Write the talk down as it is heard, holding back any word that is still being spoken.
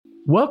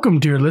Welcome,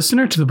 dear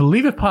listener, to the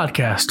Believe It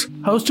podcast,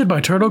 hosted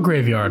by Turtle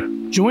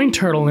Graveyard. Join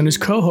Turtle and his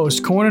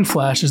co-host Corn and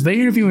Flash as they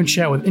interview and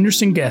chat with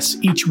interesting guests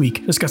each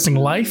week, discussing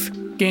life,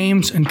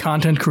 games, and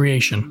content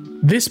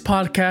creation. This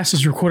podcast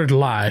is recorded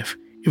live.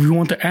 If you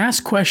want to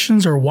ask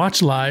questions or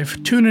watch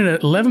live, tune in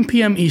at 11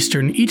 p.m.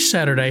 Eastern each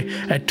Saturday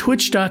at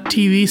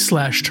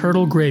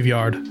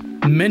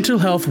twitch.tv/turtlegraveyard. Mental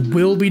health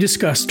will be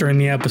discussed during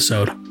the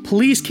episode.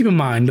 Please keep in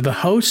mind that the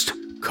host,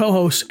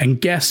 co-hosts, and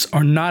guests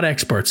are not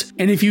experts,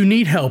 and if you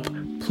need help,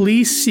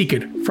 please seek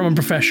it from a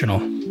professional.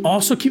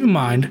 Also keep in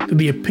mind that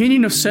the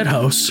opinion of said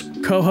hosts,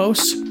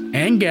 co-hosts,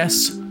 and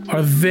guests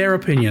are their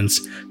opinions.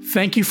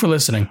 Thank you for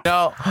listening.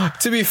 No,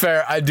 to be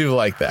fair, I do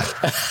like that.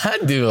 I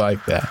do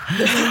like that.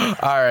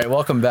 All right,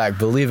 welcome back.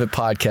 Believe It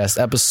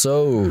podcast,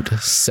 episode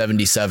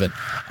 77.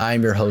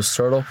 I'm your host,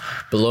 Turtle.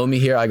 Below me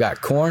here, I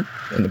got Corn.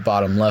 In the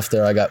bottom left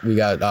there, we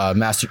got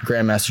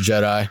Grandmaster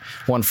Jedi,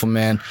 wonderful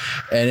man.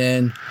 And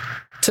then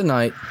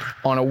tonight,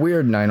 on a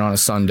weird night on a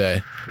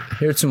Sunday,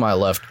 here to my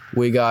left,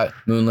 we got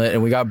Moonlit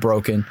and we got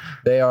Broken.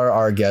 They are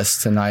our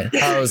guests tonight.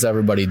 How is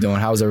everybody doing?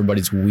 How's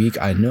everybody's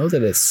week? I know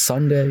that it's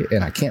Sunday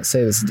and I can't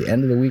say this is the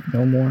end of the week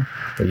no more,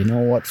 but you know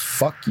what?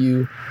 Fuck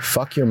you,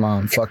 fuck your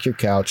mom, fuck your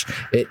couch.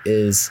 It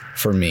is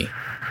for me.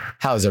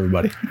 How's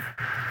everybody?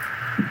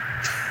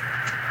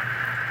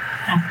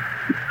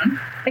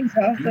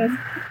 Exhausted.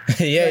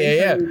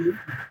 Yeah.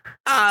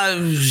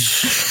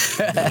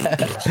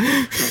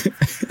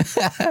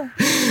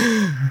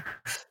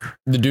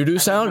 The doo-doo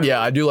sound? Yeah,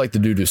 I do like the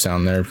doo-doo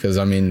sound there because,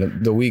 I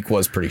mean, the week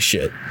was pretty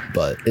shit,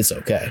 but it's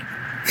okay.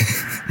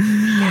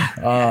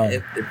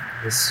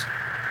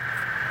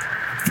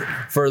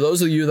 For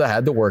those of you that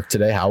had to work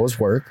today, how was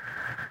work?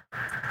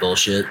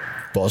 Bullshit.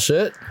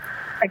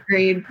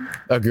 Agreed.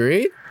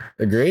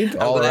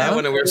 All around.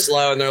 When we're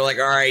slow and they're like,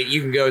 all right,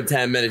 you can go in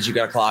 10 minutes. You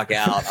got to clock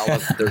out. I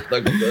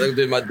looked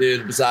at my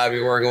dude beside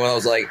me working. I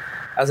was like,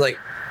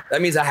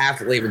 that means I have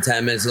to leave in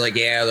 10 minutes. They're like,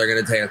 yeah, they're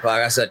going to take a clock.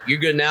 I said, you're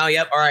good now?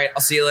 Yep. All right.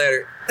 I'll see you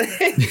later.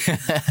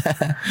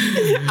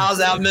 I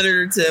was out a minute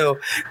or two.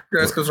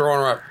 Chris comes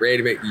around, ready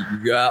to make you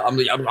go out.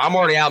 I'm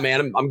already out,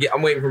 man.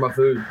 I'm waiting for my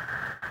food.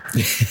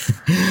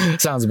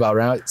 Sounds about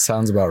right.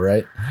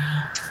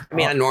 I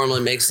mean, I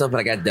normally make stuff, but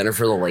I got dinner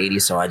for the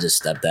ladies, so I just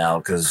stepped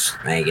out because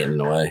I ain't getting in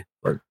the way.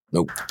 But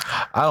nope.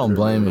 I don't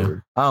blame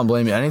you.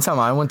 Anytime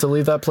I went to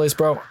leave that place,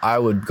 bro, I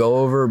would go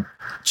over,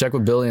 check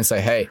with Billy and say,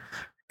 hey,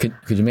 could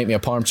you make me a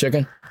parm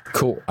chicken?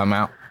 Cool, I'm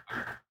out.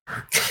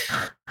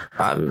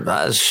 I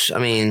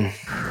mean,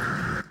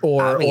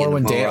 or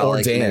when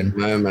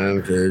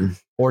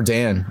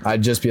Dan,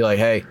 I'd just be like,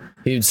 hey,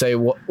 he'd say,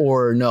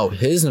 or no,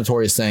 his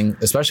notorious thing,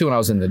 especially when I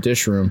was in the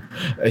dish room,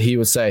 he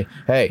would say,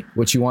 hey,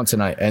 what you want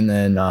tonight? And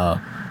then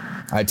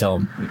I tell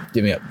him,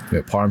 give me a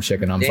parm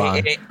chicken, I'm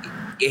fine.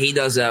 He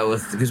does that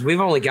because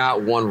we've only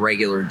got one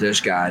regular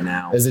dish guy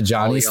now. Is it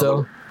Johnny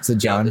still? Is it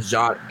John? Yeah,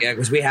 John. Yeah,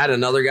 because we had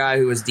another guy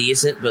who was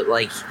decent, but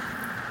like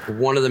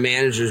one of the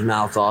managers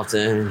mouthed off to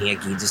him, and he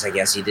just, I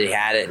guess he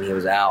had it, and he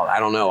was out. I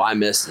don't know. I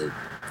missed it.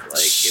 Like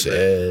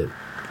shit.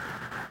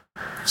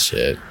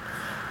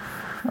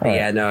 Right.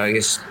 Yeah, no. I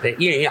guess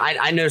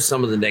I know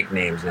some of the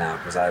nicknames now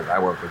because I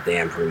work with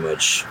Dan pretty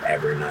much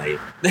every night.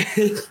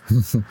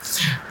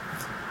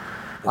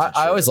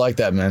 I always liked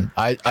that, man.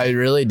 I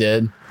really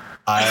did.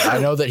 I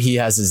know that he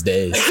has his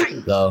days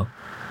though.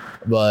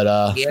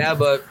 But yeah,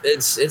 but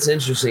it's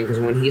interesting because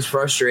when he's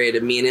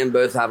frustrated, me and him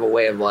both have a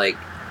way of like,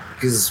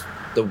 because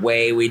the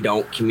way we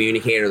don't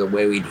communicate or the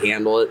way we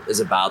handle it is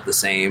about the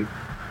same.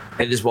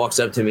 And he just walks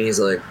up to me,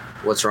 he's like,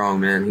 "What's wrong,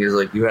 man?" He's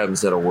like, "You haven't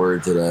said a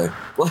word today."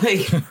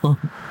 Like,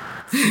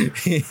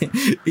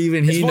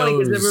 even he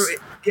knows.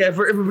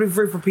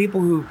 For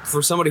people who,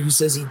 for somebody who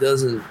says he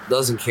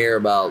doesn't care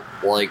about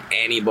like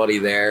anybody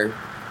there.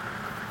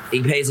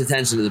 He pays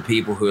attention to the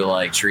people who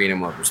like treat him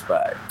with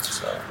respect.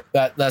 So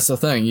that's the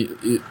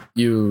thing.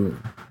 You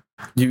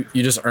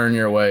just earn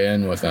your way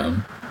in with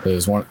him.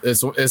 It's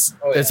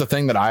a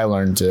thing that I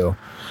learned too.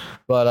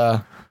 But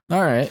all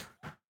right.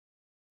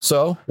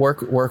 So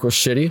work was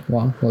shitty.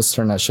 Well, let's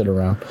turn that shit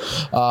around.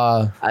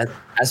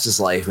 That's just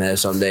life, man.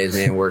 Some days,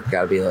 man, work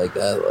gotta be like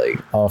that.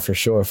 Like, oh, for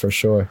sure.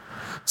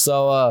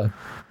 So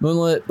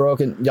Moonlit,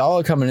 Broken, y'all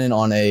are coming in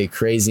on a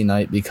crazy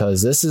night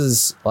because this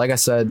is, like I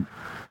said,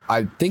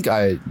 I think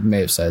I may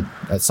have said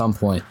at some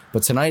point,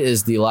 but tonight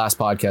is the last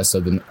podcast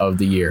of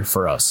the year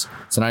for us.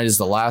 Tonight is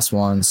the last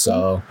one,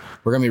 so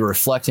we're gonna be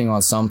reflecting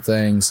on some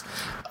things,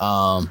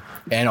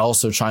 and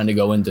also trying to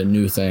go into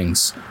new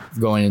things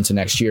going into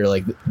next year.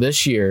 Like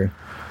this year,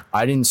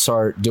 I didn't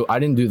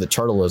do the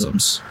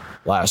turtleisms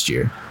last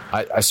year.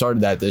 I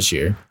started that this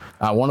year.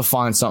 I want to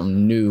find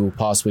something new,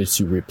 possibly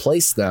to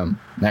replace them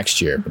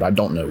next year, but I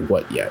don't know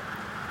what yet.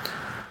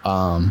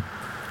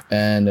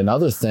 And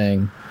another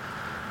thing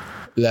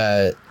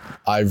that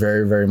I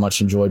very, very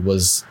much enjoyed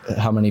was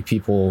how many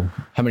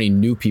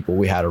new people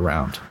we had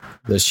around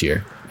this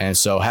year. And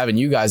so having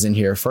you guys in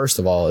here, first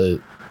of all,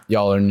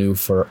 y'all are new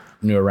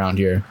around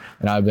here,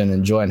 and I've been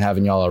enjoying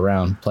having y'all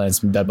around playing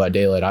some Dead by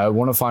Daylight. I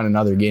want to find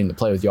another game to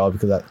play with y'all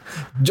because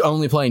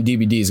only playing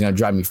DBD is going to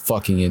drive me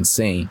fucking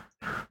insane.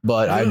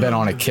 but I've been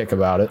on a kick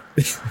about it.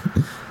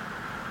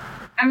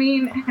 I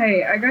mean,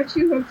 hey, I got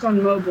you hooked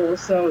on mobile,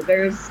 so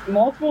there's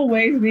multiple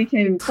ways we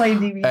can play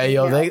DVD. Hey,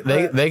 yo, now,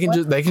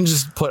 they can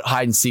just put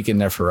hide and seek in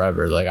there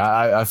forever. Like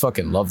I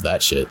fucking love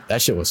that shit.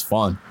 That shit was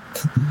fun.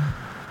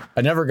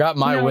 I never got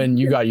my win.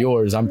 You got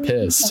yours. I'm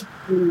pissed.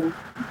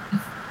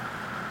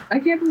 I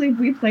can't believe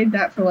we played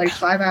that for like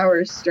 5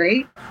 hours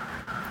straight.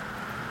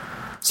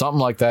 Something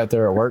like that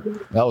there at work.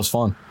 That was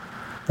fun.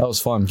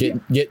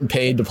 Getting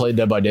paid to play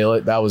Dead by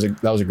Daylight. That was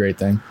a great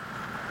thing.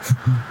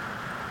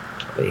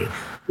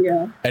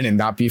 Yeah. And it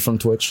not be from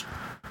Twitch.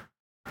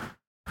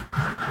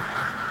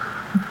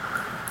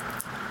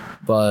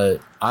 But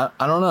I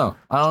don't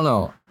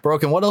know.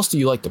 Broken, what else do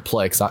you like to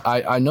play? Because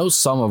I know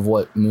some of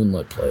what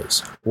Moonlit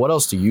plays. What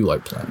else do you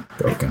like playing,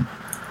 Broken?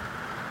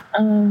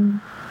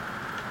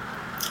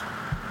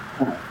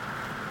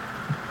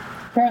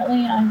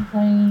 Currently, I'm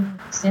playing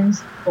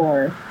Sims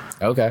 4.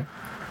 Okay.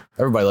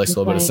 Everybody likes a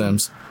little bit of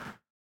Sims.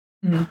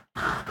 Mm-hmm.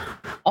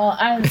 Oh,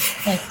 I like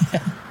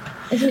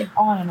it's an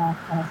on and off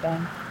kind of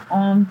thing.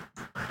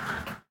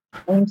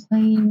 I'm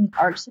playing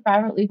Ark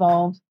Survival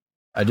Evolved.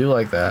 I do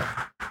like that.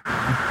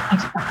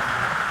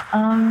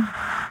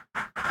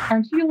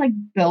 Aren't you like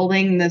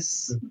building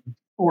this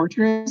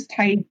fortress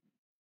type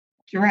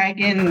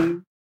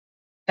dragon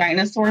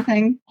dinosaur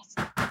thing?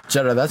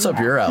 Jeddah, that's up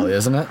your alley,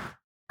 isn't it?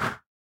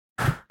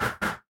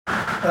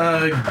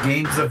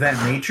 Games of that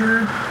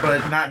nature,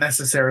 but not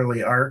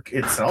necessarily Ark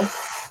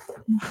itself.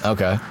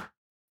 Okay.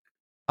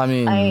 I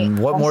mean,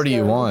 what more do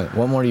you want?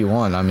 What more do you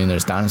want? I mean,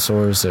 there's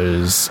dinosaurs,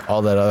 there's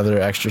all that other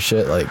extra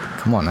shit. Like,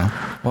 come on now.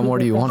 What more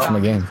do you want from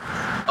a game?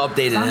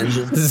 Updated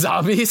engine.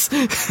 Zombies?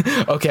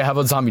 Okay, how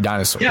about zombie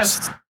dinosaurs?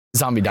 Yes.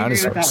 Zombie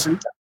dinosaurs.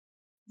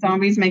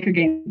 Zombies make a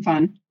game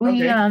fun.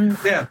 Okay.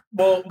 Yeah.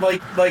 Well,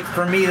 like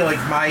for me, like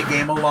my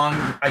game along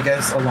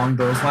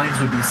those lines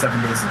would be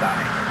 7 Days to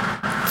Die.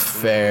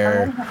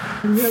 Fair.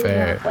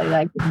 Fair. Play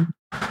that game.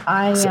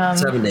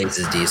 7 Days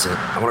is decent.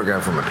 I want to grab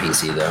it from a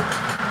PC though.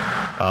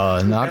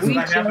 Not.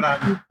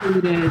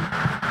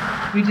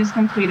 We just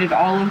completed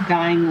all of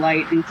Dying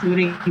Light,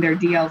 including their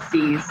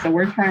DLCs. So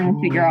we're trying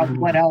to figure out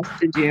what else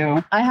to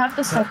do. I have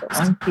the second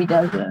one. He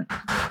doesn't.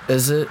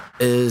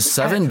 Is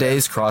 7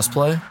 Days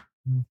crossplay?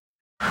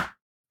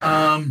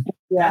 Yeah.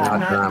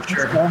 Not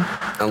sure.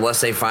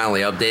 Unless they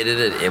finally updated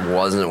it. It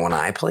wasn't when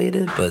I played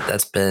it, but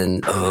that's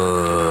been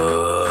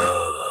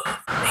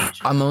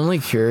I'm only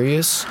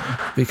curious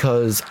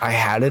because I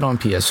had it on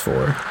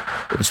PS4,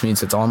 which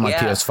means it's on my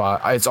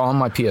PS5. It's on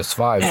my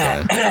PS5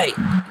 then.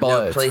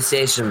 But no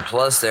PlayStation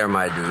Plus there,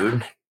 my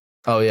dude.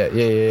 Oh yeah.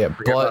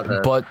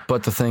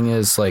 But the thing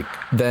is, like,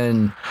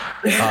 then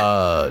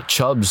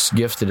Chubbs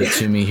gifted it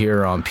to me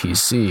here on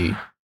PC.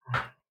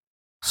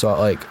 So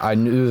like I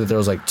knew that there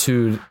was like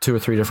two or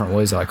three different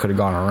ways that I could have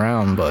gone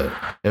around, but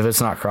if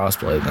it's not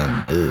crossplay,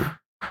 then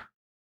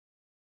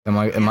am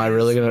I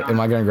really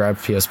gonna grab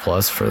PS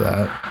Plus for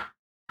that?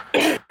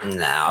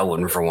 No, I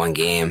wouldn't for one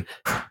game.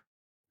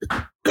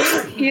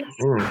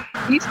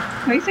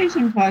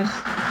 PlayStation Plus,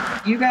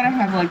 you gotta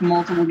have like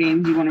multiple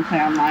games you want to play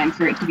online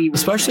for it to be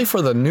especially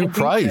for the new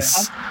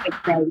price. So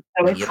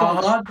it's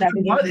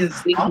what is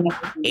up?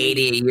 $80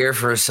 a year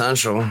for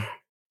Essential.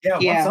 Yeah,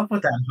 what's up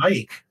with that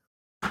hike?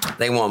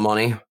 They want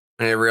money, and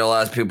they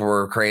realized people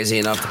were crazy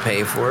enough to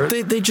pay for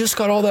it. They just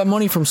got all that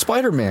money from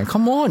Spider-Man.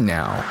 Come on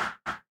now.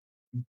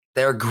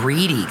 They're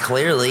greedy,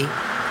 clearly.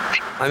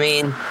 I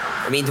mean,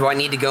 do I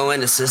need to go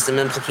into system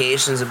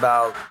implications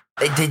about?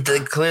 They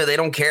clearly they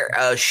don't care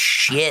a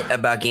shit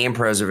about game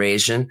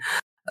preservation.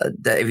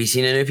 Have you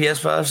seen a new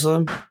PS5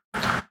 Slim?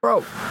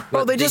 Bro,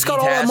 they just got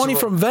all that money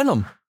from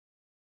Venom.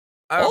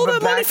 All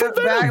that money from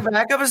Venom.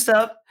 Back up a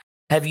step.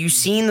 Have you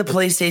seen the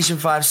PlayStation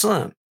 5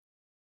 Slim?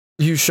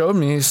 You showed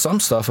me some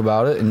stuff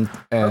about it, and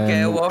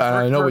okay, well,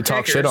 I know we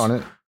talked shit on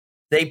it.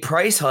 They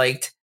price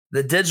hiked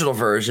the digital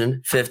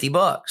version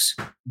 $50.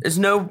 There's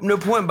no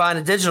point buying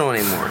a digital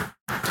anymore.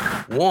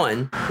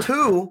 1,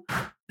 2,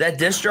 that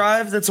disk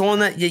drive that's on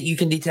that you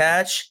can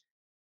detach.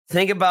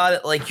 Think about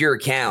it like your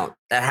account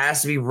that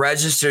has to be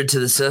registered to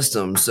the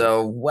system.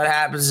 So what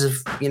happens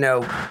if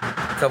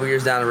a couple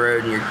years down the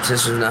road and your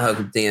system's not hooked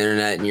up to the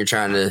internet and you're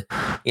trying to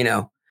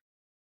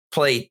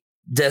play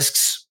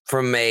discs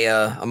from a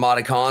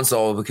modded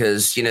console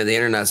because the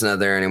internet's not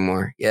there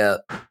anymore? Yeah.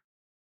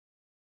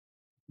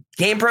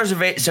 Game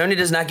preservation. Sony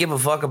does not give a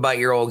fuck about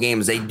your old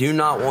games. They do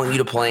not want you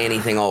to play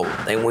anything old.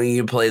 They want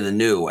you to play the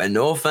new. And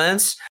no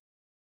offense,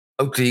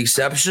 with the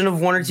exception of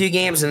 1 or 2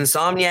 games,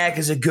 Insomniac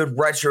is a good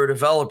retro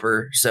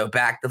developer. So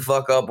back the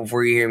fuck up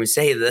before you hear me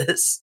say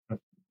this.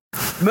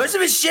 Most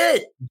of it's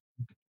shit.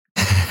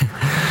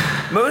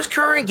 Most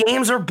current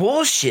games are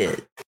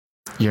bullshit.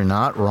 You're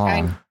not wrong.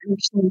 I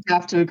actually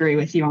have to agree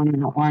with you on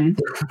that one.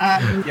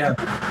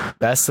 Yeah,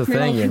 that's the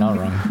thing. You're not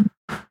wrong.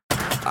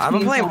 I've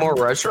been playing more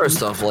retro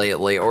stuff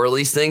lately, or at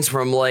least things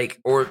from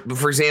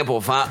for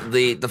example,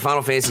 the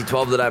Final Fantasy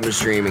 12 that I've been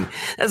streaming.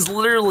 That's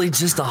literally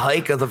just a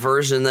hike of the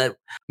version that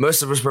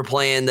most of us were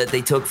playing that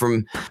they took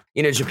from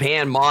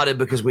Japan modded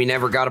because we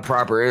never got a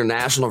proper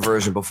international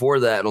version before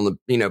that on the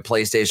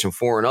PlayStation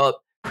 4 and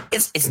up.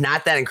 it's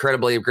not that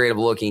incredibly great of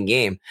a looking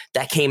game.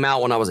 That came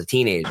out when I was a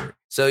teenager.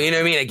 So, you know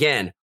what I mean?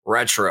 Again,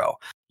 retro.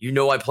 You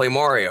know, I play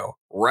Mario.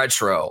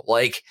 Retro.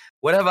 Like,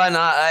 what have I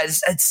not?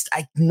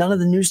 None of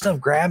the new stuff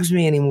grabs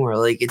me anymore.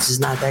 Like, it's just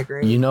not that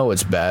great. You know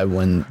it's bad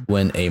when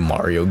a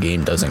Mario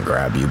game doesn't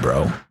grab you,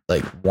 bro.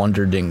 Like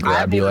Wonder didn't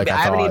grab you like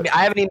I thought.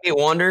 I haven't even beat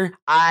Wonder.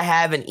 I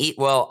haven't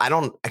well, I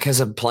don't, because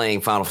I'm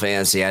playing Final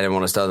Fantasy. I didn't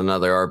want to start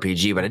another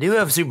RPG, but I do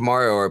have Super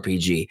Mario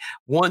RPG.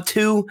 Want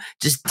to?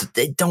 Just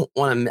they don't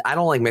want to. I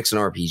don't like mixing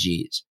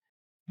RPGs.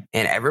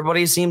 And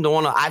everybody seemed to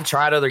want to. I've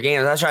tried other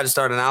games. I tried to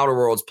start an Outer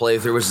Worlds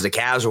playthrough, which is a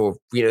casual,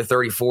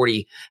 30,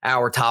 40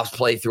 hour tops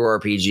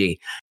playthrough RPG.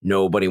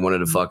 Nobody wanted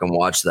to fucking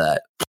watch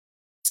that.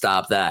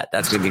 Stop that.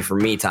 That's going to be for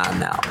me time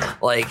now.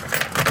 Like,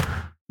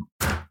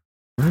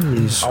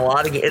 a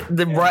lot of games.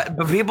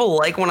 But people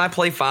like when I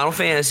play Final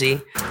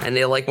Fantasy and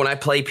they like when I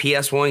play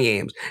PS1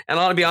 games. And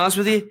I want to be honest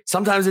with you,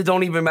 sometimes it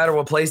don't even matter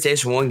what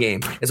PlayStation 1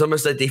 game. It's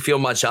almost like they feel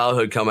my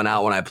childhood coming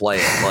out when I play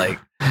it. Like,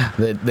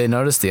 They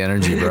notice the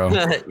energy, bro.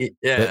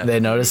 Yeah. They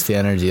notice the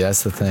energy.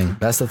 That's the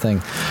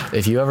thing.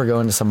 If you ever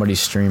go into somebody's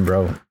stream,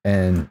 bro,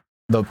 and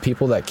the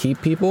people that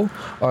keep people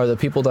are the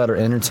people that are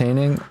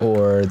entertaining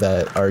or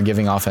that are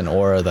giving off an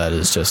aura that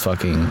is just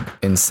fucking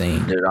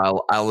insane. Dude,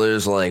 I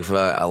lose like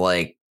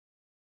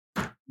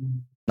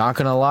Not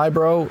gonna lie,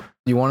 bro.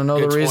 You want to know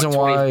the reason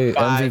why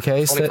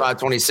MVK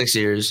 26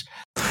 years,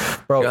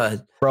 bro.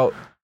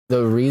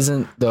 The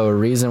reason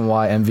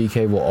why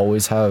MVK will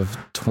always have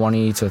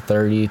 20 to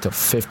 30 to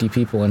 50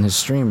 people in his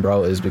stream,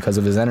 bro, is because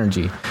of his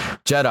energy.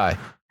 Jedi,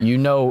 you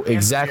know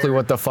exactly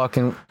what the fuck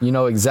I'm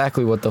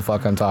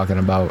talking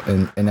about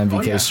in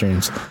MVK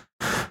streams.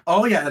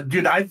 Oh yeah,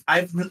 dude,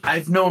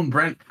 I've known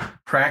Brent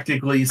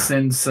practically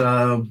since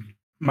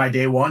my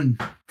day one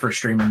for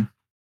streaming.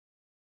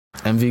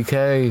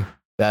 MVK,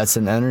 that's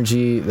an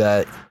energy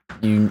that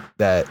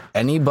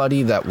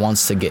anybody that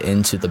wants to get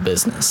into the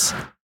business,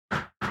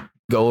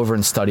 go over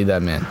and study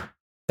that man.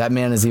 That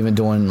man is even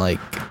doing like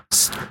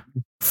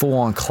full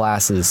on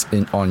classes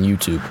on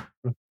YouTube,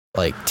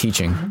 like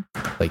teaching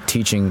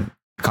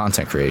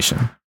content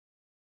creation,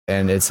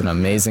 and it's an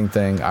amazing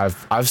thing.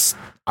 I've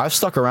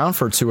stuck around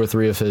for 2 or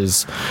 3 of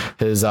his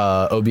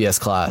OBS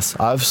class.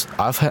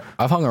 I've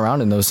hung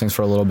around in those things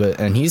for a little bit,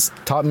 and he's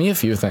taught me a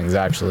few things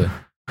actually.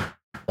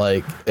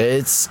 Like,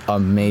 it's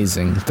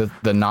amazing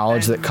the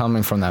knowledge that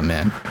coming from that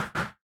man.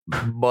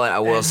 But I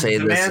will say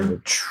the this: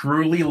 man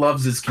truly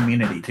loves his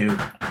community too,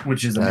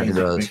 which is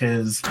amazing.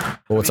 Because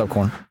what's up,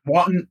 Corn?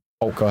 Wanting.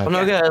 Oh, go ahead. Oh,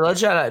 no, good. Let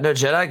Jedi. No,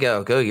 Jedi,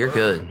 go. Go. You're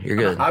good. You're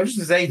good. I was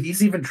just gonna say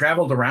he's even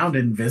traveled around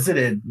and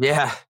visited.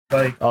 Yeah.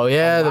 Like, oh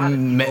yeah,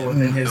 in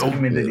his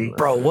community.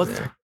 Bro, what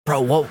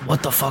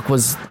the fuck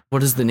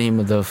what is the name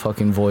of the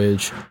fucking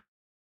voyage?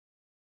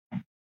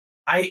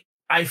 I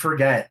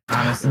forget,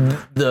 honestly.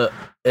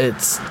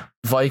 It's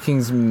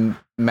Vikings the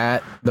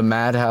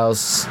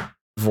Madhouse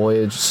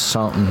voyage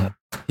something.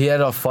 He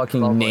had a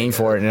fucking name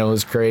for it and it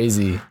was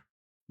crazy.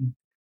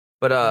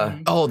 But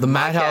the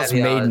Madhouse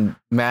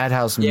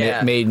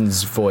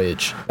Maiden's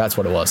voyage. That's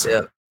what it was.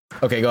 Yeah.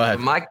 Okay, go ahead.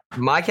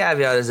 My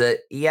caveat is that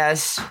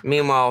yes,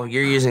 meanwhile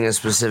you're using a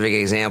specific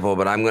example,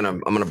 but I'm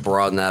gonna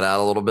broaden that out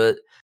a little bit.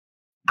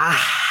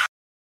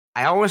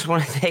 I always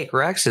want to take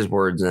Rex's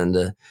words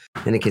into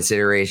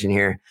consideration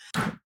here.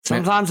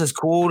 Sometimes it's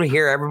cool to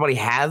hear everybody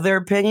have their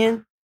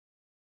opinion,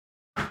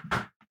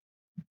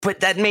 but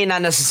that may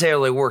not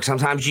necessarily work.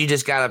 Sometimes you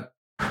just gotta,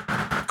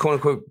 quote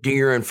unquote, do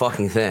your own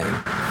fucking thing,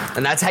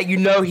 and that's how you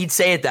know he'd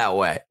say it that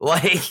way.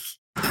 Like,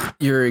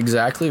 you're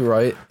exactly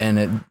right,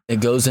 and it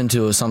goes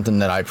into something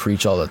that I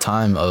preach all the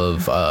time.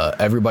 Of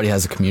everybody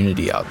has a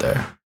community out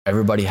there.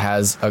 Everybody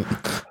has a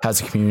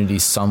community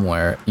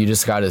somewhere. You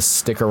just got to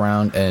stick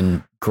around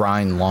and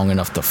grind long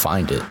enough to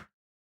find it,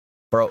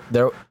 bro.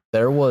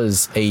 There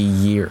was a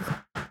year.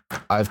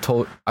 I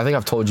think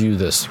I've told you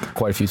this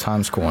quite a few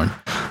times, Corn,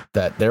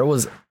 that there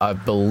was, I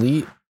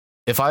believe,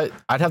 I'd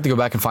have to go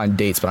back and find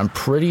dates, but I'm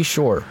pretty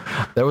sure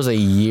there was a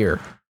year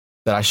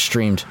that I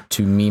streamed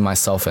to me,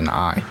 myself, and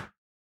I,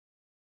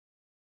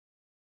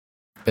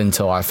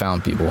 until I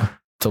found people,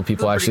 until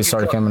people actually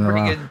started coming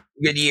around.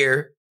 Good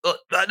year.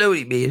 I know what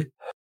you mean.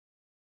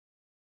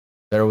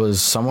 There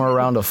was somewhere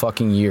around a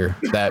fucking year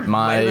that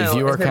my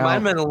viewer count might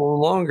have been a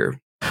little longer.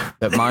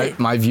 That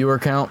my viewer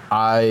count,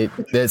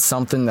 it's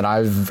something that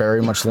I've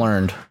very much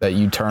learned that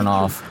you turn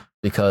off,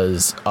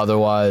 because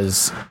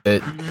otherwise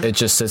it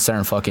just sits there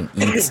and fucking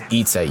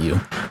eats at you.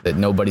 That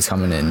nobody's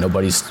coming in,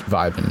 nobody's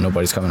vibing,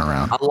 nobody's coming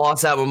around. I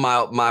lost that with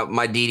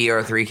my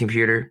DDR3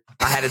 computer.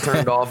 I had to turn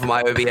it off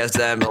my OBS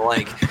then, but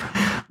like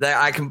that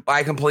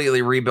I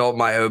completely rebuilt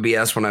my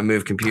OBS when I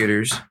moved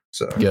computers.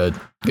 So good.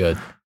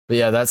 But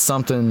yeah, that's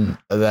something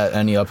that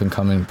any up and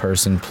coming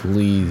person,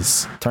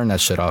 please turn that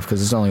shit off,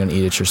 because it's only gonna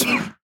eat at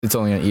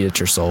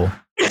your soul.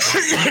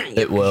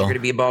 It will. You're gonna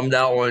be bummed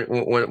out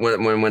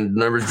when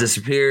numbers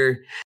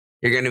disappear.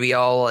 You're gonna be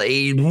all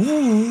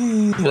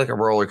like a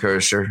roller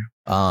coaster.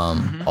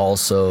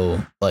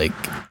 Also, like,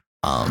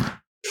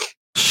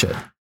 shit.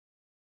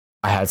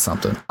 I had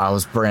something. I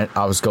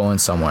was going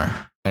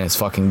somewhere and it's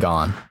fucking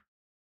gone.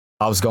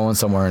 I was going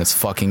somewhere and it's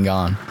fucking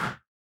gone.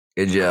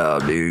 Good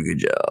job, dude.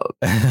 Good job.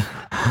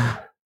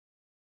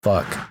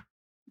 Fuck.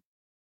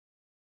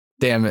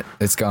 Damn it.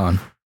 It's gone.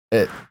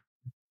 It's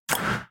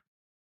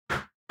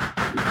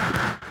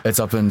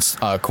up in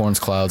Corn's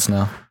clouds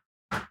now.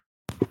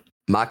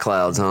 My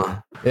clouds,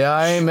 huh? Yeah,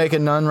 I ain't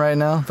making none right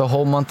now. The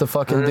whole month of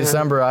fucking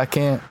December, I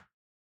can't.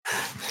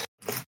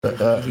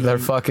 They're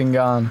fucking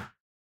gone.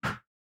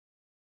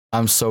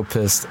 I'm so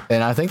pissed.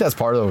 And I think that's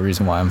part of the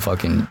reason why I'm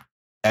fucking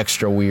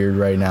extra weird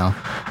right now.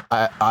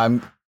 I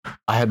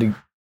had to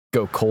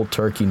go cold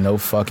turkey, no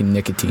fucking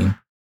nicotine.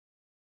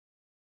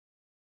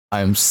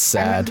 I'm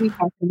sad.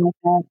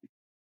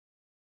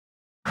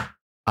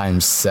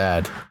 I'm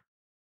sad.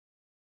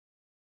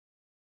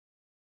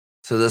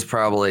 So this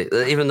probably,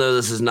 even though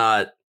this is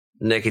not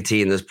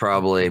nicotine, this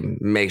probably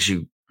makes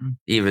you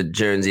even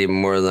Jones even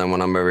more than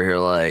when I'm over here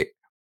like.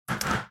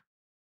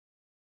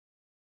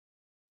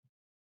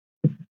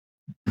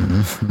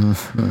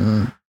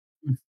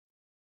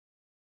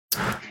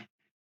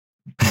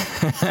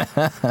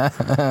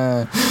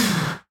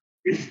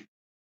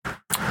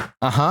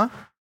 Uh-huh.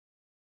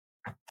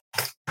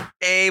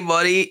 Hey,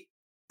 buddy.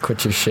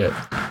 Quit your shit.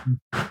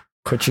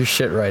 Quit your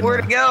shit right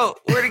Where'd now. it go?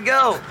 Where'd it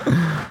go?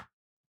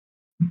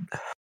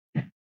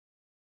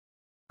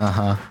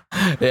 Uh-huh.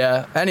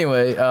 Yeah.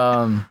 Anyway,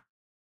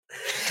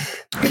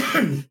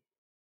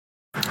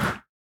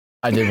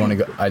 I did want to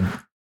go. I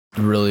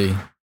really.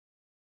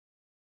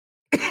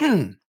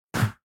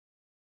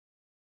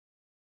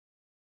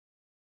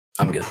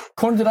 I'm good.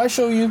 Corn, did I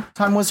show you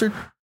Time Wizard?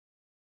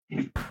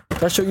 Did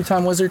I show you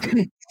Time Wizard?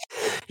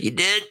 You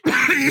did?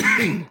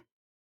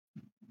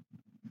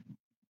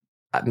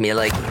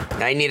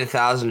 I need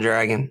 1,000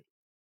 dragon.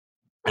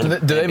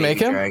 Did they make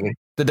him? Dragon.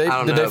 Did they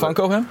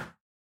Funko him?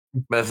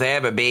 But if they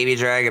have a baby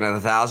dragon and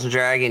 1,000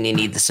 dragon, you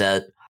need the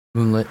set.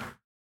 Moonlit.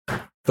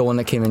 The one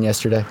that came in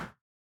yesterday.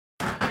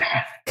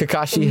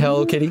 Kakashi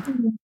Hello Kitty.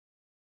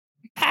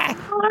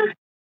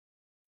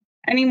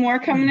 Any more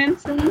coming in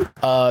soon?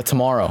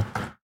 Tomorrow.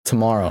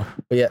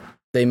 But yeah,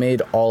 they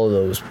made all of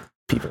those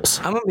people's.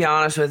 I'm gonna be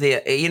honest with you.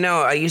 You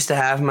know, I used to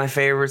have my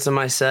favorites in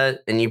my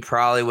set, and you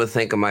probably would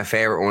think of my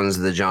favorite ones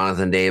the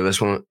Jonathan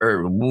Davis one,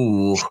 or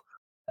woo.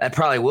 That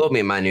probably will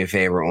be my new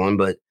favorite one,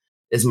 but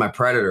it's my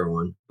Predator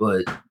one.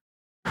 But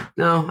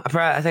no,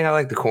 I think I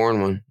like the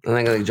Corn one. I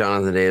think I like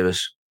Jonathan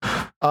Davis.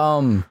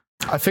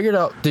 I figured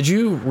out. Did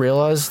you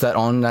realize that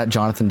on that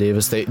Jonathan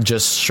Davis, they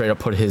just straight up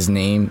put his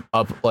name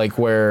up, like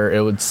where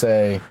it would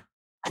say,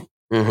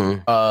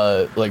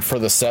 like for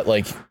the set,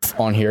 like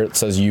on here it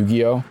says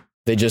Yu-Gi-Oh.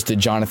 They just did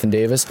Jonathan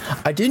Davis.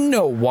 I didn't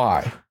know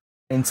why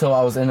until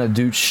I was in a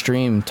dude's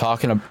stream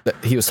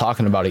he was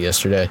talking about it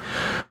yesterday.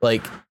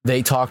 Like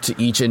they talked to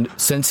each, and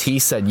since he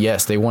said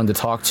yes, they wanted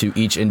to talk to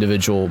each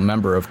individual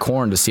member of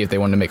Korn to see if they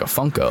wanted to make a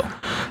Funko.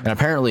 And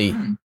apparently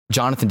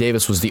Jonathan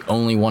Davis was the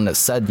only one that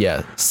said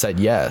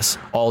yes.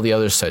 All the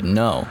others said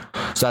no.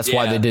 So that's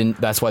why they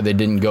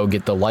didn't go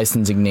get the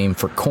licensing name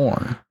for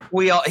Korn.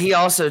 He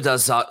also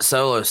does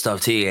solo stuff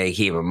too. You gotta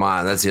keep in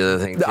mind. That's the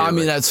other thing too. I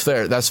mean, that's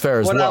fair. That's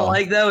fair as well. What I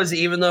like though is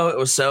even though it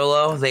was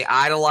solo, they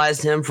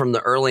idolized him from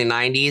the early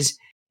 '90s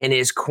in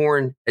his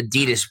Korn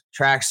Adidas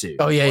tracksuit.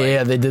 Oh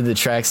yeah, they did the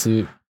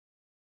tracksuit.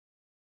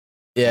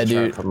 Yeah,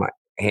 dude. Put my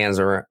hands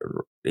around.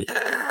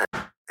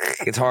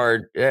 It's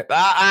hard.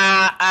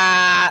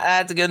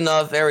 That's good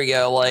enough. There we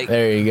go. Like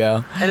there you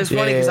go. And it's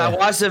funny because I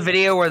watched a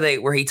video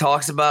where he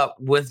talks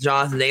about with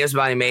Jonathan Davis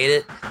about he made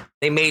it.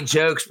 They made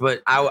jokes,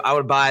 but I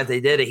would buy if they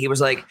did it. He was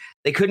like,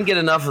 they couldn't get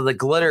enough of the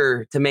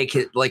glitter to make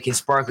it like his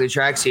sparkly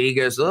tracksuit. He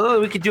goes, "Oh,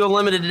 we could do a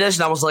limited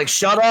edition." I was like,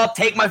 "Shut up!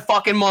 Take my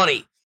fucking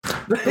money."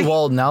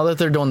 Well, now that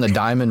they're doing the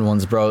diamond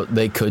ones, bro,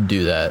 they could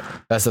do that.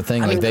 That's the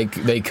thing. Like they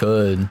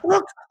could.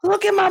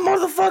 Look at my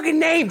motherfucking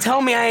name.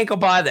 Tell me I ain't gonna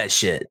buy that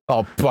shit.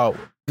 Oh, bro,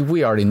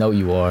 we already know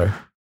you are.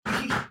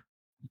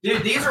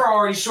 Dude, these are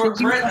already short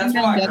print. That's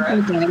why.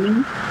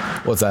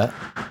 What's that?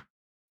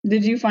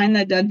 Did you find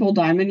that Deadpool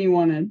diamond you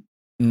wanted?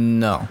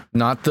 No,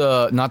 not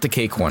the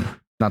cake one.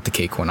 Not the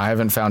cake one. I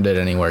haven't found it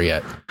anywhere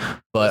yet,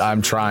 but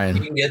I'm trying.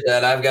 You can get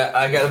that. I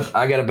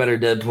got a better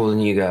Deadpool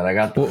than you got. I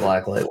got the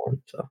blacklight one.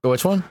 So.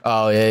 Which one?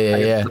 Oh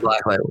yeah. The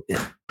blacklight one.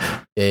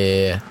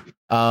 Yeah.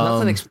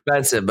 Nothing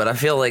expensive, but I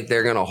feel like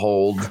they're gonna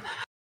hold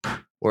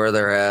where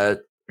they're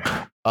at.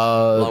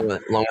 Along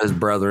with his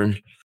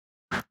brethren.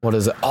 What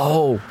is it?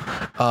 Oh,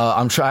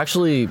 I'm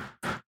actually.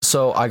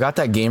 So I got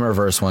that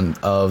Gamerverse one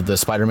of the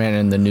Spider-Man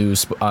in the new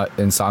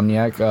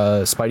Insomniac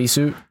Spidey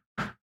suit.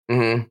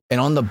 Mm-hmm.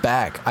 And on the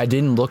back, I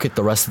didn't look at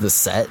the rest of the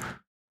set,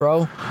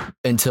 bro,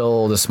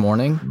 until this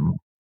morning.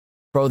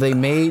 Bro, they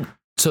made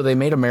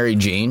a Mary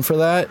Jane for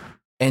that,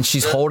 and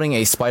she's holding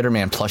a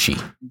Spider-Man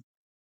plushie.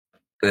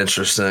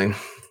 Interesting.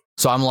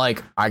 So I'm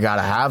like, I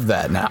gotta have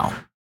that now.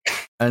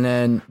 And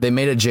then they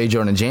made a J.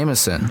 Jonah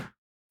Jameson.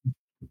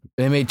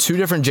 They made two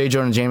different J.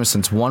 Jonah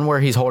Jamesons. One where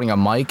he's holding a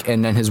mic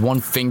and then his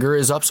one finger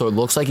is up, so it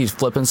looks like he's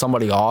flipping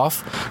somebody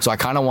off. So I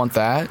kind of want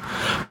that.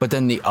 But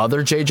then the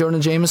other J. Jonah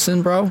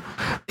Jameson, bro,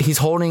 he's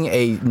holding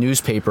a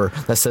newspaper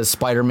that says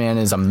Spider-Man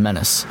is a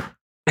menace.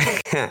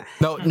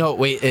 No,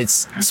 wait,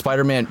 it's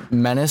Spider-Man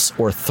Menace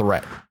or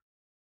Threat.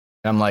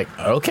 And I'm like,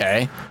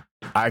 okay,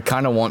 I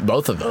kind of want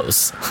both of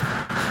those.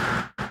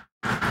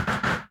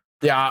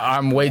 Yeah,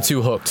 I'm way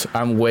too hooked.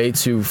 I'm way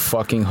too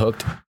fucking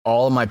hooked.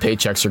 All of my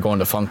paychecks are going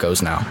to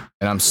Funkos now,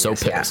 and I'm so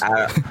pissed.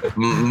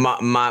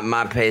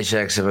 My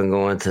paychecks have been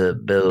going to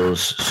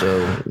bills, so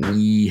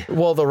yeah.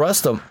 Well, the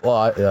rest of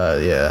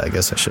yeah, I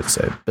guess I should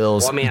say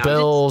bills. Well, I mean,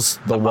 bills,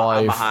 the wife,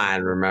 I'm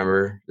behind.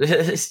 Remember,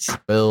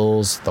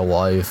 bills, the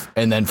wife,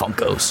 and then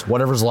Funkos.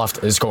 Whatever's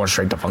left is going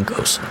straight to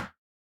Funkos.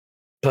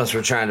 Plus,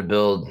 we're trying to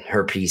build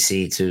her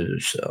PC too,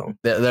 so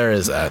There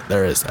is that.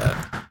 There is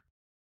that.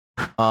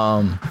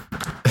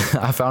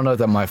 I found out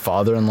that my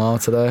father-in-law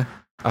today,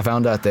 I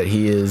found out that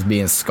he is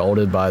being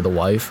scolded by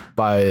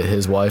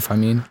his wife, I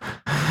mean.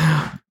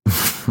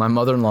 My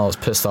mother-in-law is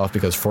pissed off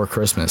because for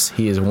Christmas,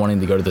 he is wanting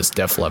to go to this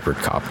Def Leppard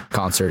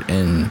concert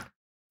in,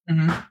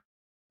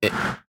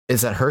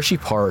 it's at Hershey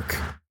Park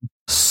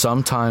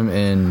sometime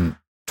in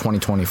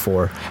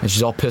 2024. And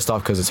she's all pissed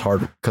off because it's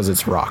hard, because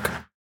it's rock.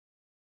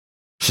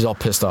 She's all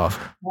pissed off.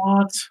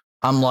 What?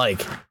 I'm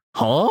like,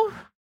 huh?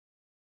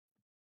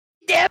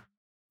 Yeah.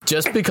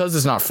 Just because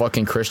it's not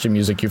fucking Christian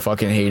music, you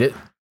fucking hate it?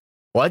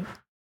 What?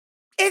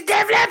 It's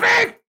Def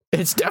Leppard.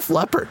 It's Def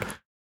Leppard.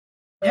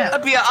 Yeah.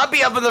 I'll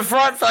be up in the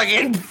front,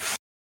 fucking.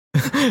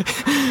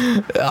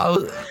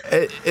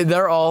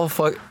 They're all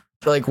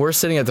like, we're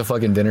sitting at the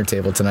fucking dinner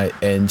table tonight,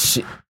 and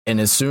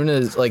as soon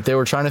as, like, they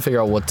were trying to figure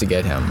out what to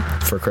get him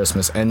for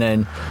Christmas, and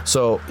then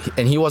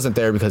and he wasn't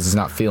there because he's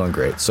not feeling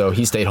great, so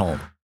he stayed home.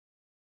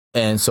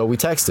 And so we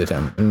texted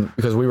him, and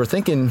because we were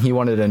thinking he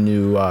wanted a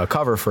new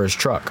cover for his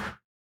truck.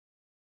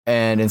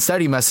 And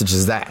instead he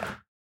messages that.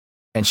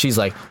 And she's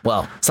like,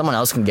 well, someone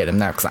else can get him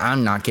that because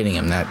I'm not getting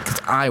him that because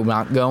I'm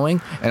not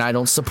going and I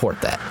don't support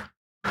that.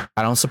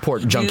 I don't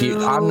support junkie.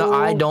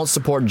 I don't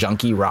support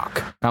junkie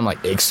rock. I'm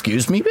like,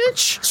 excuse me,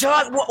 bitch?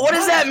 John, what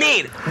does that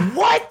mean?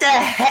 What the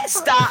heck?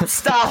 Stop,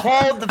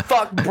 hold the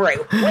fuck break.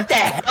 What the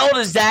hell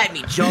does that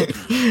mean,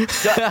 junkie?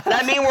 Does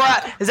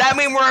that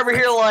mean we're over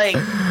here like,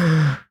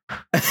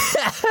 all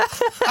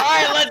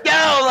right, let's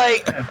go.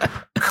 Like,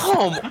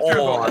 come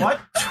on. What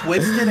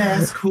twisted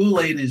ass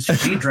Kool-Aid is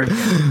she drinking?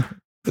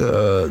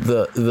 If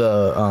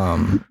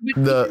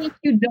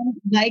you don't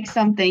like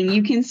something,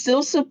 you can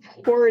still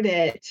support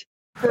it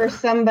for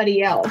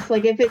somebody else.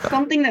 Like, if it's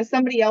something that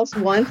somebody else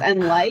wants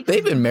and likes.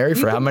 They've been married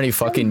for how many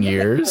fucking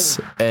years?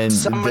 And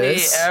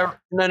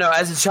no,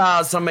 as a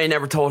child, somebody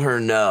never told her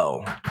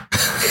no.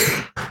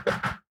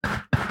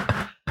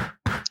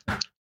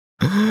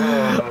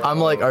 I'm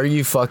like, are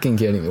you fucking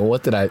kidding me?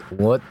 What did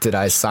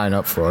I sign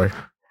up for?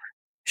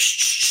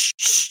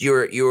 You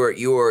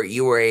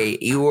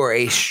are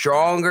a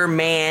stronger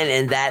man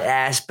in that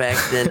aspect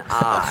than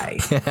I,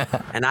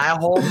 and I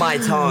hold my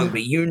tongue.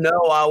 But you know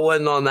I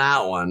wasn't on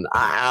that one.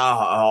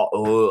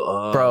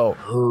 Bro,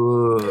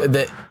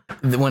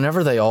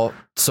 whenever they all,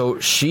 so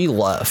she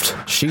left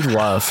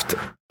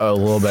a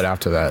little bit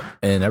after that,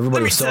 and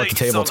everybody was still at the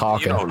table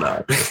talking. You don't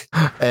know.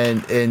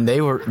 and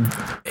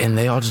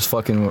they all just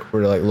fucking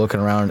were like looking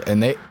around,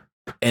 and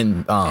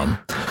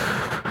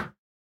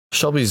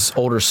Shelby's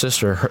older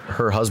sister,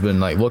 her husband,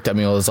 like looked at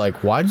me and was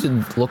like, why did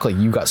it look like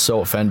you got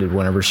so offended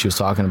whenever she was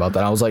talking about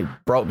that? I was like,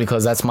 bro,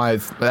 because that's my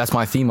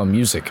theme of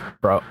music,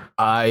 bro.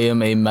 I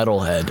am a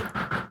metalhead.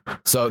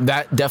 So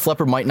that Def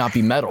Leppard might not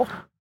be metal,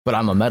 but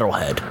I'm a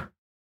metalhead.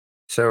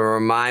 So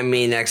remind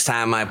me next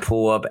time I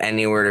pull up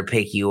anywhere to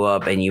pick you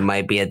up and you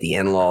might be at the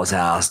in-laws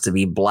house to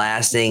be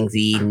blasting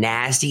the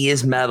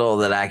nastiest metal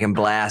that I can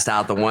blast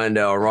out the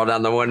window, roll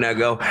down the window and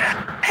go,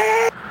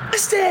 hey,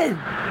 Austin,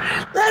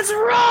 let's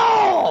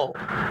roll.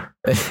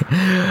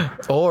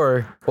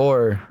 or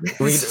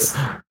we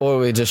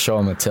just show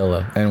them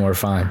Attila and we're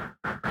fine.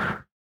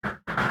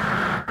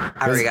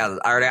 I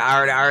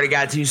already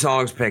got 2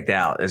 songs picked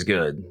out. It's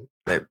good.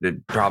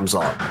 The problem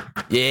solved.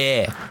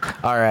 Yeah.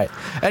 All right.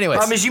 Anyways,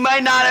 problem is you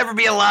might not ever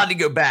be allowed to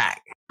go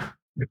back.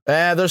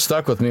 They're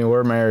stuck with me.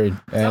 We're married,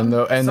 and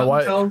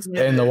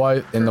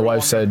the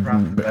wife said,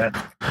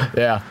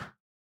 yeah.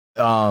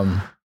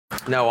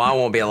 No, I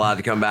won't be allowed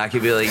to come back.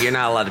 He'd be like, you're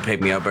not allowed to pick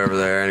me up over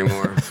there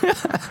anymore.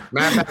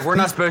 Matter of fact, we're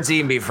not supposed to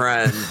even be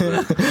friends.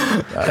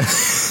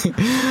 But.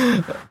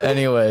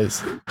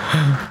 Anyways.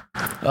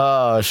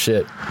 Oh,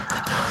 shit.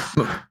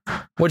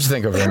 What'd you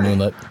think of it,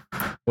 Moonlit?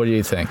 What do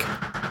you think?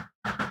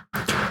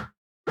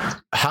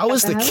 How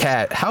is the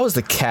cat? How is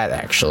the cat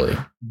actually?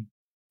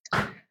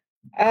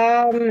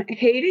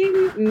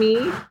 Hating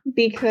me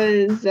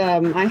because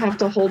I have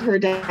to hold her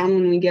down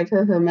when we give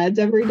her meds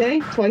every day,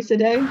 twice a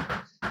day.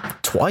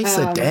 Twice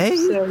a day?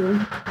 So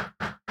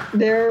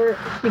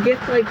she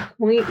gets like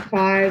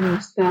 0.5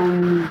 of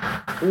some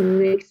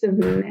mix of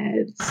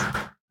meds,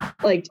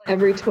 like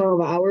every 12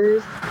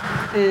 hours.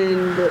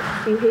 And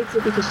she hates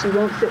it because she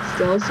won't sit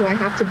still, so I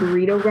have to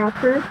burrito wrap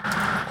her,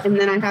 and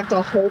then I have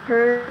to hold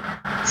her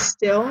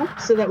still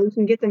so that we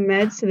can get the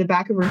meds to the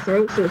back of her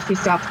throat so that she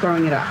stops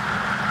throwing it up.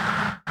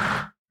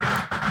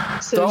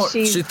 So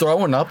she's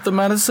throwing up the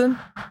medicine?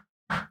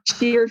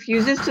 She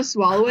refuses to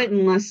swallow it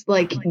unless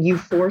like you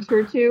force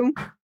her to.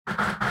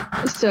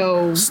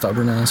 So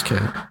Stubborn ass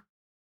cat.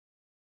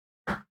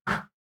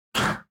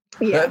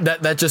 yeah,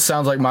 That just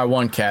sounds like my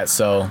one cat.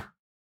 So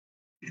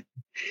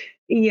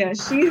yeah,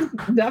 she's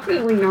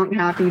definitely not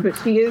happy, but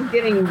she's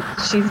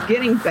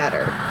getting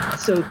better.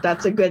 So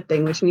that's a good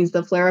thing, which means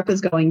the flare up is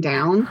going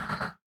down.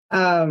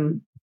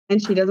 And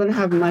she doesn't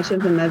have much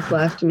of the meds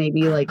left,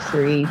 maybe like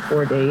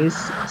 3-4 days.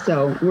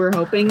 So we're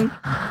hoping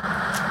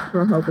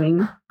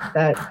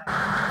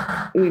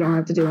that we don't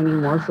have to do any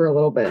more for a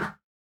little bit.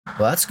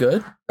 well, that's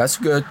good. That's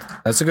good.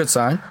 That's a good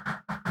sign.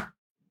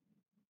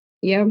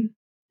 Yeah.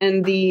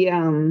 And the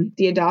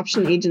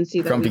adoption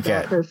agency that Grumpy we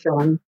got cat. her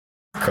from,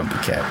 Grumpy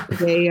cat.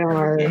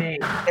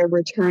 they're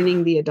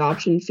returning the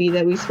adoption fee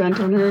that we spent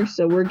on her.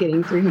 So we're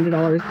getting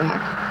 $300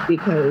 back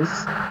because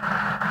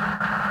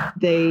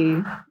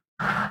they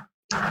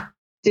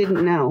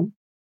didn't know.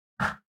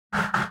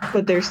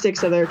 But there's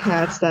 6 other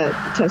cats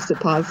that tested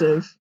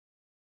positive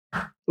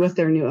with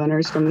their new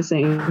owners from the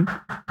same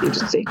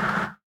agency.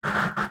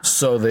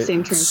 So they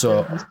Same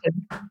transfer.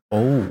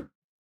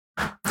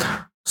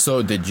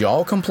 So did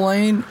y'all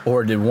complain,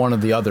 or did one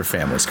of the other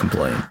families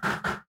complain?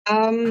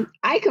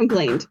 I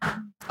complained.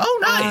 Oh,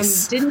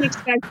 nice.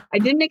 I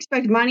didn't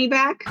expect money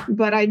back,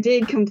 but I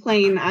did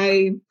complain.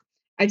 I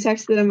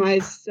texted them. I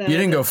said, You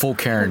didn't go full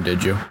Karen,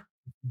 did you?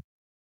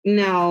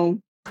 No.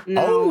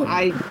 Oh.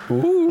 I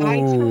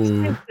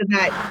texted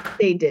that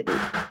they didn't.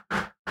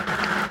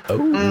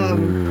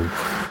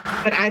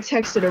 But I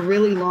texted a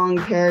really long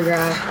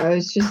paragraph. I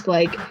was just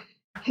like,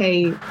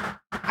 hey,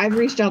 I've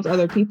reached out to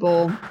other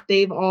people.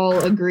 They've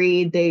all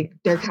agreed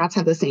their cats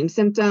have the same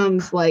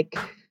symptoms. Like,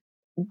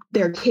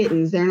 they're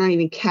kittens. They're not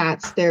even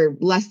cats. They're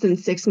less than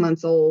 6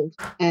 months old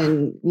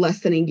and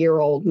less than a year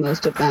old,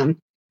 most of them.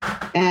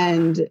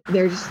 And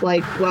they're just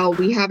like, well,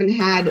 we haven't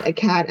had a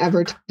cat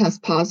ever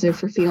test positive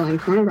for feline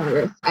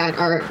coronavirus at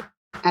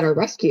our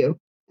rescue.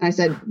 And I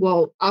said,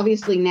 well,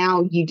 obviously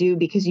now you do,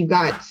 because you've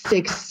got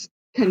 6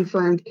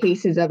 confirmed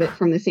cases of it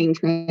from the same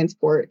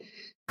transport.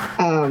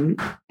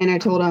 And I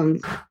told them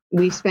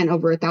we've spent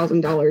over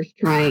 $1,000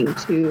 trying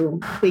to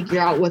figure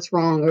out what's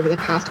wrong over the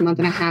past month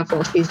and a half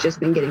while she's just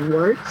been getting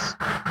worse.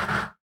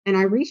 And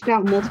I reached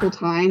out multiple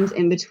times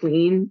in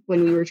between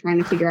when we were trying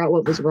to figure out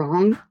what was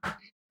wrong,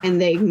 and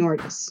they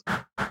ignored us.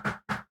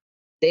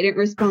 They didn't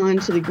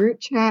respond to the group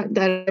chat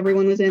that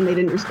everyone was in. They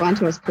didn't respond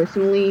to us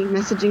personally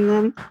messaging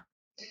them.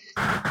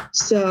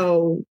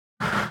 So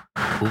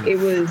it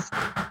was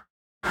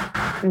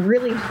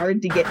really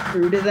hard to get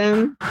through to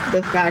them,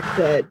 the fact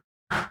that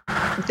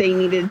they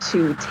needed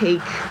to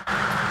take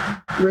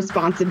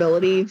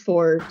responsibility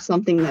for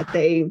something that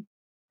they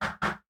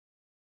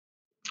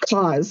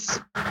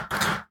caused.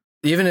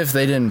 Even if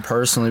they didn't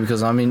personally,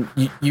 because I mean,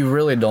 you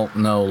really don't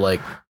know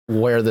like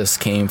where this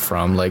came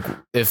from. Like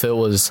if it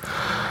was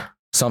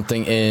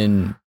something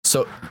in,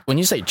 so when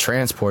you say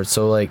transport,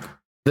 so like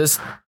this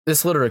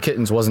litter of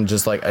kittens wasn't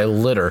just like a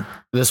litter.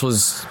 This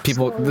was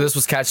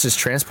cats just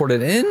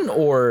transported in,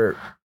 or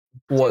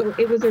what? So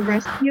it was a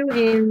rescue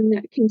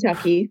in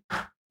Kentucky.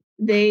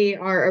 They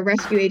are a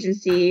rescue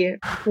agency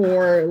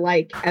for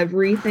like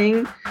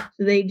everything.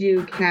 So they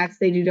do cats,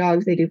 they do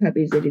dogs, they do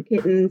puppies, they do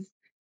kittens.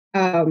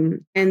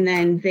 And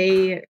then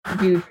they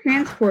do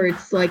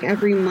transports like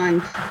every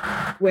month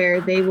where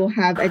they will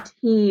have a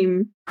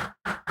team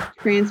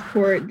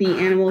transport the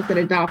animals that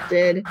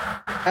adopted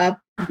up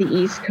the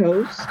East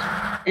Coast,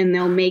 and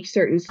they'll make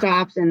certain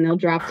stops and they'll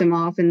drop them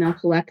off and they'll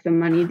collect the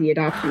money, the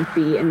adoption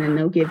fee, and then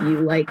they'll give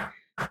you like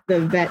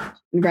the vet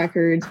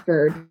records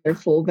for their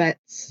full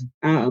vets,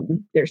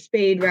 their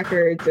spayed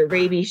records, their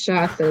rabies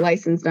shots, their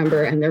license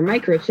number, and their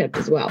microchip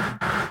as well.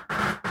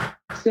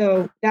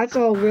 So that's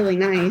all really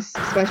nice,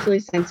 especially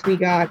since we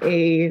got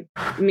a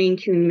Maine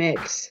Coon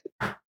mix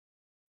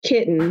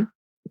kitten,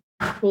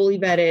 fully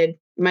vetted,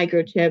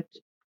 microchipped,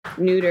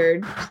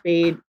 neutered,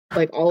 spayed,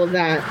 like all of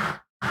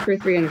that for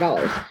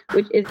 $300,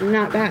 which is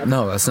not bad.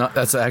 No, that's not.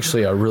 That's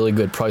actually a really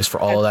good price for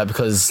all of that,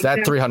 because that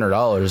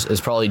 $300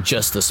 is probably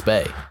just the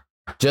spay.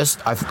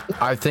 Just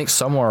I think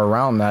somewhere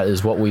around that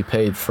is what we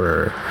paid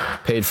for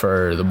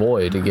the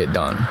boy to get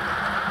done.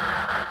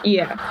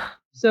 Yeah.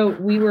 So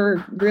we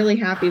were really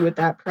happy with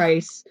that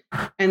price.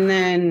 And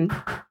then,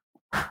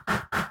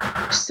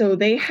 so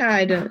they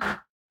had,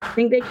 I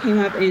think they came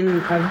up in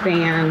a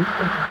van.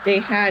 They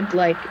had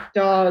like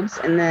dogs,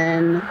 and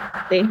then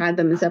they had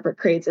them in separate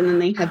crates, and then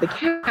they had the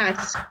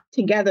cats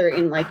together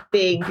in like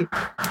big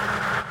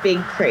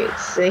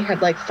crates. They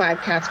had like 5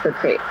 cats per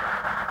crate.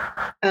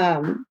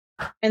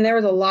 And there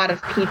was a lot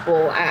of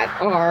people at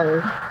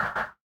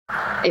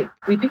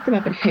we picked them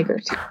up in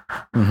Hagerstown.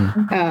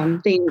 Mm-hmm.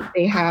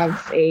 They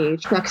have a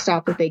truck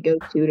stop that they go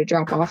to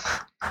drop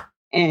off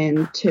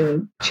and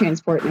to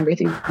transport and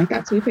everything like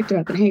that. So we picked them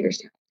up in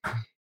Hagerstown.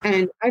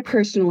 And I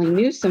personally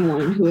knew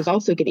someone who was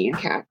also getting a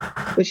cat,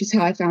 which is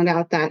how I found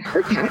out that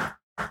her cat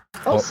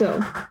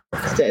also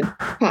tested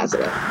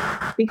positive,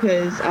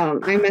 because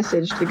I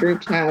messaged the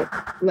group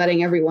chat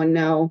letting everyone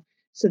know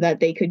so that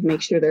they could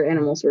make sure their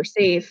animals were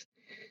safe.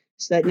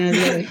 so that none of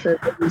the other fur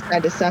babies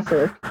had to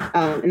suffer.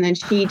 And then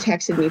she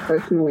texted me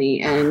personally,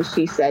 and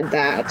she said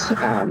that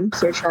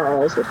Sir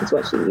Charles, which is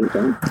what she named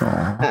him,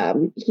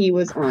 he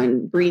was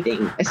on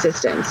breathing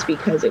assistance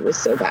because it was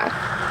so bad.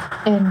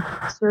 And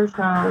Sir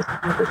Charles,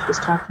 which was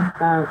talking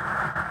about,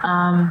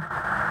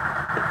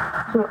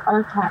 so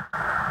our cat,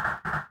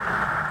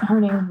 her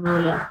name is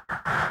Maria.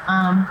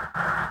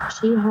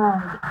 She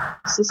had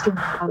a sister and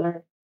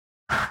brother,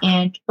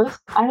 and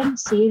both, I didn't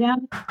see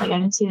them, like I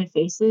didn't see their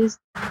faces,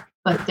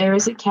 but there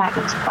was a cat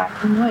that was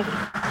black and white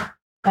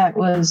that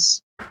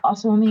was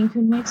also a Maine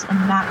Coon mix, and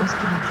that was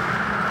Dimitri.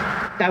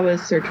 That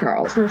was Sir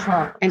Charles. Sir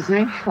Charles. And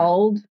I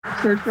held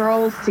Sir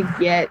Charles to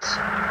get,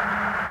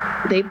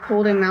 they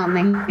pulled him out and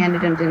they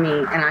handed him to me,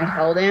 and I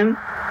held him,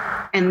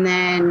 and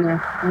then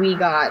we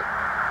got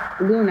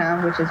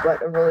Luna, which is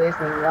what Aurelia's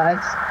name was,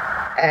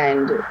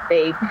 and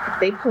they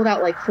pulled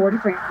out like 4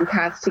 different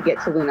cats to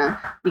get to Luna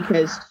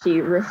because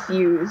she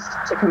refused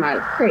to come out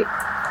of the crate.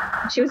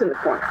 She was in the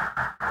corner.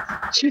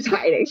 She was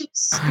hiding.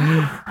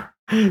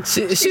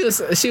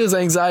 She was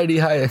anxiety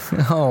hiding.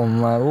 Oh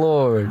my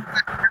lord.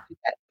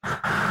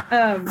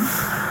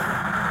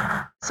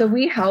 So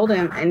we held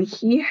him, and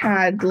he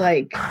had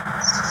like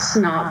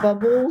snot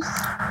bubbles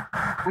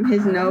on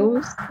his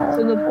nose.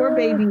 So the poor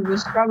baby was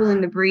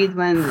struggling to breathe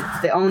when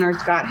the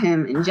owners got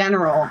him in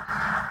general.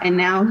 And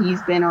now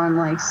he's been on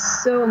like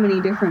so many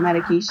different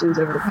medications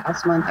over the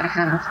past month and a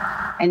half.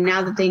 And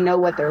now that they know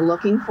what they're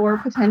looking for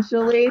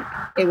potentially,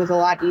 it was a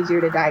lot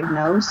easier to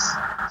diagnose.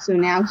 So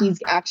now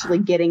he's actually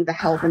getting the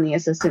help and the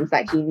assistance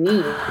that he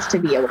needs to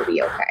be able to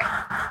be okay.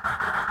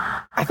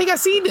 I think I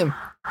seen him.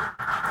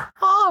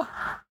 Oh.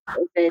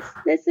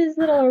 This is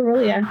little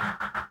Aurelia.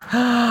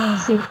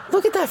 See,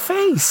 look at that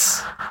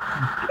face.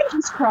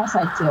 She's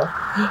cross-eyed too.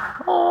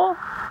 Oh.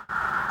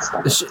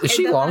 Is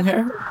she long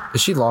hair?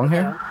 Is she long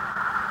hair?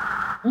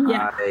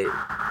 Yeah.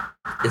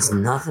 It's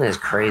nothing as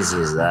crazy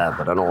as that,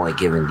 but I don't like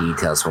giving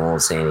details, so I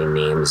won't say any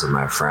names of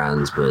my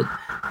friends, but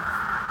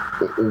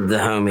the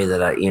homie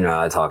that I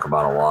talk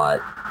about a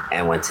lot,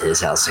 and went to his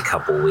house a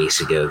couple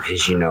weeks ago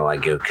because I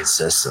go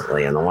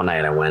consistently. And the one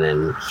night I went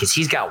in,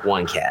 he's got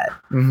one cat,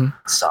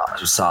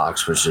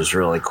 Socks, which is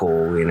really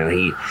cool.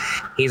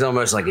 He's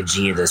almost like a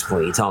G at this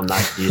point. You tell him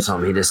not to do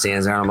something, he just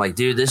stands there. And I'm like,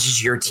 dude, this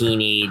is your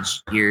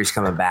teenage years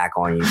coming back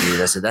on you, dude.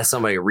 I said, that's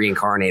somebody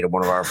reincarnated.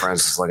 One of our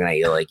friends is looking at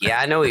you like,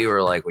 yeah, I know what you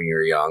were like when you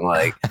were young.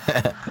 Like,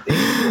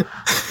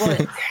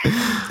 but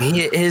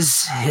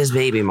his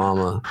baby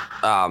mama,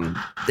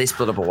 they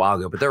split up a while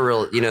ago, but they're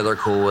real, they're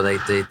cool. They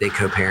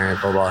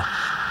co-parent, blah, blah.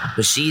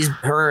 But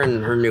her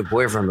and her new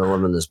boyfriend are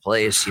living in this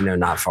place,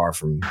 not far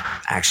from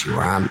actually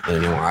where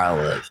I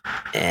live.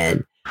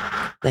 And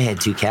they had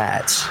 2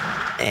 cats.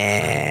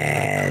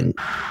 And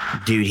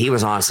dude, he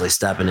was honestly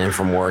stepping in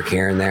from work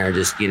here and there,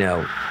 just,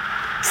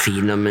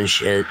 feeding them and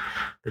shit.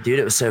 But dude,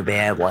 it was so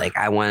bad. Like,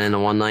 I went in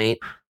one night,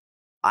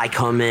 I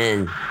come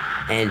in,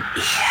 and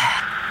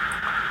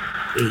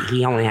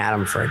he only had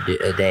them for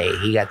a day.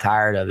 He got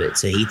tired of it.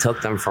 So he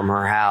took them from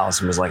her house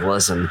and was like,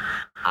 listen,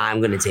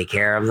 I'm going to take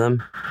care of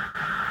them.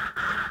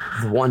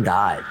 The one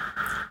died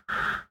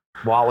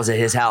while I was at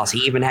his house.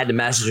 He even had to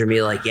message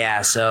me like,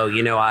 yeah, so,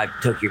 I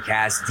took your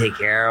cats to take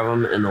care of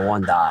them, and the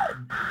one died.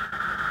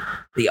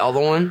 The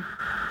other one,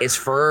 its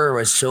fur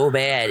was so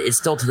bad, it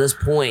still to this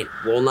point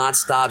will not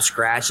stop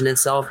scratching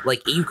itself.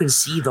 Like, you can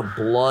see the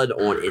blood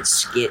on its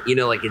skin,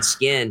 like its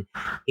skin.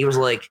 He goes,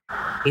 he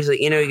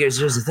goes,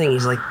 here's the thing.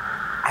 He's like,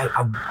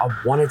 I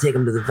want to take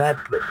him to the vet,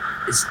 but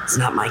it's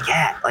not my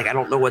cat. Like, I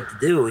don't know what to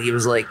do. He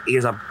goes, I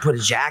put a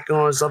jacket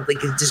on or something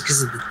just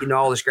because of,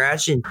 all the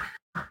scratching.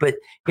 But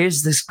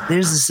there's the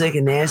sick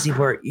and nasty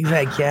part. You've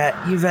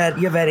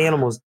had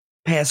animals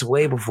pass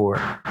away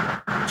before.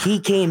 He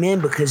came in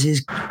because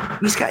he's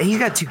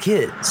got 2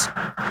 kids,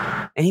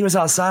 and he was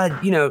outside,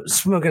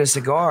 smoking a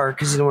cigar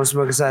because he didn't want to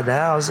smoke inside the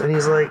house. And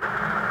he's like,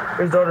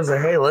 his daughter's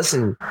like, hey,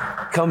 listen,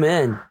 come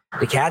in.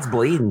 The cat's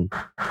bleeding.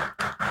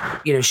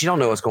 She don't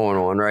know what's going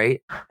on,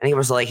 right? And he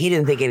was like, he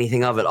didn't think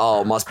anything of it.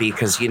 Oh, it must be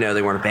because, they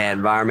were in a bad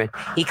environment.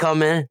 He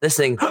come in, this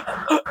thing,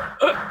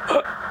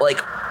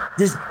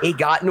 it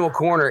got into a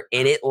corner,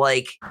 and it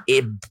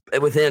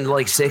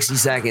within 60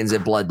 seconds,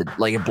 it bled to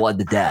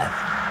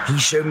death. He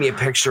showed me a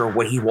picture of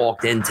what he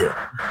walked into.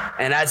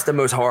 And that's the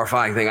most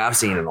horrifying thing I've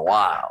seen in a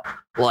while.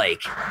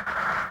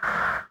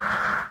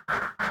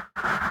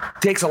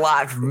 Takes a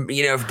lot,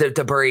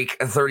 to break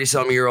a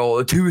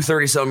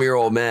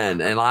 30-some-year-old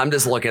men. And I'm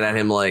just looking at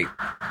him like,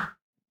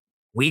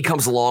 weed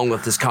comes along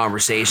with this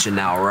conversation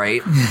now,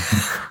 right?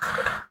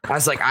 I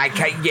was like,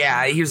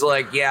 he was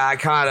like, yeah, I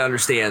kind of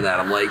understand that.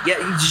 I'm like, yeah,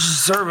 you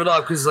just serve it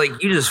up because,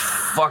 you just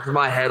fucked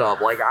my head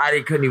up.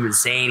 I couldn't even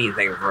say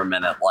anything for a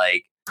minute.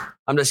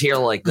 I'm just here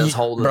this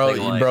holding the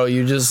thing. Bro,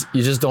 you just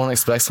don't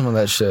expect some of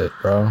that shit,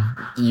 bro.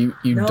 You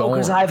no, don't.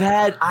 Because I've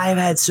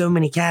had so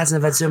many cats, and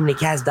I've had so many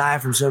cats die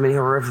from so many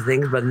horrific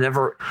things, but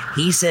never.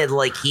 He said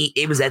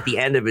it was at the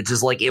end of it,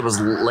 just it was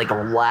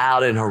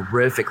loud and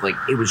horrific,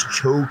 it was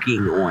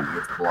choking on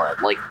its blood,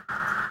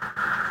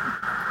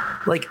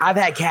 Like, I've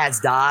had cats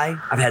die.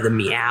 I've had them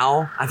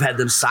meow. I've had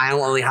them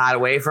silently hide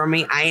away from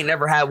me. I ain't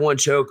never had one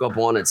choke up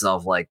on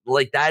itself. Like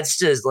that's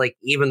just, like,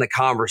 even the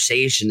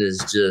conversation is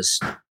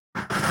just...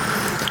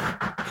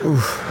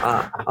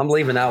 I'm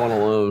leaving that one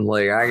alone.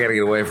 Like, I gotta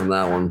get away from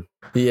that one.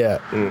 Yeah.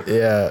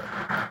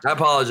 I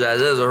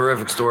apologize. It was a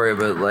horrific story,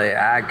 but, like,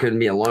 I couldn't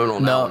be alone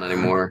on that one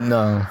anymore.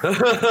 No.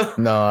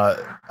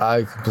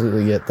 I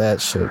completely get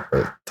that shit,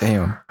 but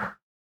damn.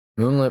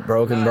 Moonlit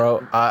broken,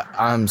 bro.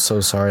 I'm so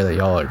sorry that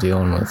y'all are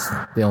dealing with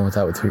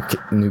that with your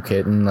new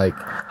kitten. Like,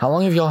 how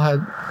long have y'all had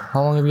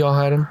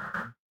him?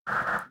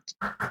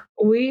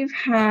 We've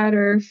had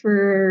her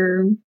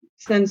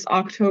since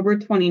October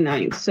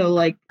 29th, so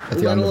like at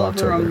the end of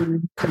October. A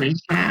month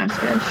and a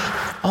half-ish.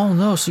 Oh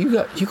no! So you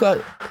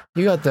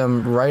got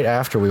them right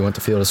after we went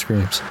to Field of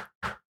Screams.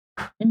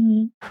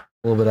 Mm-hmm. A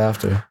little bit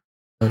after.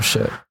 Oh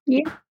shit.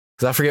 Yeah.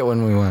 Because I forget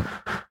when we went.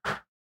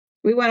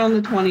 We went on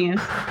the 20th.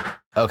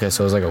 Okay,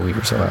 so it was like a week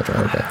or so after.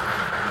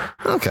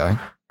 Okay.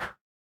 At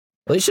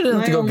least you didn't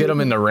have to go get them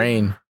in the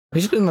rain. At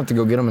least you didn't have to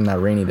go get them in that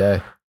rainy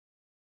day.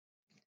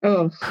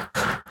 Oh.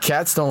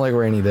 Cats don't like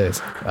rainy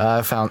days.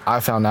 I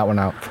found that one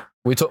out.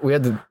 We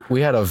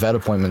had a vet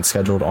appointment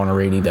scheduled on a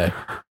rainy day.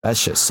 That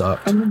shit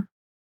sucked.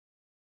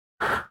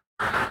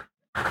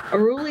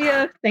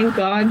 Aurelia, thank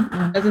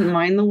God, doesn't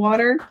mind the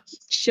water.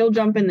 She'll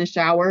jump in the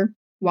shower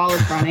while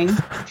it's running.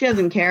 She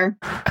doesn't care.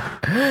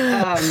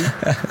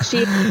 That's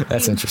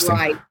interesting.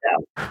 Right,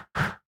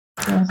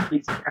 though.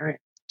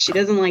 She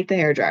doesn't like the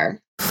hairdryer.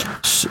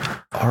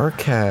 Our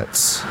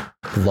cats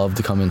love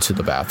to come into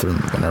the bathroom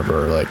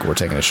whenever, like, we're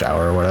taking a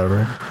shower or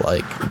whatever.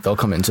 Like, they'll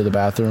come into the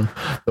bathroom.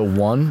 The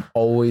one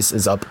always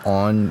is up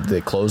on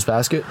the clothes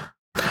basket,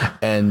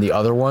 and the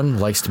other one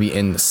likes to be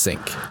in the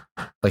sink.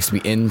 Likes to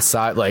be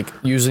inside, like,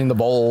 using the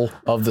bowl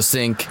of the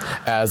sink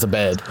as a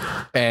bed.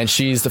 And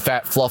she's the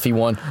fat, fluffy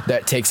one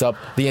that takes up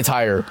the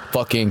entire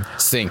fucking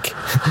sink.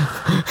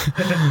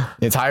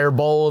 The entire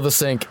bowl of the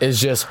sink is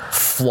just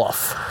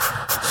fluff.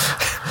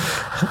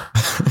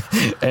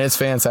 And it's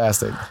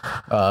fantastic.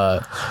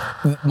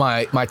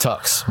 My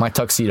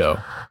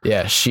tuxedo.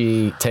 Yeah,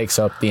 she takes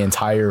up the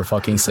entire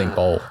fucking sink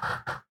bowl.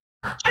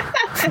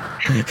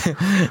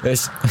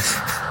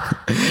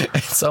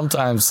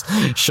 Sometimes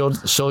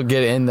she'll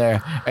get in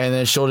there and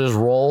then she'll just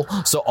roll,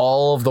 so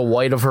all of the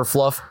white of her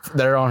fluff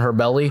there on her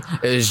belly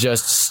is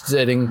just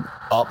sitting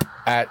up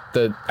at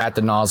the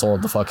nozzle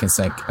of the fucking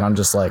sink, and I'm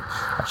just like,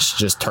 I should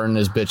just turn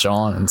this bitch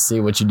on and see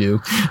what you do.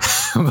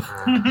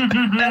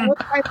 That was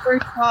my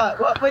first thought.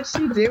 What would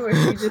she do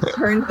if she just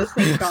turned the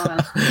sink on?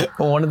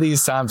 Well, one of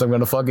these times I'm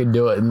gonna fucking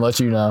do it and let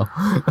you know.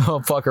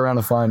 I'll fuck around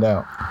and find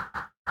out.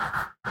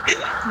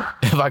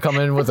 If I come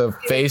in with a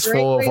face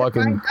full of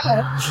fucking,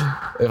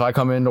 if I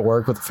come into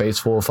work with a face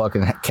full of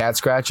fucking cat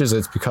scratches,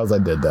 it's because I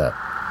did that.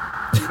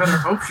 You better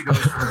hope she goes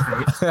for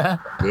the face.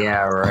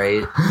 Yeah,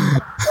 right.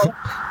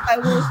 I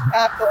will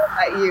cackle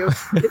at you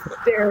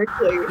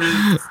hysterically.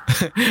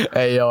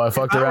 Hey, yo, I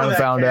fucked around and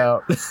found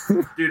out.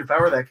 Dude, if I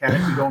were that cat,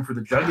 I'd be going for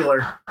the jugular.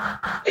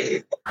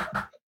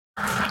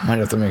 Might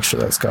have to make sure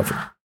that's covered.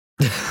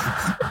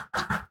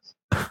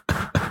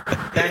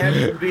 That has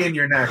to be in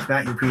your neck,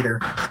 not your Peter.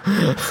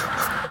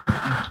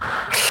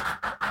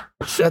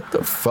 Shut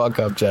the fuck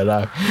up,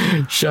 Jedi.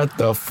 Shut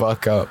the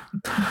fuck up.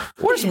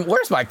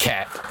 Where's my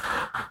cat?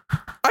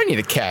 I need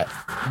a cat.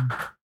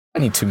 I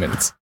need 2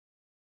 minutes.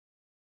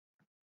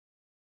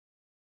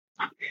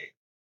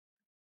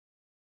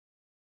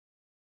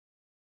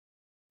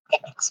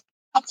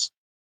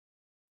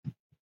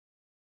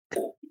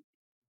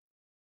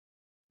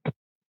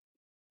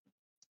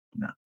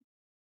 No.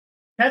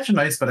 Cats are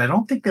nice, but I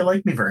don't think they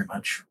like me very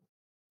much.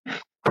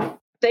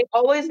 They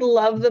always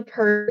love the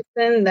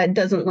person that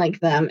doesn't like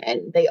them,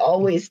 and they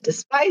always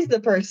despise the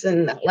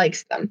person that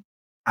likes them.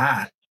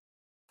 Actually,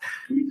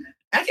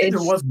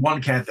 there was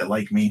one cat that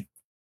liked me.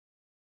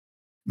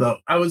 Though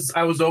I was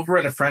over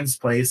at a friend's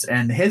place,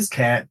 and his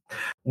cat,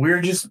 we were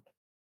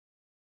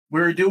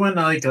doing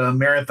like a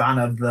marathon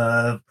of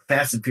the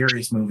Fast and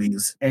Furious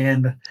movies,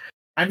 and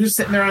I'm just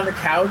sitting there on the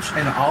couch,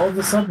 and all of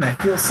a sudden I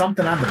feel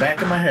something on the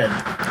back of my head.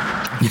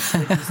 It's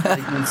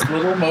like this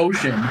little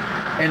motion,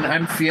 and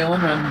I'm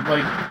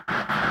like,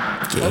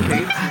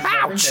 okay,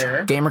 ouch,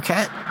 there. Gamer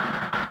cat.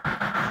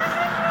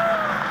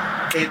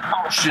 It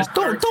just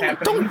don't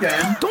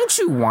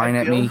you whine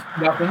at me.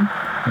 Nothing.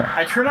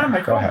 I turn on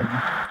my phone,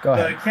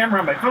 the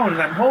camera on my phone,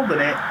 and I'm holding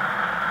it,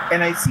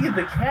 and I see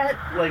the cat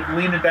like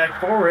leaning back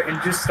forward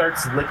and just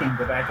starts licking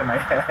the back of my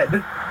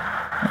head.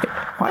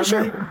 Why is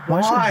your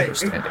hair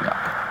standing up?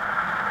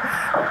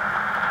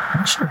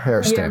 Why's your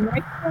hair standing up?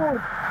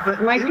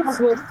 My cat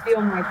will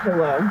steal my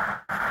pillow.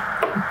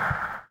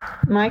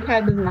 My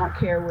cat does not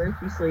care where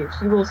she sleeps.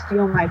 She will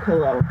steal my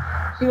pillow.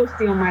 She will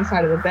steal my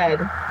side of the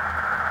bed.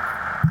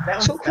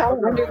 She'll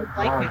crawl under the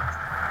blankets.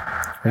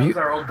 That was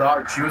our old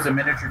dog. She was a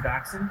miniature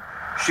dachshund.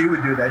 She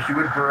would do that. She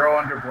would burrow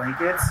under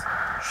blankets.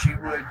 She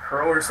would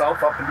curl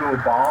herself up into a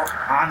ball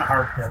on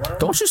our pillow.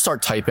 Don't you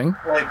start typing.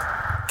 Like,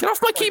 Get off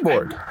my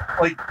keyboard.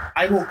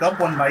 I woke up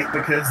one night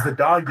because the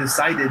dog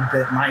decided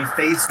that my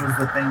face was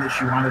the thing that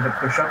she wanted to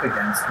push up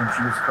against when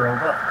she was curled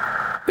up.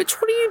 Bitch,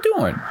 what are you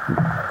doing?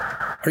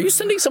 Are you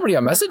sending somebody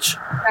a message?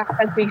 That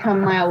has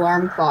become my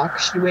alarm clock.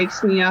 She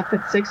wakes me up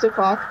at 6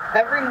 o'clock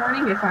every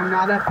morning if I'm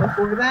not up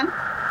before then.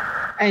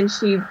 And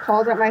she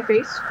paws at my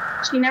face.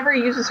 She never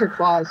uses her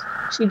claws.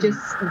 She just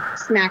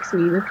smacks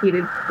me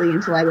repeatedly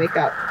until I wake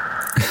up.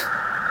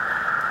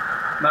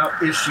 Now,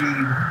 is she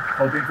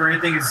hoping for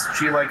anything? Is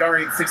she like, all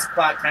right, 6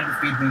 o'clock, time to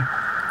feed me?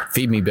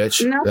 Feed me,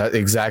 bitch. No. That's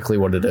exactly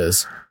what it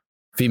is.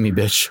 Feed me,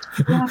 bitch.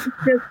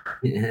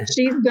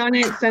 She's done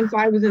it since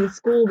I was in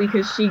school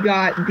because she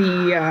got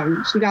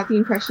the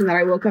impression that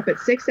I woke up at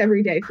 6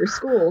 every day for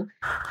school,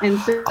 and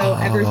so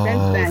ever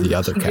since then, the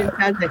other she cat. just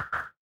does it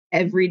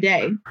every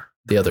day.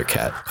 The other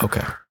cat.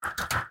 Okay.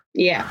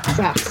 Yeah,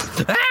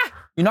 sucks. Ah!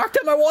 You knocked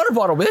out my water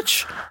bottle,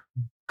 bitch.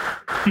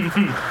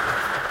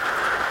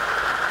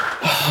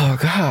 Oh,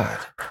 God.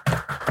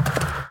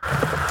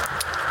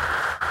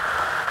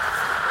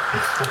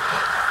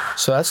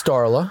 So that's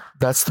Darla.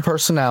 That's the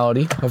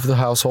personality of the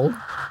household.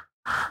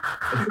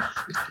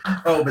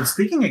 Oh, but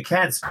speaking of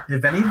cats,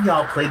 have any of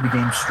y'all played the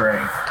game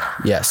Stray?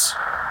 Yes.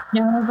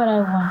 No, but I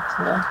want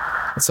to.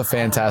 It's a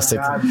fantastic.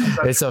 Oh my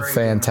God, it's a great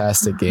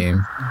fantastic game.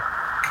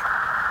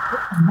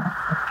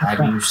 Have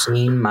you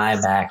seen my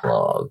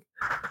backlog?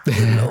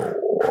 No.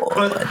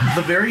 But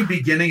the very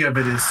beginning of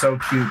it is so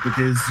cute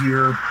because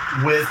you're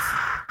with,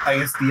 I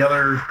guess, the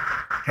other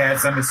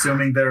cats. I'm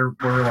assuming they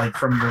were like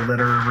from your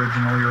litter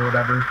originally or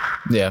whatever.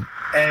 Yeah.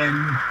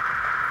 And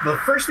the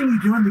first thing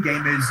you do in the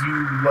game is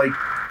you like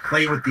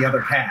play with the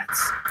other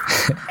cats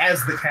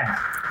as the cat.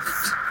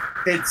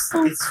 It's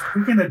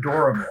freaking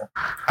adorable.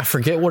 I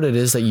forget what it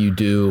is that you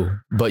do,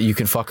 but you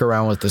can fuck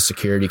around with the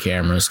security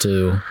cameras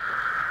too.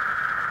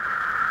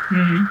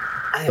 Mm-hmm.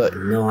 I have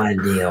no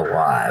idea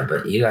why,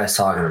 but you guys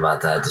talking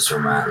about that just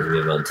reminds me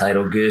of a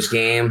Title Goose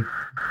game.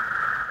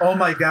 Oh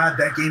my God,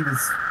 that game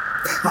is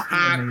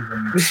fucking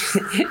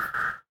amazing.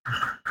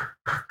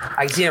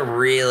 I seen a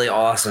really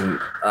awesome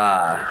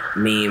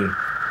meme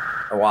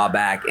a while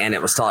back, and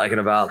it was talking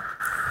about.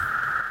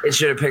 It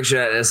showed a picture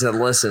that it said,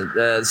 "Listen,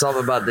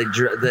 something about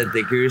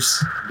the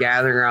goose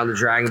gathering around the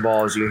Dragon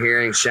Balls. You're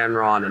hearing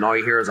Shenron, and all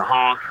you hear is a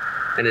honk,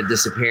 and it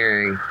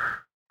disappearing,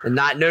 and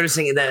not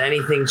noticing that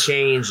anything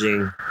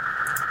changing,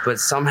 but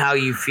somehow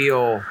you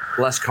feel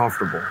less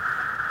comfortable."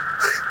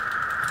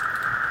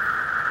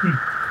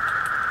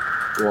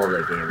 Love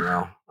that game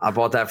though. I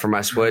bought that for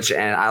my Switch,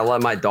 and I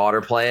let my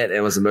daughter play it.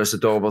 It was the most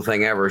adorable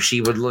thing ever. She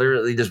would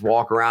literally just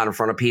walk around in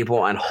front of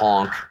people and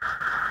honk.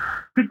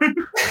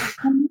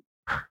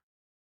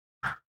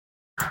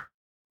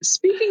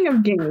 Speaking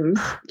of games,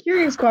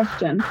 curious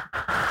question.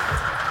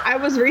 I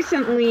was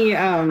recently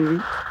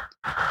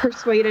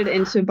persuaded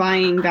into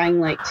buying Dying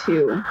Light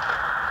 2.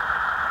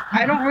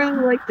 I don't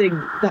really like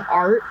the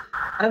art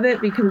of it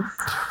because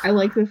I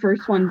like the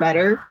first one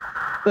better,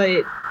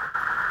 but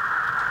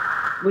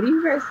what do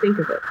you guys think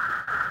of it?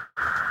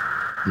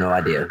 No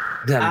idea.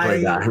 I haven't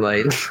played Dying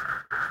Light.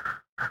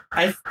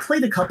 I've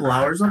played a couple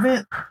hours of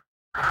it,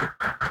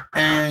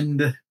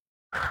 and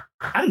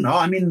I don't know.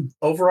 I mean,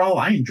 overall,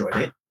 I enjoyed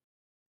it.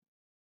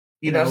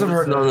 You know, I've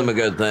heard nothing but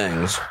good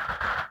things.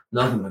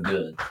 Nothing but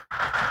good.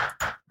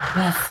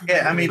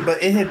 Yeah, I mean,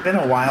 but it had been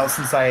a while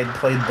since I had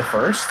played the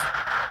first,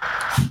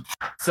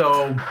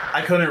 so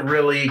I couldn't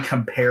really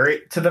compare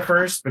it to the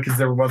first because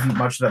there wasn't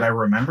much that I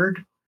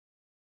remembered.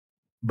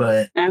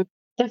 But The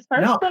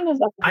first one is.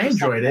 I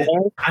enjoyed it.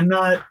 I'm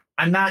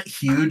not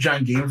huge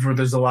on games where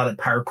there's a lot of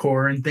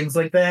parkour and things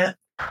like that.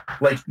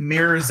 Like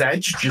Mirror's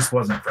Edge just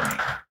wasn't for me.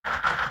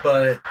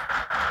 But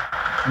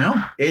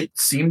no, it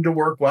seemed to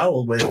work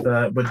well with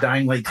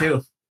Dying Light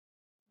 2.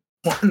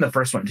 Well, in the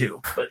first one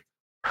too, but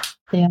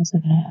They also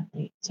have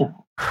it, so.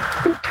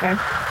 Okay.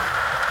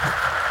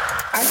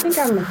 I think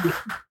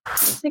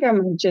I'm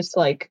gonna just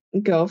like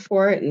go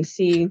for it and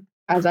see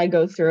as I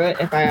go through it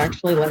if I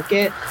actually like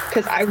it,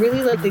 because I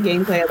really like the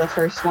gameplay of the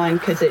first one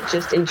because it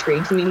just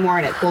intrigues me more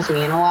and it pulls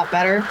me in a lot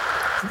better.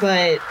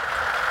 But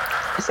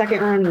the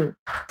second one,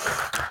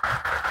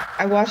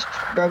 I watched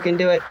Broken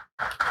do it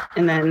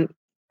and then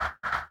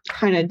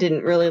kind of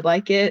didn't really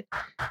like it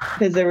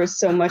because there was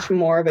so much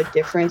more of a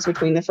difference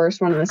between the first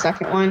one and the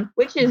second one,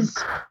 which is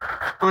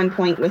on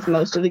point with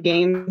most of the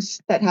games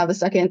that have a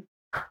second.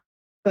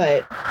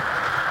 But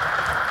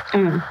I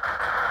don't know.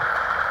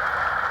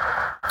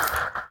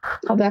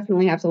 I'll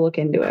definitely have to look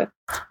into it.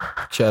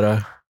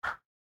 Jedi.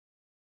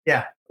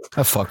 yeah.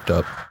 I fucked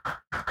up.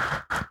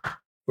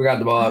 Forgot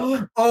the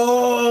bot.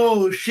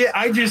 Oh shit!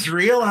 I just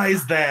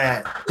realized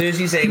that. As soon as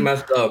you say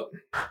messed up,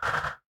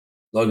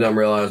 logged on,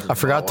 realized. I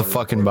forgot the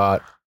fucking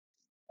bot.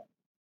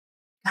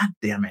 God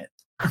damn it!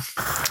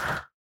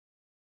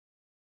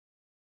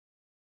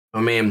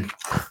 I mean,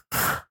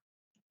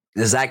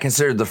 is that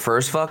considered the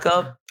first fuck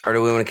up, or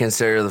do we want to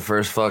consider the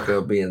first fuck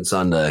up being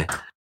Sunday?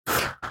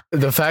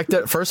 The fact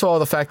that, first of all,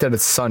 the fact that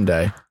it's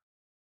Sunday,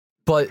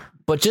 but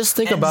just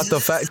think about the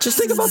fact. Just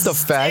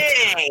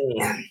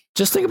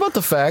just think about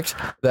the fact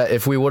that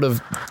if we would have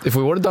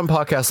done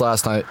podcast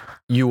last night,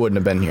 you wouldn't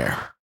have been here.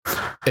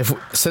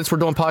 Since we're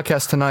doing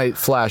podcast tonight,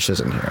 Flash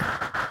isn't here.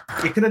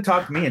 You could have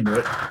talked me into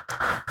it.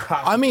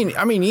 I mean,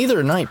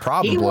 either night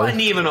probably. He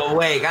wasn't even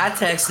awake. I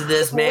texted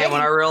this man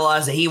when I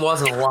realized that he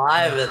wasn't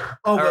alive at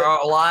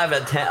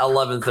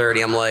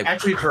 11:30. I'm like,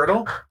 actually,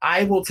 Turtle,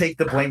 I will take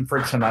the blame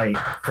for tonight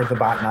for the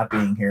bot not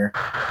being here,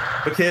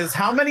 because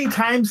how many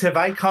times have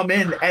I come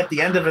in at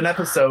the end of an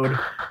episode,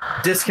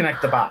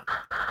 disconnect the bot.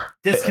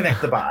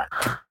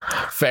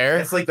 Fair.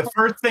 It's like the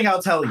first thing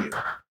I'll tell you.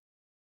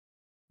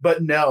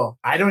 But no,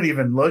 I don't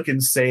even look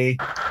and say,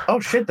 "Oh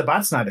shit, the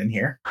bot's not in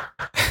here."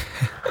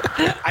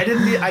 I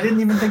didn't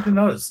even think to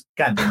notice.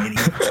 God damn idiot.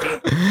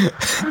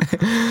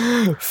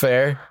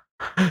 Fair.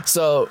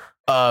 So,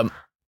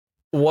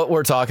 what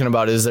we're talking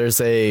about is there's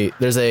a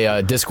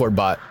Discord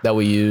bot that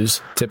we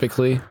use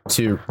typically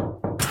to.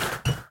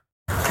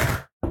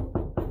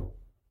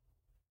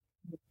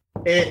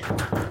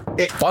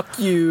 Fuck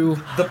you.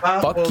 The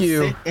bot Fuck will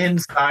you. sit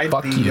inside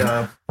Fuck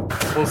the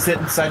will sit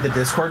inside the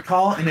Discord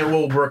call, and it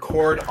will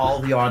record all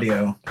the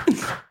audio.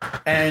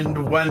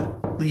 And when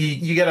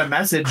you get a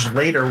message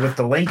later with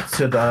the link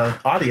to the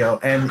audio,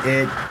 and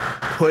it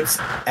puts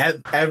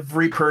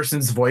every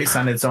person's voice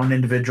on its own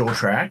individual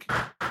track,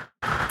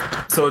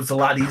 so it's a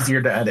lot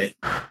easier to edit.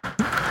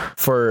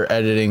 For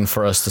editing,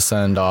 for us to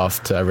send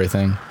off to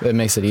everything, it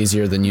makes it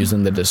easier than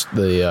using the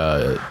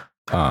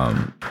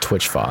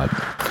Twitch VOD.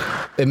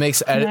 It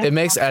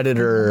makes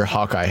editor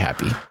Hawkeye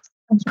happy.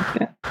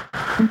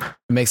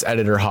 It makes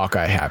editor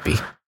Hawkeye happy.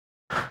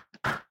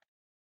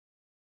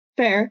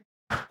 Fair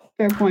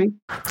point.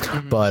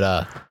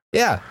 But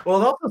yeah.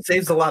 Well, it also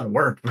saves a lot of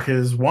work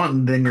because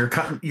one, then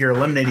you're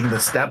eliminating the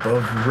step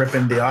of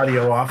ripping the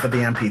audio off of the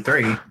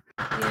MP3.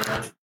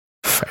 yeah.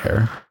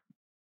 Fair.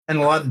 And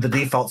a lot of the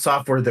default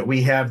software that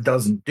we have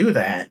doesn't do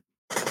that.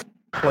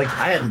 Like,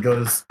 I had to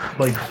go to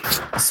like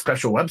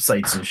special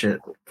websites and shit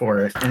for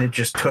it, and it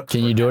just took.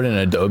 Can you do it in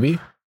Adobe?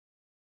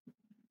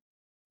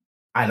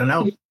 I don't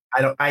know.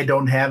 I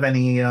don't have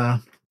any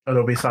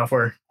Adobe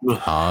software.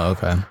 Oh,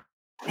 okay.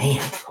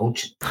 Man,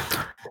 coach.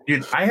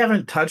 Dude, I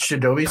haven't touched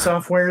Adobe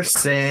software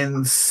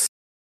since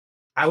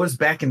I was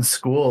back in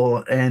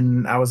school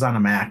and I was on a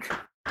Mac.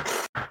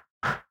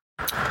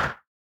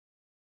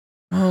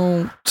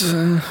 Oh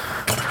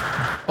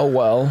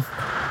well.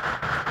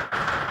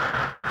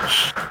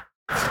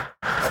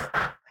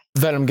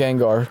 Venom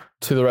Gengar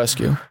to the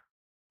rescue.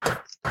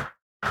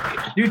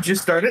 Dude,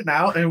 just start it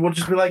now and we'll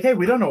just be like, hey,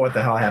 we don't know what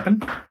the hell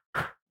happened.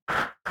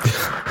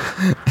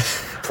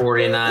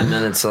 49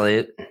 minutes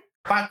late.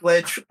 Bot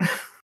glitch.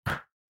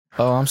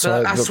 Oh, I'm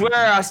sorry. I swear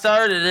I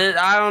started it.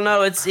 I don't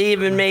know. It's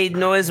even made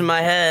noise in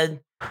my head.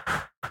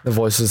 The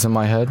voices in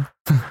my head.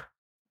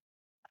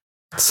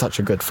 It's such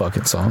a good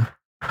fucking song.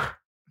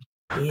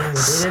 Yeah,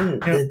 they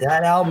didn't.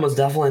 That album was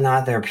definitely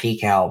not their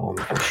peak album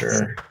for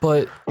sure.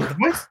 But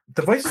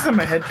The voices in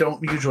my head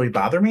don't usually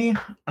bother me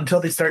until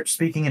they start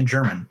speaking in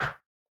German.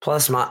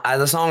 Plus,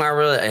 the song I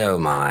really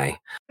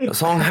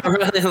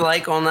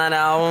like on that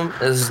album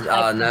is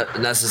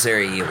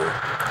 "Necessary Evil."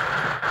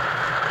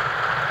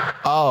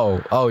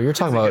 Oh, you're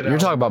talking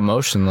about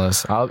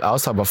Motionless. I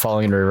was talking about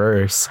Falling in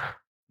Reverse.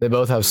 They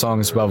both have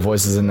songs about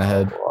voices in the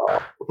head.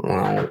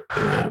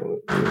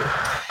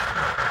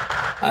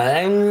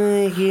 I'm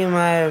gonna keep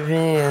my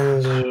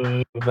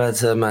opinions but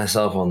to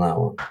myself on that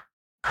one.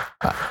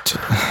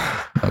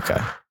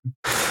 Okay.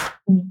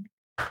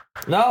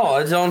 No,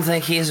 I don't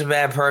think he's a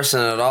bad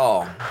person at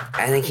all.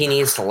 I think he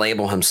needs to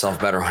label himself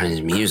better on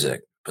his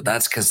music. But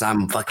that's because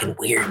I'm fucking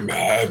weird in the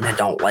head and I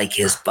don't like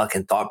his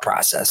fucking thought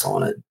process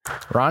on it.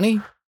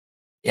 Ronnie?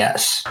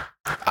 Yes.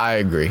 I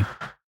agree.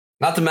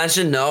 Not to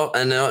mention, no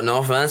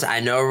offense, I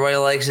know everybody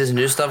likes his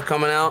new stuff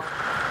coming out.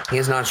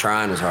 He's not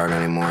trying as hard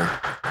anymore.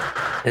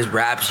 His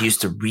raps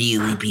used to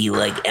really be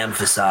like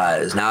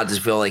emphasized. Now I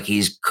just feel like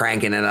he's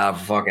cranking it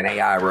off a fucking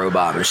AI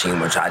robot machine,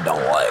 which I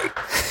don't like.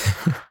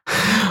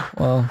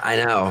 Well, I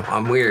know.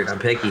 I'm weird. I'm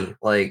picky.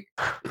 Like,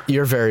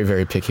 you're very,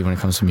 very picky when it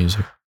comes to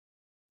music.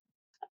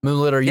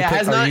 Moonlit, are you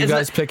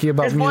guys picky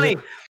about it's music?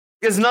 Funny,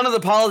 because none of the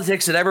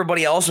politics that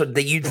everybody else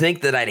that you'd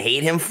think that I'd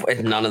hate him for,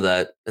 none of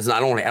that. It's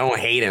not, I don't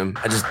hate him.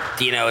 I just,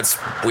 it's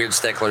weird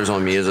sticklers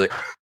on music.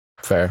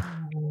 Fair.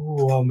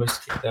 Ooh,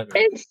 almost take that.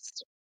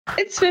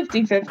 It's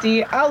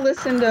 50-50. I'll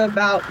listen to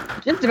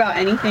just about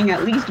anything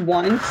at least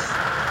once.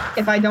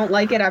 If I don't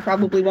like it, I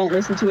probably won't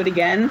listen to it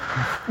again.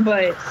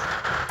 But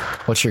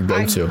what's your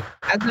go-to?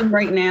 As of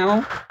right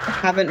now, I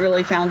haven't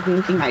really found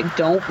anything I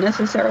don't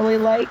necessarily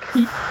like.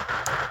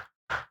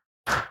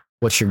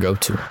 What's your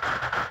go-to?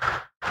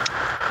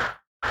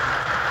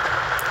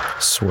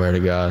 Swear to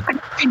God.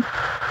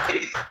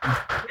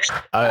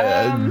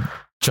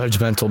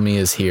 Judgmental me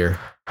is here.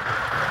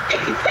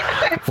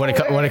 When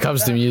it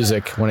comes to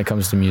music.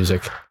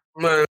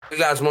 Man, you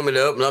guys want me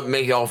to open up and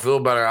make y'all feel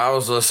better? I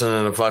was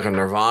listening to fucking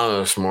Nirvana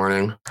this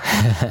morning.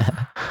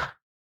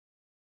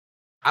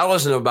 I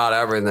listen to about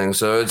everything,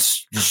 so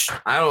it's just,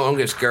 I don't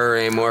get scared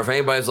anymore. If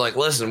anybody's like,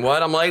 listen,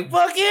 what? I'm like,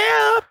 fuck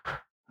yeah.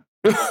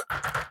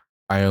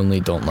 I only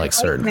don't like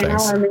certain now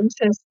things. I'm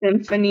into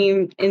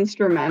symphony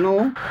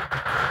instrumental.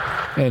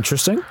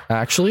 Interesting.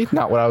 Actually,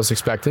 not what I was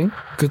expecting.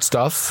 Good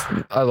stuff.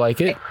 I like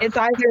it. It's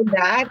either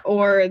that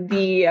or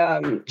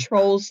the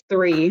Trolls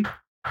 3,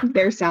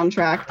 their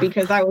soundtrack,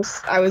 because I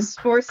was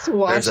forced to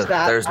watch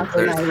that. There's a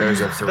 3.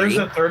 There's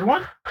a third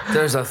one?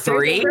 There's a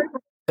 3?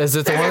 Is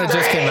it the one that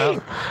just came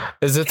out?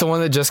 Is it the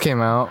one that just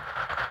came out?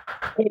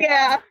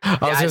 Yeah. I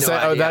was gonna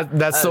say,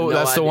 that's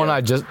the one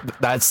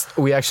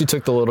we actually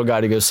took the little guy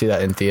to go see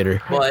that in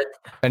theater. But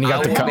and he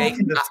got the cut.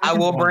 I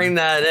will bring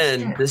that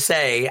in to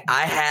say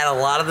I had a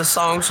lot of the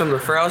songs from the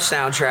Frail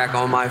soundtrack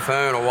on my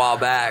phone a while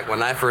back when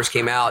that first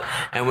came out,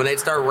 and when they'd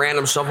start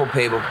random shuffle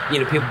people,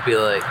 people be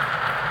like,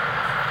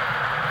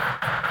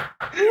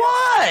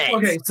 "What?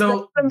 Okay,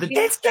 so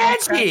it's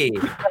catchy."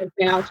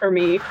 Now for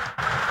me,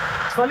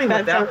 it's funny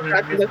that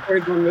soundtrack for the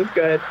third one was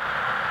good.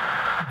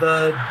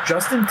 The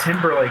Justin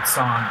Timberlake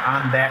song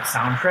on that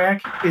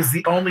soundtrack is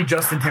the only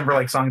Justin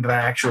Timberlake song that I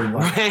actually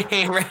like.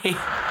 Right.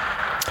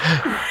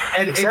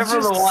 And Except it's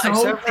for just the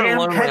so damn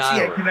Lonely catchy.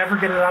 I Island. can never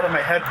get it out of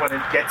my head when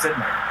it gets in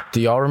there.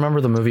 Do y'all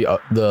remember the movie,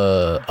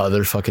 the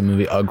other fucking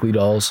movie, Ugly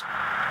Dolls?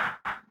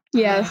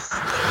 Yes.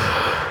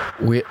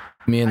 Me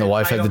and the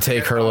wife I had to don't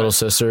think take I her saw little it.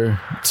 sister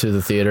to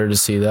the theater to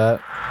see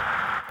that.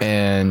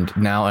 And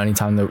now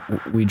anytime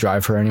that we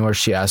drive her anywhere,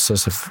 she asks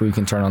us if we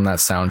can turn on that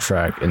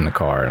soundtrack in the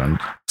car. And I'm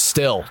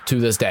still,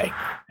 to this day,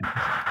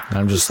 and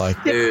I'm just like,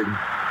 Dude,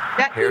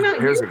 That came out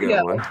here's years a good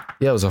ago. one.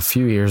 yeah, it was a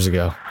few years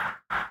ago.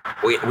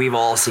 We've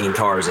all seen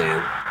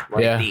Tarzan.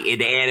 Like Yeah.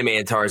 the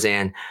animated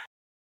Tarzan.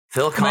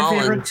 Phil My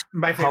Collins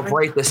favorite. helped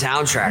write the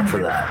soundtrack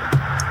for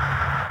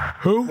that.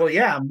 Who? Well,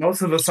 yeah,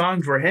 most of the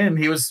songs were him.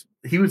 He was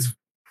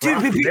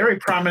very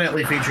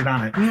prominently featured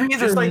on it. You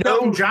either Just like know,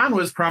 Elton John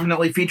was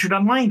prominently featured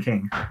on Lion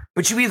King.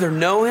 but you either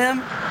know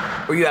him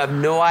or you have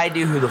no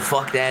idea who the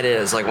fuck that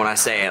is. Like when I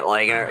say it,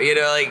 like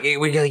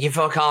we get like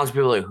Phil Collins,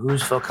 people are like,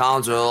 "Who's Phil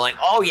Collins?" Or they're like,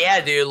 "Oh yeah,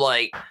 dude!"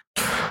 Like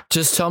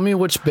Just tell me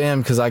which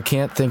band, because I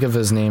can't think of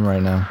his name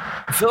right now.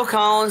 Phil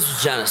Collins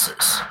was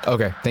Genesis.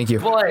 Okay, thank you.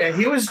 But Yeah,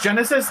 he was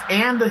Genesis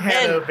and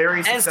had a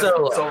very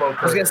successful solo I was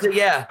career. gonna say,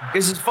 yeah,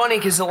 because it's funny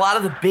because a lot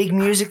of the big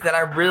music that I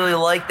really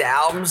like, the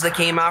albums that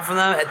came out from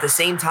them, at the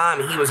same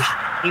time he was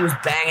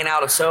banging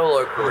out a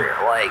solo career,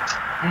 like.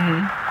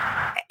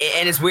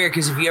 And it's weird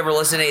because if you ever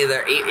listen to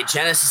either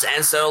Genesis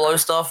and solo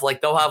stuff,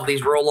 like they'll have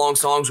these real long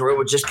songs where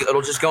it'll just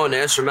go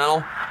into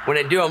instrumental. When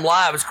they do them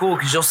live, it's cool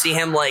because you'll see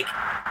him like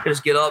he'll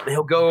just get up and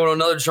he'll go to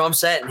another drum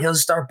set and he'll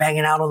just start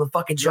banging out on the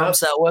fucking drum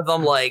set with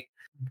them. Like,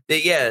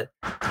 people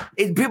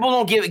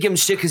don't give him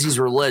shit because he's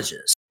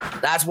religious.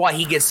 That's why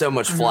he gets so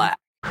much flack.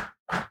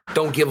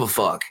 Don't give a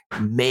fuck.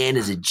 Man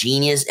is a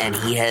genius and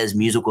he has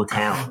musical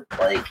talent.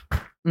 Like,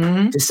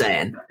 just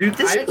saying. Dude,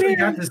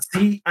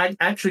 I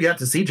actually got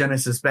to see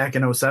Genesis back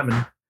in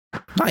 2007.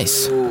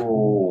 Nice.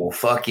 Oh,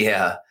 fuck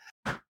yeah.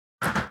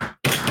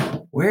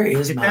 Where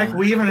is In my... fact,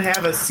 we even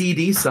have a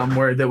CD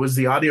somewhere that was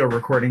the audio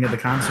recording of the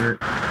concert.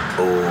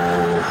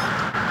 Oh.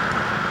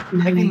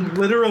 I can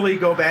literally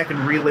go back and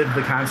relive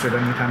the concert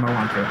anytime I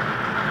want to.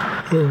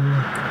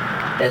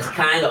 That's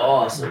kind of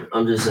awesome.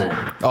 I'm just saying.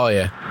 Oh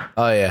yeah.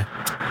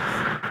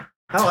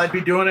 Hell, I'd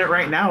be doing it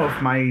right now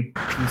if my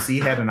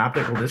PC had an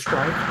optical disc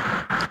drive.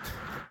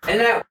 And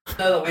that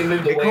we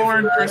moved away Acorn,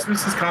 from that.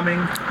 Christmas is coming.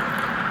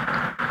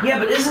 Yeah,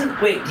 but do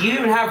you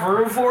even have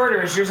room for it,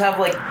 or is yours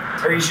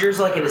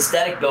like an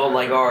aesthetic build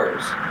like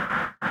ours?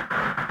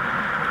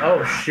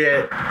 Oh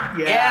shit!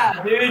 Yeah,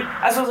 dude.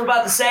 That's what I was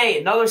about to say.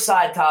 Another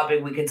side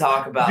topic we can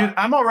talk about. Dude,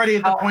 I'm already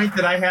at the point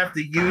that I have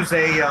to use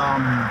a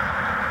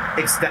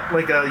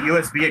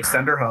USB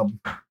extender hub.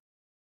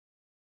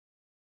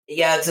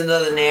 Yeah, it's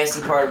another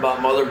nasty part about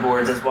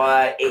motherboards. That's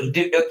why,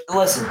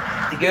 listen,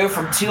 to go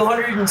from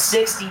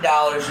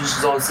 $260, which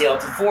is on sale,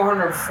 to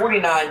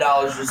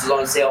 $449, which is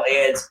on sale,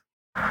 adds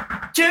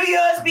 2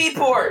 USB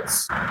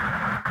ports.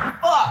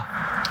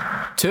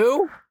 Fuck.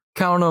 2?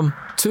 Count them.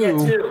 2. Yeah,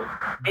 2.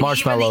 And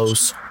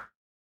Marshmallows.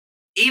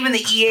 Even the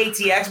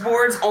EATX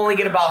boards only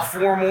get about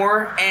 4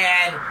 more,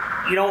 and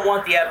you don't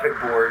want the Epic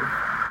board.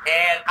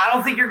 And I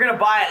don't think you're going to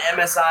buy an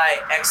MSI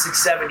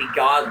X670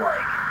 Godlike.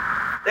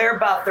 They're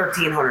about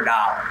 $1,300.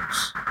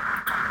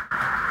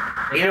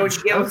 You know what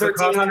you get with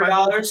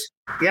 $1,300?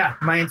 Yeah,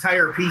 my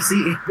entire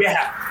PC.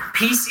 Yeah,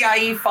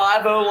 PCIe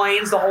 5.0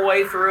 lanes the whole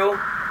way through,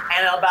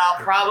 and about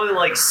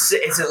probably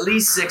it's at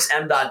least 6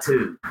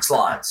 M.2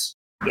 slots.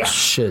 Yeah.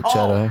 Shit,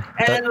 Jedi.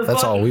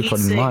 That's all we put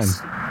in mine.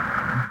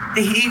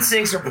 The heat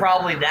sinks are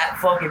probably that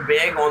fucking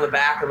big on the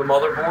back of the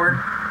motherboard,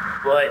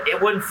 but it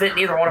wouldn't fit in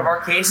either one of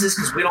our cases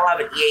because we don't have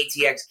an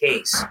EATX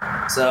case.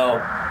 So,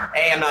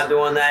 I'm not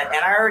doing that.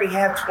 And I already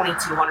have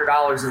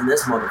 $2,200 in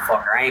this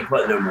motherfucker. I ain't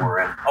putting no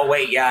more in. Oh,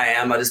 wait, yeah, I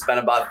am. I just spent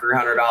about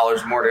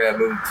 $300 more to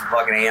move to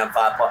fucking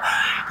AM5.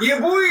 Yeah,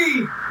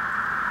 boy!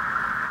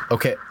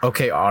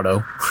 Okay,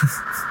 Otto.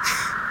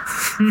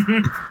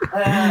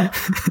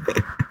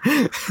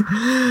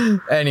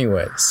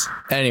 Anyways.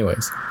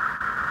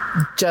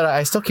 Jedi,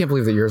 I still can't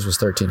believe that yours was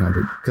 $1,300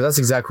 because that's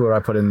exactly what I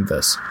put in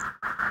this.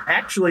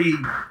 Actually,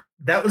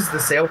 that was the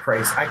sale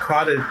price. I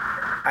caught it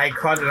I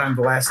caught it on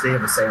the last day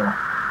of the sale.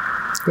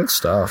 Good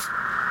stuff.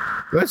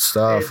 Good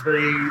stuff.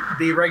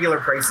 The regular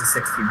price is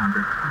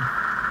 $1,600.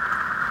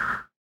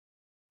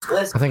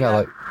 Listen, I think I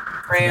like.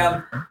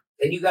 Cram,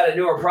 and you got a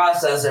newer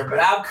processor, but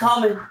I'm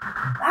coming.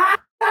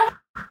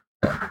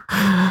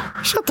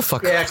 Shut the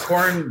fuck Yeah, up.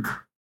 Corn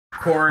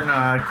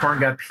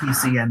got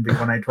PC envy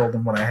when I told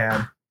him what I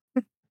had.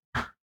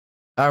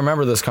 I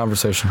remember this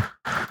conversation.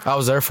 I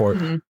was there for it.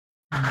 Mhm.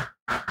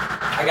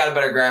 I got a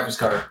better graphics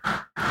card.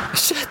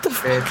 Shut the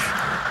Bitch.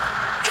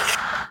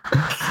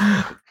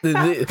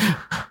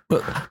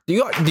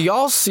 Do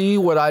y'all see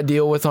what I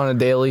deal with on a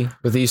daily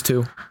with these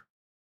two?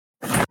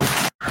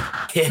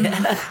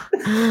 Yeah.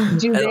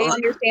 Do they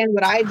understand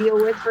what I deal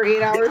with for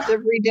 8 hours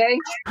every day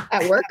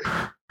at work?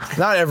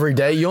 Not every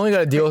day. You only got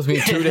to deal with me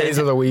 2 days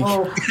of the week.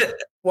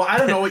 Well, I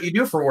don't know what you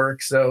do for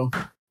work, so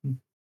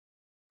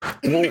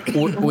We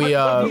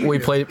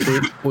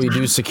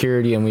do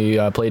security and we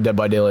play Dead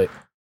by Daylight.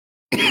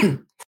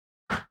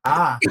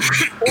 ah.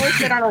 Or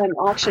sit on an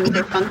auction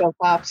for Funko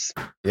Pops.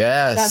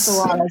 Yes. That's a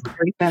lot of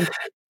everything.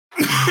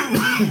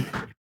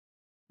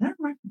 Never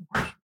mind.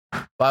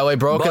 By the way,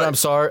 Broken, But-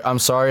 I'm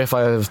sorry if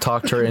I have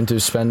talked her into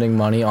spending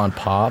money on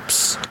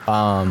pops.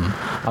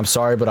 I'm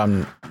sorry, but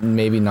I'm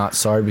maybe not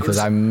sorry because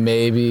I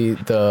may be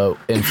the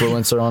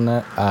influencer on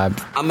that.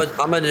 I'm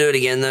gonna do it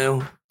again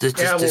though, just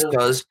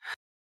because.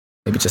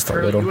 Maybe just a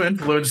Really, little. you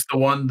influenced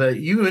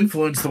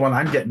the one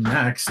I'm getting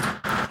next.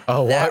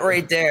 Oh, That what?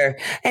 right there.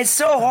 It's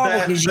so horrible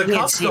The, because you the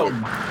can't see it.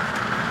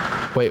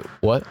 custom. Wait,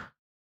 what?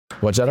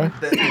 What, Jedi?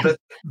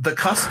 The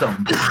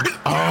custom.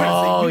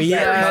 Oh,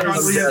 yeah.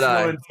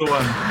 yes.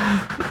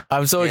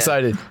 I'm so Yeah.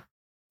 excited.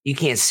 You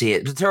can't see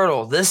it. The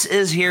turtle. This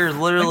is here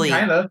literally.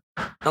 Kind of.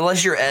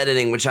 Unless you're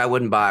editing, which I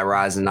wouldn't buy a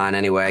Ryzen 9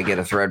 anyway. I get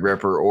a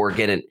Threadripper or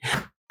get it.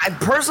 I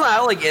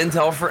like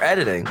Intel for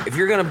editing. If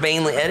you're gonna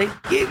mainly edit,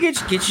 get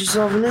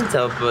yourself an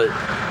Intel.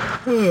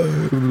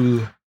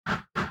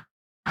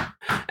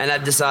 And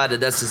I've decided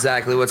that's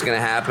exactly what's gonna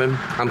happen.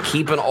 I'm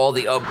keeping all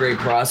the upgrade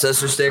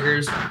processor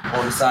stickers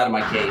on the side of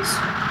my case,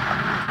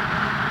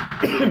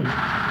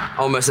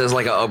 almost as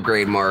like an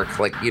upgrade mark,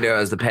 like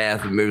as the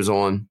path moves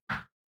on.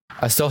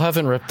 I still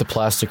haven't ripped the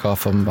plastic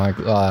off of my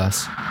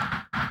glass.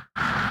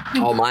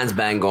 Oh, mine's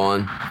bang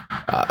gone.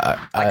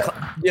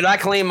 I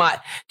clean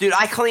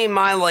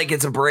mine like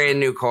it's a brand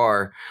new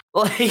car.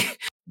 Like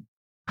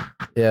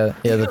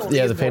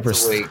the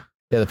paper's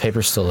the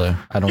paper's still there.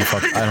 I don't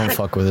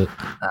fuck with it.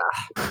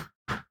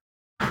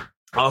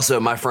 Also,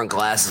 my front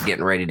glass is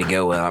getting ready to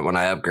go when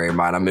I upgrade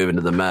mine. I'm moving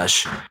to the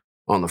mesh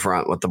on the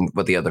front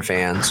with the other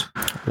fans.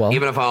 Well,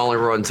 Even if I only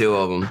run 2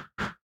 of them.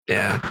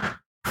 Yeah.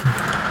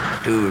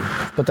 Dude.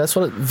 but that's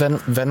what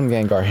Venom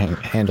Gengar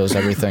handles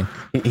everything.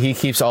 He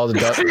keeps all the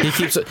dust.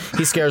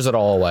 He scares it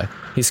all away.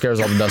 He scares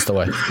all the dust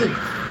away.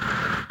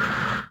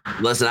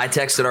 Listen, I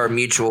texted our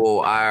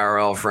mutual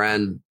IRL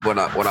friend what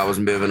I was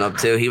moving up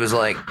to. He was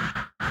like,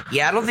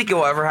 "Yeah, I don't think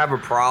you'll ever have a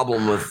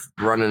problem with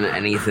running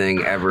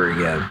anything ever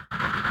again."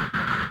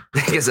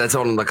 Because that's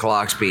on the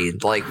clock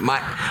speed. Like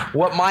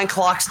what mine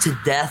clocks to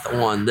death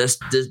on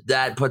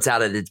that puts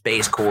out at its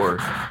base core.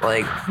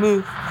 Like,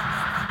 move.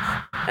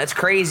 That's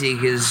crazy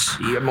because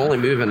I'm only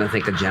moving, I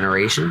think, a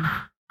generation.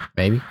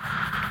 Maybe.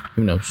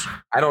 Who knows?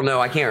 I don't know.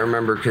 I can't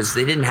remember because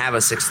they didn't have a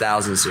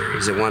 6,000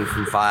 series. It went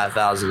from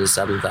 5,000 to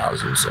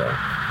 7,000. So,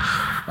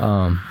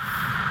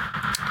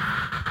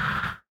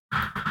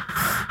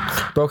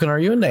 Broken, are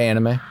you into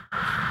anime?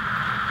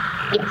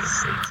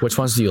 Yes. Which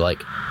ones do you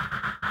like?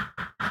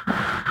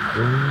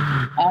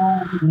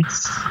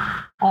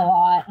 A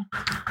lot.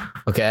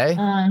 Okay.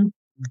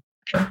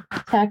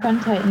 Attack on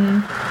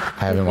Titan.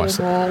 I haven't watched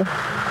it.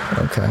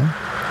 Okay.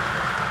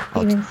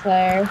 Demon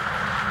Slayer.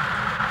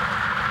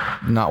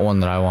 Not one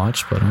that I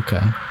watched, but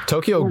okay.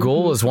 Tokyo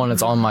Ghoul is one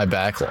that's on my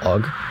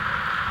backlog.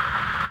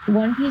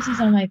 One Piece is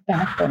on my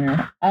back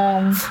burner.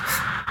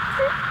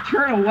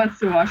 Turtle wants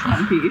to watch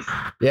One Piece.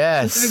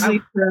 Yes.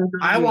 Specifically for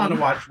I want to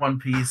watch One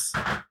Piece.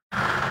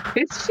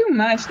 It's too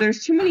much.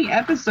 There's too many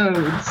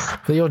episodes.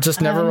 But you'll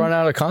just never run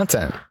out of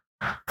content.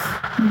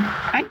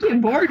 I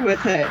get bored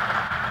with it.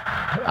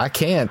 I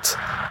can't.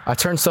 I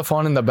turn stuff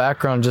on in the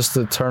background just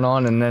to turn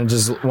on, and then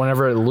just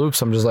whenever it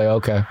loops, I'm just like,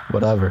 okay,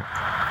 whatever.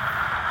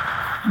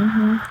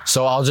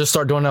 So I'll just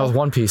start doing that with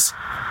One Piece.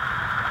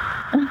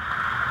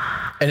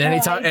 And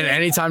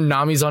anytime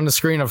Nami's on the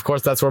screen, of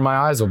course, that's where my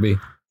eyes will be.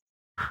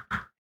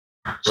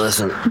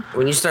 listen,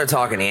 when you start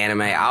talking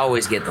anime, I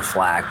always get the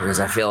flack because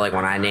I feel like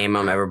when I name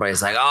them,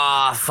 everybody's like,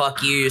 "Oh,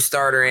 fuck you,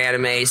 starter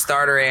anime,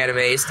 starter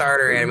anime,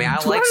 starter anime." I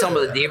like some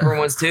of the deeper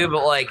ones too,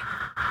 but like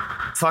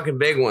fucking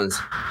big ones.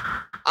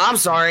 I'm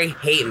sorry,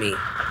 hate me.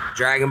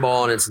 Dragon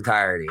Ball in its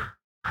entirety.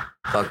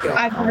 Fuck y'all.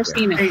 I've never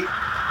seen it. Hey,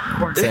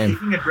 Same.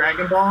 speaking of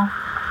Dragon Ball,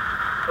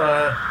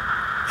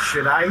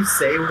 should I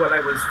say what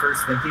I was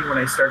first thinking when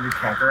I started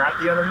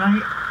Kakarot the other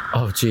night?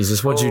 Oh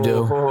Jesus, what'd you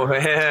do? Oh,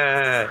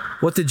 yeah.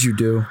 What did you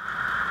do?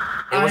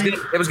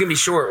 It was gonna be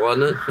short,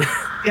 wasn't it?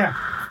 Yeah.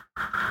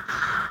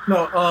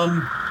 No,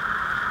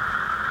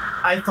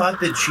 I thought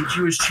that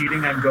Chi-Chi was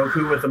cheating on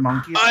Goku with a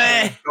monkey.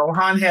 Hey!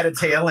 Gohan had a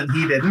tail and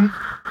he didn't.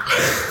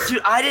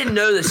 Dude, I didn't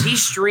know this.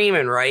 He's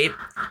streaming, right?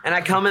 And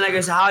I come in, I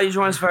goes, how you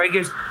join us for? He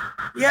goes,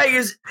 yeah, he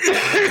goes,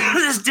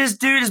 this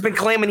dude has been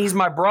claiming he's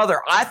my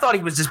brother. I thought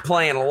he was just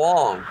playing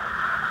along.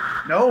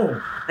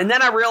 No. And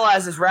then I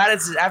realized this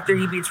Raditz, after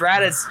he beats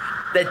Raditz,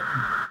 that,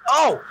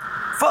 oh,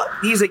 fuck.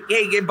 He's like,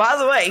 hey, by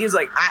the way, he's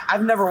like,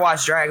 I've never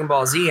watched Dragon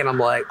Ball Z. And I'm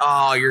like,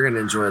 oh, you're going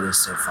to enjoy this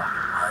so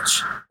fucking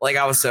much. Like,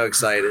 I was so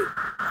excited.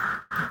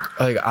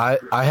 Like,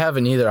 I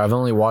haven't either. I've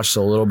only watched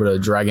a little bit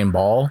of Dragon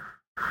Ball.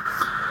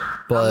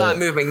 But I'm not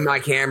moving my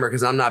camera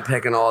because I'm not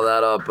picking all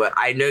that up, but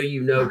I know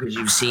you know because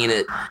you've seen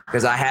it.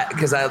 Because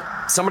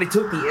somebody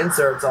took the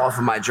inserts off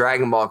of my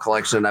Dragon Ball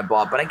collection that I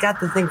bought, but I got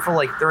the thing for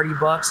like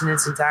 $30 in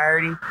its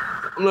entirety.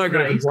 I'm not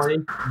gonna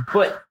complain.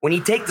 But when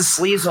you take the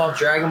sleeves off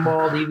Dragon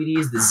Ball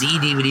DVDs, the Z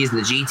DVDs, and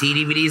the GT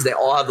DVDs, they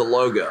all have the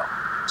logo.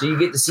 So you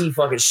get to see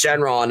fucking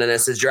Shenron, and it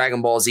says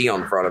Dragon Ball Z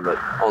on the front of it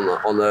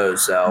on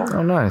those. So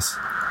oh, nice.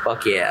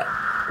 Fuck yeah.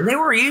 And they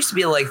used to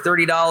be like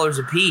 $30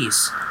 a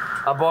piece.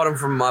 I bought them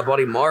from my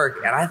buddy Mark,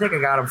 and I think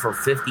I got them for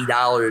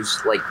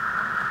 $50, like,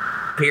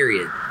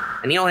 period.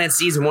 And he only had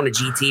season 1 of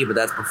GT, but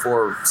that's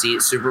before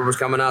Super was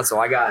coming out, so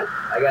I got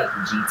the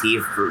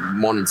GT for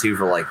 1 and 2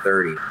 for like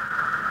 30.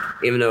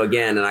 Even though,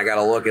 again, and I got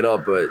to look it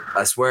up, but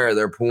I swear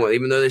they're pulling,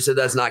 even though they said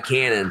that's not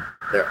canon,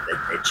 they're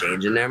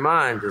changing their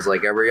mind, just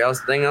like every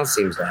thing else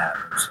seems to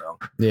happen. So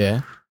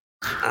yeah,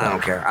 I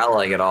don't care. I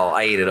like it all.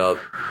 I eat it up.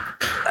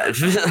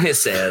 It's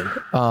sad.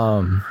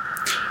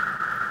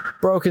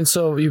 Broken,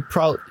 so you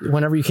probably,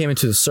 whenever you came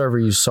into the server,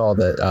 you saw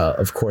that,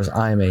 of course,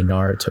 I am a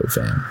Naruto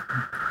fan.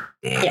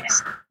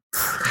 Yes.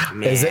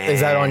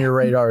 Is that on your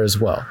radar as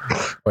well,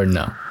 or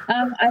no?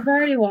 I've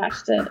already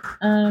watched it.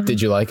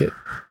 Did you like it?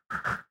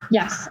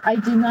 Yes, I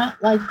do not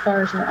like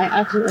Boruto. I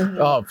absolutely hate it.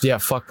 Oh yeah,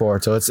 fuck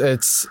Boruto.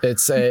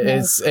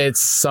 It's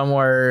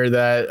somewhere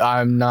that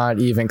I'm not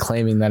even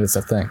claiming that it's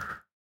a thing.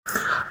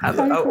 The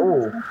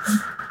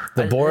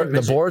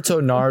Boruto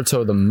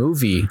Naruto the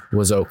movie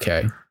was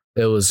okay.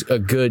 It was a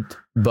good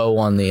bow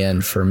on the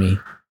end for me.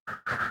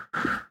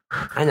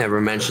 I never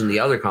mentioned the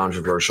other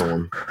controversial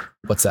one.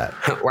 What's that?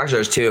 Well, actually,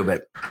 there's two,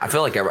 but I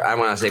feel like when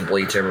I say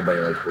Bleach, everybody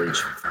likes Bleach.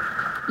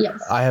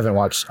 Yes. I haven't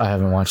watched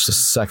a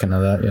second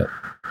of that yet.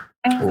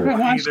 I haven't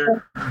watched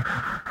it.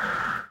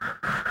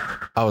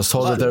 I was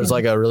told that there was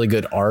like a really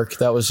good arc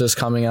that was just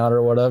coming out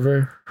or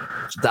whatever.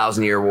 It's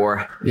 1,000-Year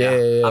War.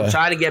 Yeah. I'm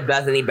trying to get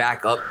Bethany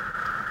back up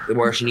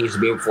where she needs to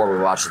be before we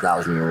watch the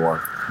 1,000-Year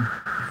War.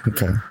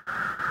 Okay.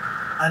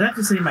 I'd have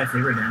to say my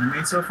favorite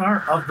anime so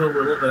far, of the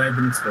little that I've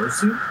been exposed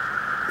to,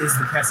 is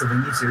the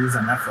Castlevania series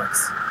on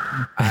Netflix.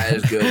 That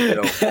is good.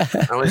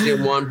 I only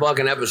seen one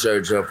fucking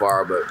episode so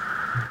far, but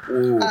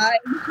ooh. I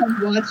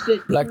have watched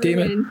it. Black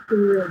Demon.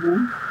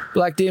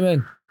 Black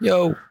Demon.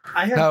 Yo.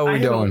 I had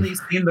doing? only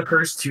seen the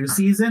first 2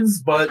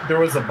 seasons, but there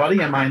was a buddy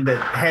of mine that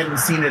hadn't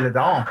seen it at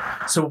all.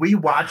 So we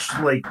watched,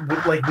 like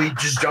we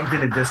just jumped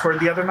into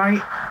Discord the other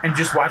night and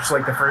just watched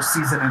like the first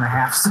season and a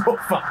half so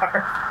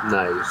far.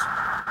 Nice.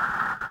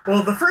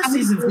 Well, the first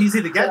season's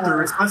easy to get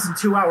through. It's less than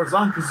 2 hours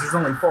long because there's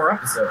only 4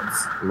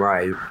 episodes.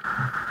 Right.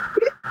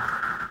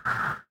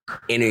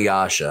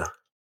 Inuyasha.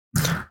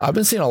 I've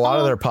been seeing a lot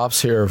of their pops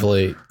here of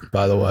late,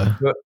 by the way.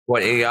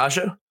 What,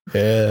 Inuyasha?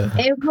 Yeah.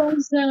 It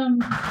was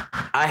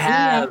I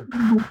have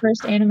the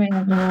first anime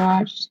I've ever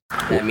watched.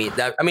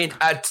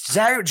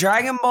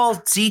 Dragon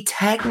Ball Z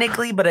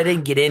technically, but I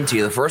didn't get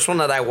into. The first one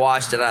that I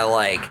watched that I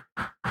like,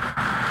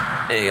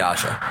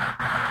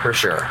 Inuyasha, for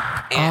sure.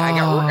 And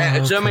I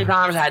got so many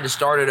times I had to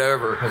start it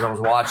over because I was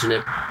watching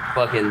it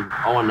fucking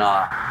on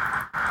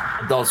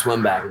Adult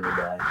Swim back in the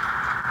day.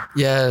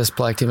 Yes,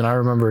 Black Demon. I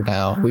remember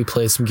now. We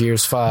played some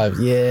Gears 5.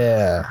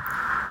 Yeah.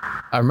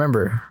 I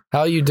remember.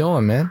 How you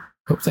doing, man?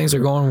 Hope things are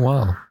going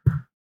well.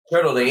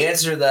 Turtle, to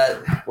answer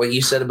that, what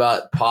you said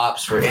about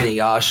pops for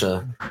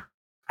Inuyasha,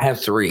 I have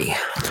 3.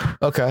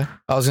 Okay.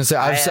 I was going to say,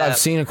 I've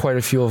seen quite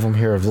a few of them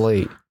here of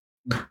late.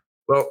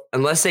 Well,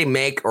 unless they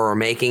make or are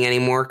making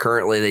anymore,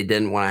 currently they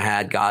didn't when I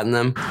had gotten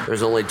them.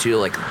 There's only 2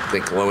 like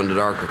glow in the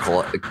dark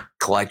or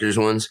collector's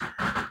ones.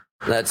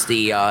 That's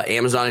the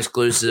Amazon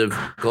exclusive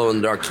glow in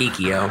the dark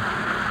Kikyo,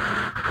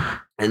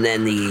 and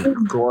then the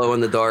glow in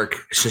the dark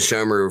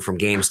Shishomaru from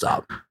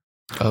GameStop.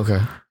 Okay.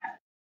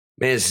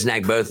 Managed to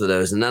snag both of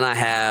those, and then I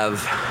have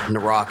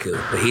Naraku,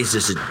 but he's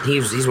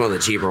one of the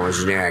cheaper ones,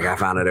 generic. I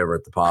found it over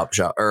at the pop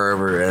shop or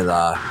over at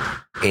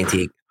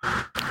Antique.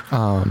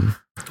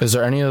 Is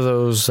there any of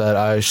those that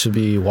I should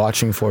be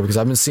watching for? Because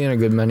I've been seeing a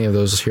good many of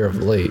those here of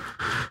late.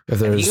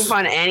 If you can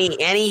find any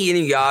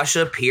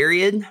Inuyasha,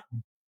 period,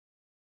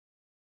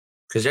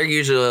 because they're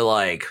usually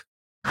like,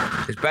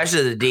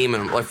 especially the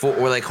demon, like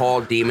what they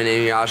call Demon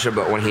Inuyasha,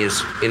 but when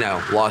he's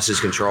lost his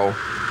control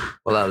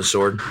without a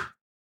sword.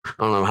 I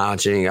don't know how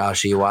much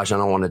Inuyasha you watch. I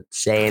don't want to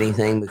say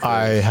anything.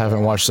 I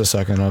haven't watched a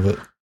second of it.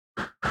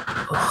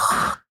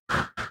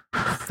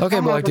 Okay,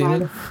 Black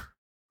Demon.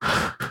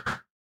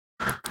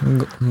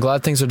 I'm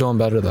glad things are doing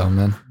better though,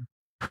 man.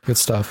 Good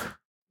stuff.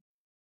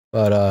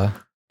 But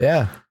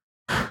yeah.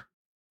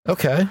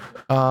 Okay.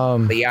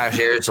 But yeah,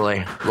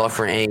 seriously, love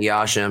for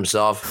Inuyasha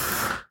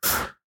himself.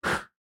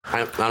 I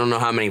I don't know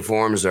how many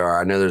forms there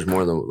are. I know there's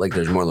more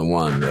than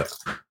one. But.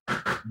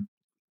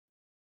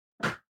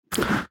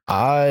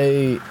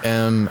 I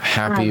am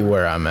happy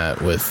where I'm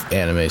at with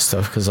anime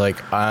stuff because,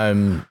 like,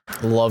 I'm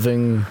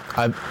loving.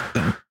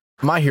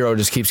 My Hero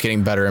just keeps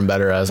getting better and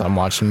better as I'm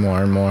watching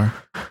more and more.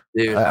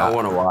 Dude, I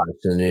want to watch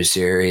the new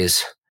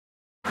series.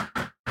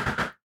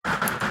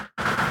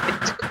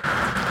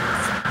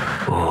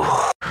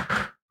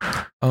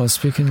 Oh,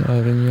 speaking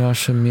of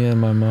Inuyasha, me and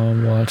my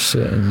mom watched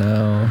it and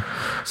now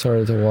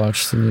started to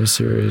watch the new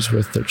series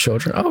with their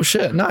children. Oh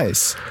shit,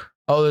 nice.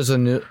 Oh, there's a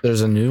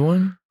new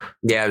one?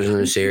 Yeah, there's a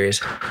new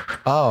series.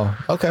 Oh,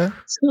 okay.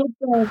 It's like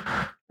the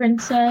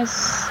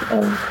princess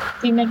or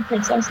female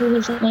princesses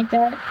or something like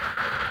that.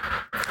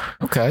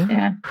 Okay.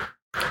 Yeah.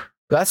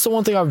 That's the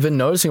one thing I've been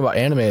noticing about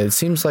anime. It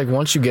seems like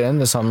once you get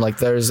into something, like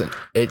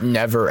it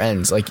never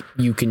ends. Like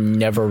you can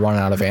never run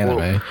out of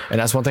anime, and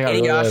that's one thing I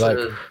really like.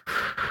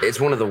 It's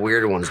one of the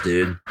weird ones,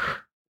 dude.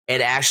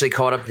 It actually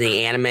caught up to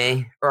the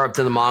anime or up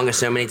to the manga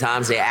so many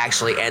times they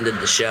actually ended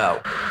the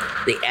show.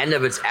 The end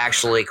of it's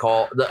actually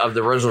called of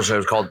the original show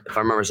is called, if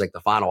I remember, it's like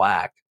the final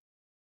act.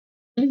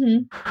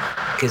 Mm-hmm.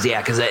 Because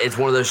it's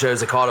one of those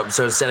shows that caught up.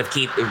 So instead of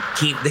keep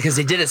because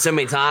they did it so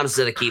many times,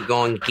 instead of keep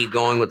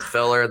going with the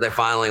filler, they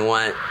finally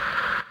went.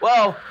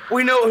 Well,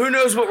 we know who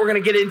knows what we're gonna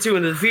get into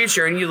the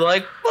future, and you're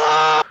like,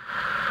 ah!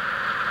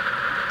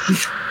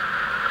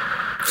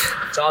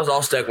 So I was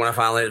all stoked when I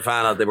finally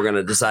found out they were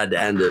gonna decide to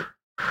end it.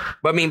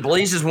 But I mean,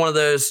 Bleach is one of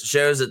those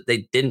shows that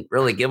they didn't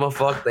really give a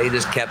fuck. They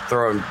just kept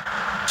throwing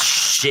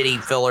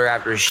shitty filler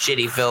after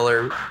shitty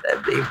filler.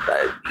 You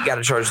got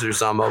to charge through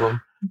some of them.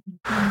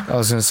 I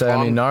was gonna say,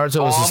 I mean,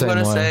 Naruto was the same way. All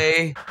I'm gonna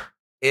say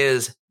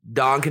is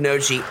Don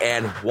Kanochi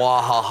and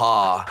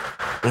Wahaha.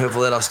 And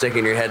hopefully that'll stick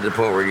in your head to the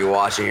point where you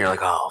watch it and you're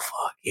like, oh,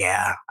 fuck,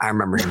 yeah, I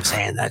remember him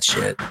saying that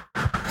shit.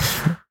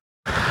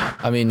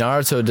 I mean,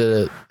 Naruto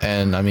did it,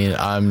 and I mean,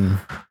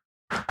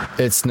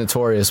 it's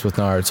notorious with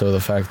Naruto, the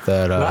fact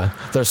that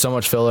there's so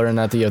much filler in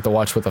that you have to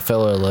watch with a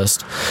filler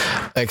list.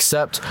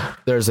 Except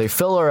there's a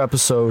filler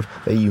episode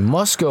that you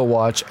must go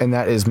watch, and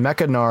that is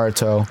Mecha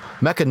Naruto.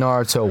 Mecha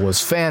Naruto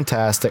was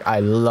fantastic. I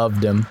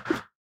loved him.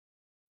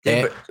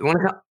 Yeah,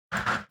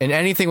 And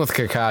anything with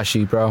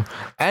Kakashi, bro.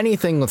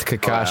 Anything with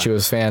Kakashi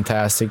was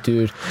fantastic,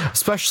 dude.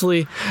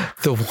 Especially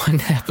the one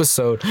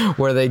episode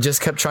where they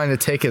just kept trying to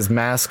take his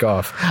mask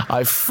off.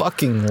 I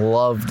fucking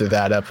loved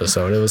that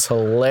episode. It was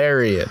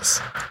hilarious.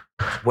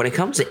 When it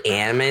comes to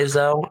animes,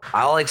 though,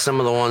 I like some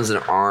of the ones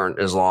that aren't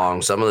as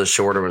long. Some of the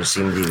shorter ones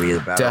seem to be the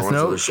better ones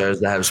of the shows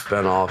that have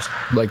spinoffs.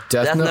 Like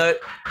Death Note?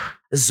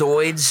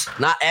 Zoids.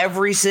 Not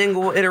every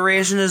single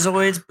iteration of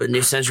Zoids, but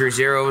New Century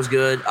Zero was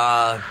good.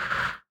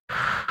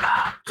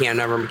 Can't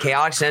remember.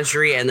 Chaotic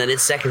Century, and then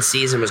its second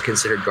season was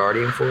considered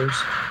Guardian Force.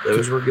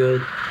 Those were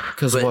good.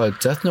 Because what?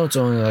 Death Note's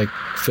only like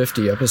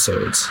 50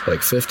 episodes,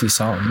 like 50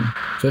 something,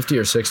 50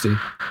 or 60.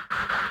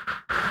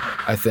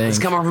 I think it's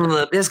coming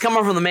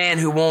from the man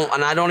who won't,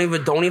 and I don't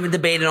even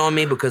debate it on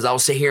me because I'll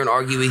sit here and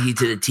argue with you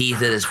to the teeth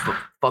that it's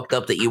fucked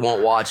up that you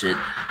won't watch it.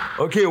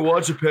 I can't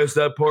watch it past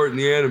that part in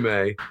the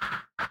anime.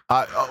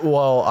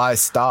 I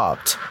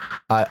stopped.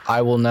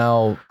 I will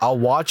now. I'll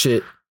watch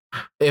it.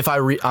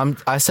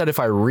 I said if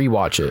I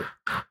rewatch it,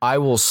 I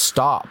will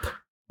stop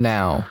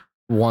now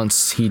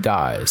once he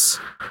dies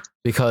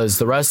because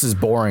the rest is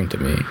boring to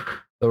me.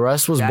 The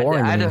rest was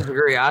boring. I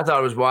disagree. I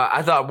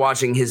thought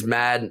watching his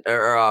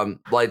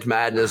Light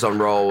Madness on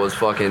Roll was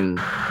fucking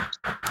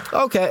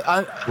okay.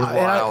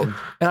 wild.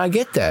 And I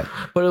get that,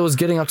 but it was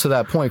getting up to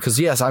that point because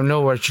yes, I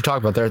know what you're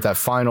talking about there at that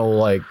final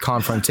like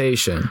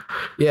confrontation.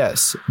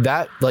 Yes,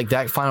 that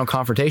final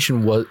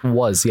confrontation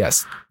was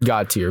yes,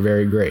 God tier,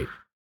 very great.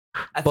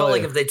 I felt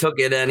like if they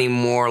took it any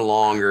more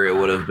longer, it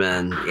would have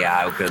been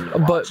I couldn't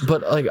have watched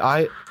but like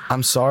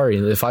I'm sorry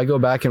if I go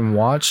back and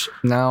watch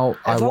now.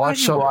 I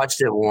watched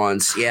it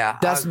once. Yeah,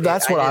 that's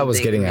what I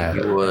was getting at.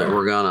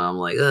 We're gonna. I'm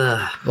like,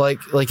 ugh.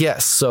 Like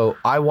yes. So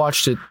I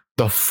watched it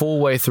the full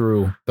way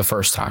through the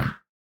first time,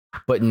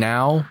 but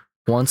now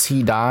once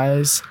he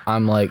dies,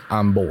 I'm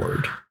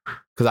bored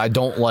because I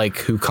don't like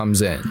who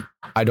comes in.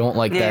 I don't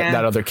like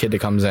that other kid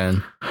that comes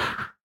in.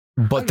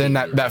 But then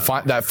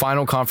that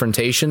final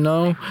confrontation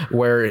though,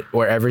 where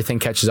everything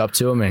catches up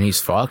to him and he's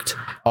fucked.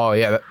 Oh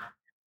yeah,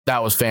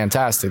 that was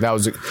fantastic. That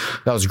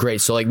was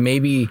great. So like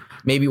maybe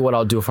what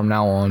I'll do from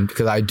now on,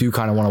 because I do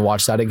kind of want to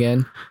watch that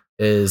again,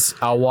 is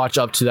I'll watch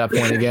up to that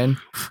point again,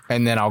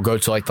 and then I'll go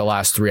to like the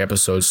last 3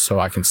 episodes so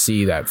I can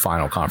see that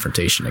final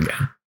confrontation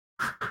again.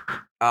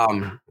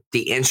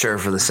 The intro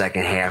for the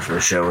second half of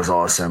the show was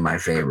also my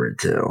favorite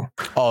too.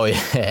 Oh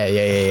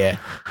yeah.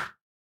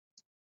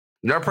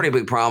 They're a pretty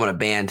big prominent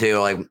band too.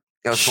 Like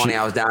it was funny.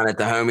 I was down at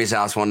the homie's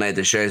house one night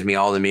that shows me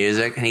all the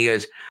music, and he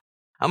goes,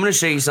 "I'm going to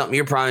show you something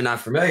you're probably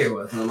not familiar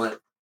with." And I'm like,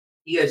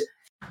 he goes,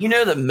 "You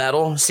know the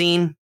metal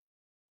scene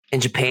in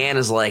Japan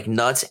is like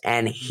nuts,"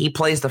 and he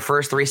plays the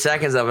first 3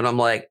 seconds of it. I'm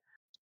like,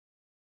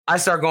 I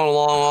start going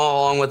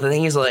along with it,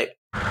 and he's like,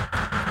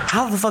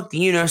 "How the fuck do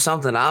you know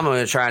something I'm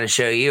going to try to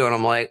show you?" And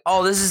I'm like,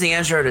 "Oh, this is the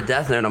intro to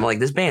Death Note." I'm like,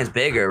 "This band's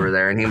big over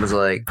there," and he was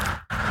like.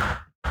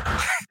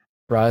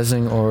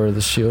 Rising or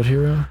the Shield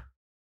Hero?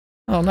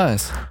 Oh,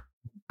 nice.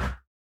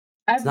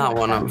 It's not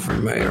one I'm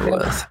familiar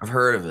with. I've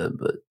heard of it,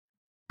 but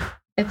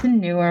it's a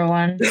newer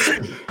one.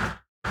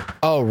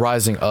 Oh,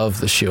 Rising of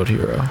the Shield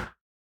Hero.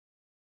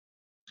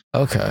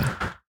 Okay.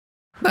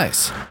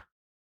 Nice.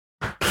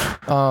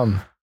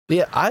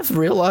 Yeah, I've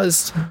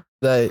realized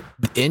that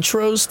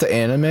intros to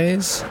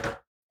animes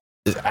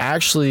is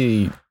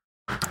actually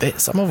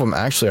some of them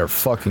actually are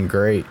fucking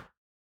great.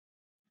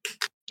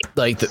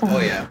 Like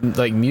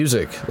like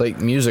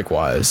music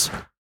wise.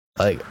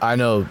 Like I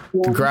know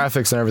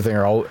graphics and everything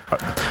are all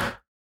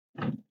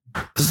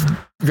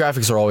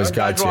graphics are always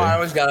got to. I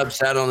always got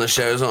upset on the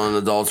shows on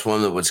Adult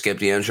Swim that would skip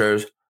the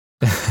intros.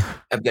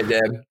 If they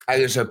did, I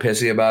get so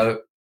pissy about it.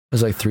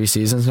 There's like 3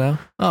 seasons now.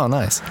 Oh,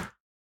 nice.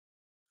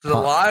 A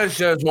lot of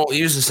shows won't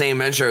use the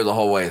same intro the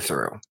whole way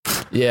through.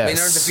 Yeah, I mean,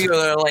 there's a few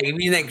that are like, if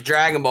you think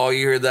Dragon Ball,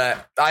 you hear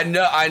that. I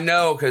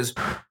know, because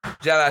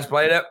Jedi's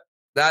played it.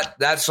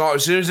 That song,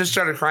 as soon as it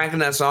started cranking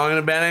that song in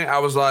the beginning, I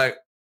was like,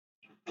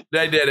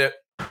 they did it.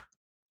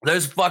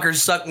 Those fuckers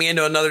sucked me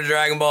into another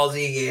Dragon Ball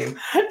Z game.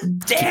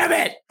 Damn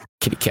it!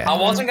 Kitty cat. I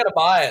wasn't gonna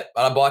buy it,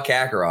 but I bought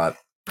Kakarot.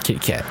 Kitty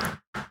cat.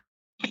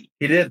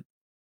 He did.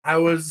 I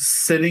was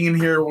sitting in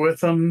here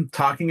with him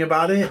talking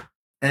about it,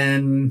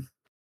 and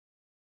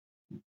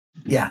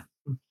yeah,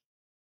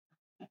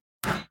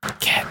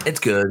 Cat. It's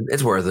good.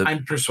 It's worth it.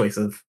 I'm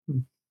persuasive.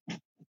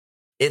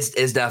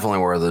 It's definitely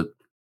worth it.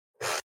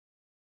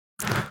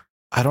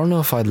 I don't know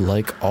if I'd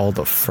like all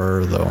the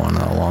fur though on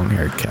a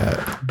long-haired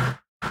cat.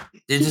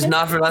 It's just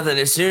not for nothing.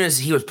 As soon as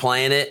he was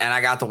playing it, and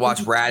I got to watch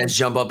Raditz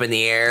jump up in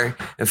the air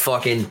and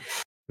fucking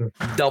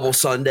double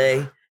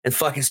Sunday and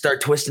fucking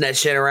start twisting that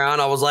shit around,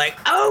 I was like,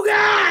 "Oh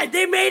god,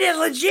 they made it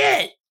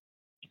legit!"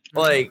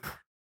 Like,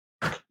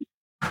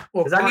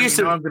 well,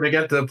 I'm gonna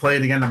get to play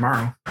it again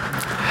tomorrow.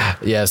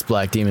 Yes,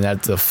 Black Demon.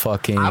 That's a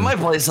fucking. I might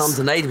play some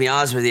tonight, to be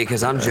honest with you,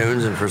 because I'm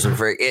jonesing for some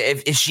freak.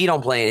 If she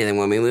don't play anything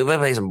with me, we might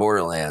play some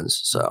Borderlands.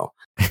 So.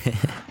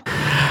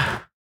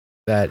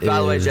 That By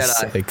the way, is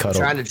Jedi, a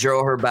cuddle. trying to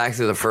drill her back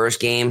through the first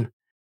game.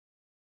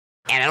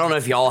 And I don't know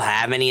if y'all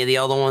have any of the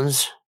other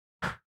ones.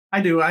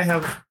 I do. I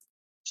have.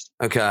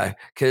 Okay.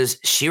 Because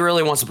she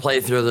really wants to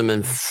play through them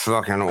in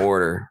fucking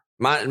order.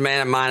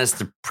 Minus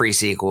the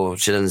pre-sequel.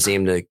 She doesn't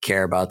seem to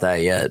care about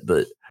that yet,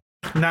 but.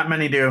 Not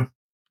many do.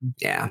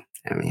 Yeah.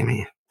 I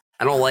mean,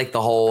 I don't like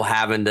the whole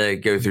having to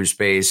go through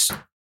space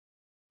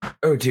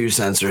O2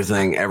 sensor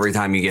thing. Every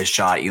time you get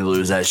shot, you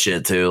lose that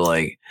shit too.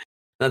 Like,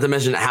 not to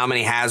mention how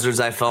many hazards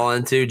I fell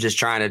into just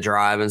trying to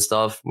drive and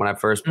stuff when I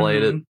first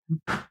played it.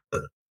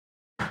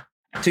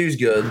 2's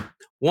good.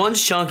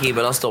 1's chunky,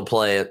 but I'll still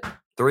play it.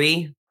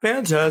 3,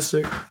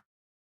 fantastic.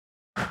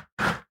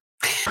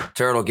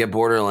 Turtle, get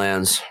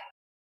Borderlands.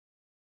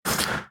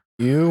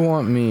 You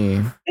want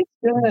me? It's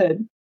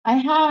good. I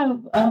have.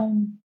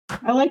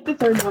 I like the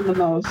third one the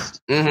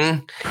most.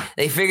 Mm-hmm.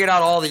 They figured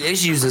out all the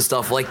issues and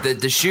stuff, like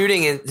the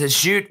shooting and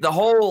the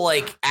whole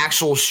like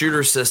actual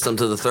shooter system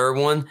to the third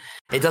one.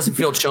 It doesn't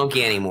feel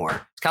chunky anymore.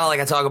 It's kind of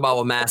like I talk about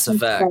with Mass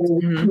Effect.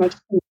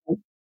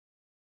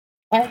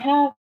 I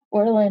have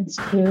Borderlands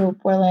 2,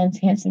 Borderlands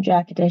Handsome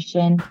Jack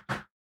Edition,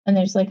 and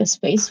there's like a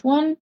space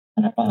one.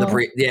 I don't know. The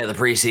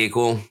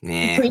pre-sequel.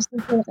 Yeah. The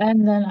pre-sequel,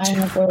 and then I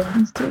have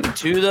Borderlands 2.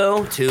 2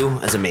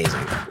 is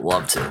amazing.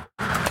 Love 2.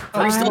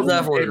 But still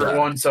definitely favorite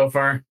one so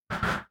far.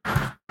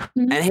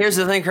 And here's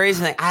the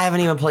crazy thing, I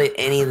haven't even played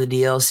any of the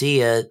DLC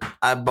yet.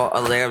 I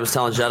was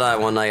telling Jedi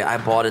one night, I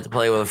bought it to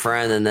play with a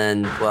friend, and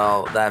then,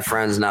 well, that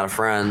friend's not a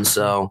friend,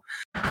 so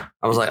I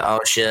was like, oh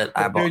shit,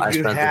 I spent this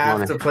money. You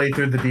have to play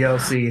through the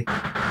DLC,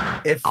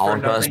 if for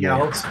nothing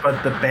else,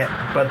 but the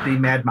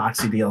Mad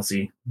Moxie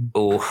DLC.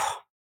 Ooh,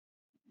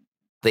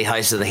 the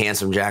heist of the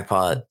Handsome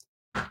Jackpot.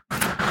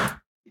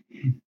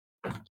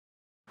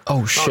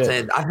 Oh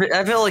shit!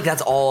 I feel like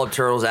that's all up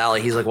Turtle's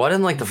alley. He's like, "Well, I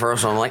didn't like the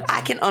first one." I'm like,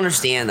 I can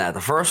understand that.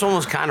 The first one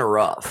was kind of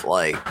rough.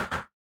 Like,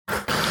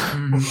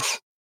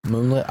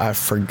 Moonlit, I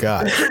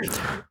forgot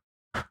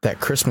that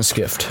Christmas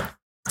gift.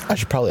 I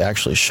should probably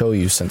actually show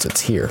you since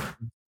it's here.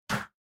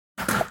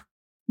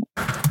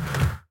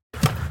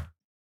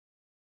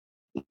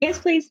 Yes,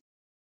 please.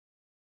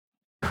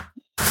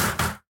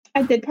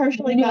 I did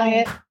partially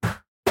buy it.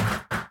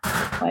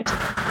 What?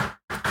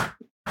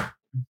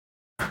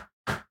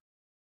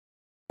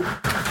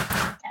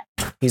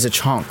 He's a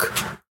chonk.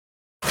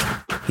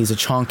 He's a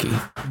chonky.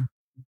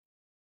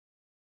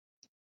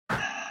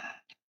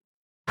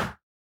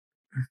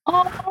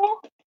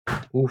 Oh,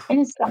 and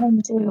it's gone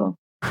too.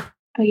 Oh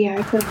yeah,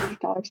 I put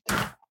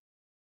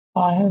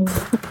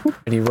 $5.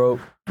 And he wrote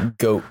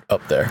goat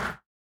up there.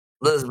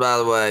 Liz, by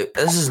the way,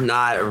 this is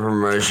not a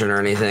promotion or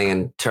anything,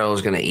 and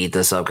Turtle's going to eat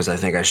this up because I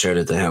think I showed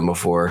it to him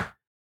before.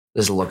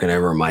 Just looking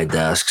over at my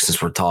desk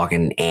since we're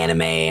talking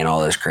anime and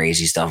all this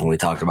crazy stuff, and we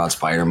talked about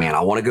Spider-Man.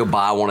 I want to go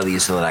buy one of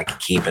these so that I can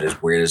keep it,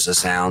 as weird as this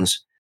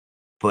sounds.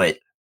 But,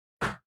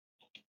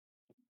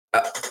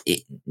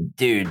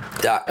 dude,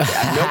 no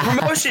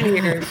promotion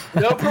here.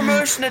 No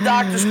promotion to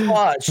Dr.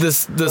 Squatch.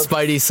 The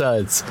Spidey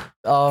Suds.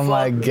 Oh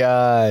my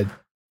god.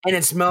 And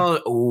it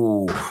smells.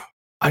 Ooh.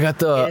 I got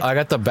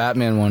the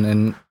Batman one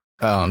and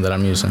that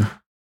I'm using.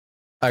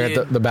 I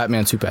got the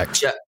Batman 2-pack.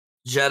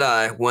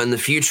 Jedi, when the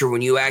future,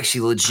 when you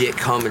actually legit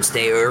come and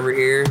stay over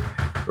here,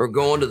 we're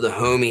going to the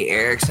homie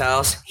Eric's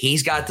house.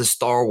 He's got the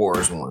Star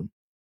Wars one.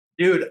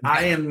 Dude,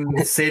 I am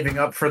saving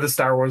up for the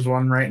Star Wars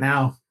one right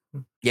now.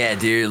 Yeah,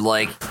 dude,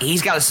 like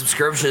he's got a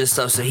subscription and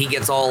stuff, so he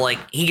gets all like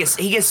he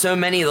gets so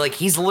many, like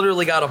he's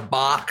literally got a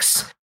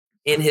box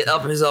in his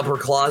upper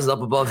closet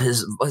up above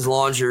his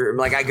laundry.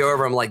 Like I go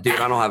over, I'm like, dude,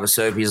 I don't have a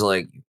soap. He's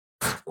like,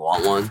 you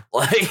want one?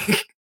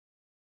 Like,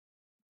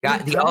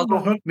 got the other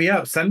hook me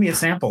up. Send me a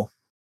sample.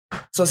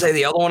 So I say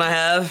the other one I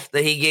have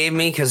that he gave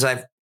me because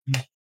I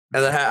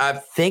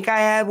think I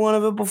had one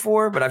of it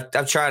before, but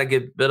I've tried a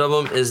good bit of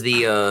them. Is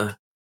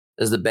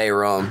the Bay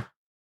Rum.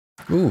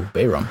 Ooh,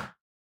 Bay Rum.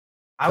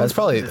 That's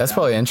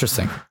probably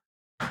interesting.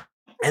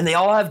 And they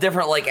all have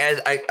different, like,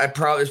 it's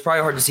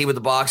probably hard to see with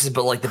the boxes,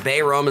 but like the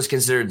Bay Rum is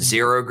considered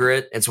zero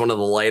grit. It's one of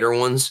the lighter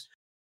ones.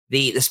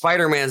 The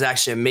Spider-Man is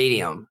actually a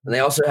medium, and they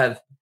also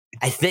have.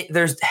 I think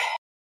there's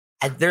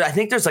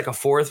like a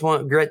fourth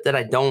one grit that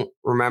I don't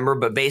remember,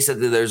 but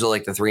basically those are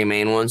like the three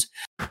main ones.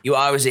 You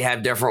obviously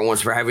have different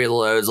ones for heavier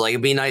loads. Like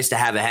it'd be nice to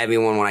have a heavy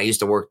one when I used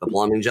to work the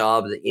plumbing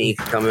job that you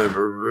could come in,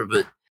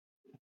 but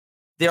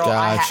they're all,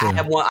 Gotcha.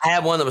 I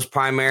had one that was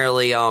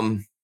primarily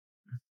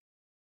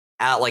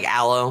like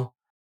aloe.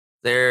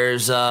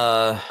 There's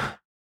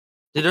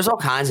there's all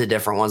kinds of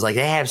different ones. Like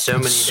they have so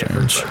many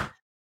different.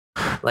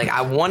 Like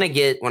I want to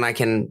get, when I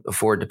can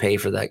afford to pay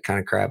for that kind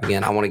of crap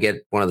again, I want to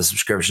get one of the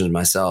subscriptions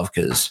myself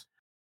because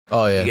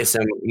you get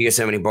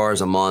so many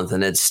bars a month,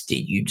 and it's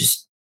you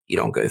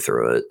don't go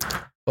through it.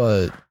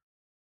 But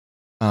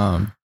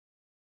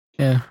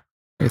yeah,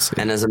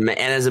 and as a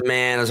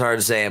man, it's hard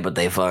to say it, but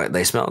they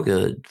smell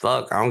good.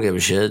 Fuck, I don't give a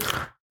shit.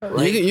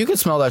 Like, you could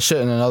smell that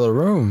shit in another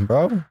room,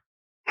 bro.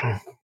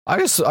 I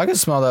can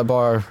smell that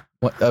bar.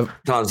 That's what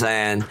I'm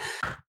saying.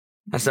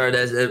 I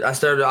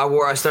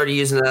started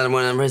using that, and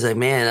when everybody's like,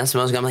 "Man, that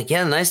smells good," I'm like,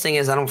 "Yeah." The nice thing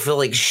is, I don't feel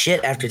like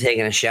shit after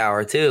taking a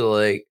shower too.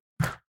 Like,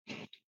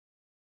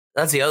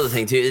 that's the other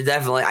thing too. It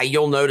definitely,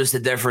 you'll notice the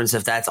difference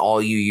if that's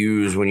all you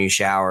use when you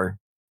shower.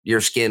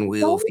 Your skin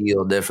will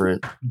feel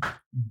different.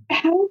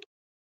 How?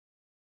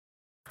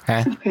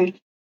 Huh? Okay.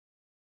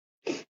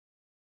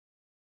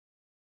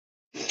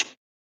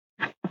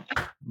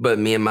 But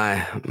me and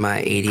my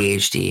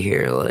ADHD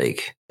here,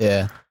 like,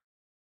 yeah.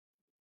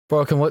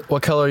 Broken,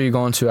 what color are you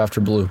going to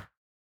after blue?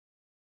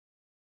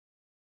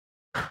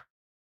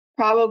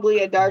 Probably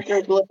a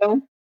darker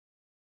blue.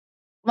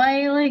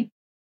 My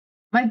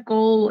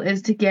goal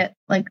is to get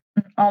like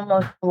an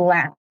almost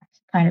black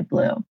kind of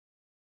blue.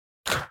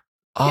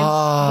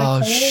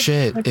 Oh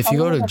shit! If you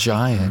go to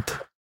Giant,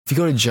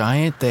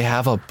 they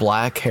have a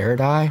black hair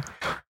dye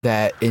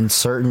that in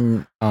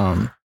certain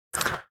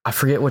I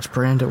forget which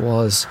brand it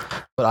was,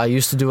 but I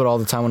used to do it all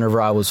the time whenever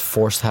I was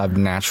forced to have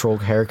natural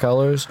hair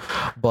colors.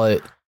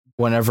 But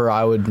whenever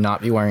I would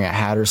not be wearing a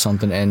hat or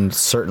something and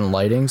certain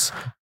lightings,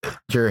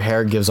 your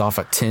hair gives off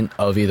a tint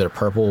of either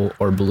purple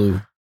or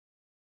blue.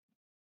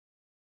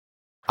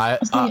 I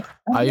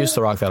used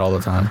to rock that all the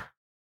time.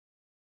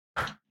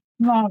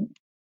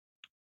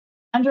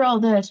 Under all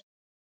this,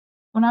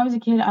 when I was a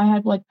kid, I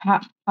had like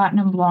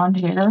platinum blonde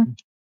hair.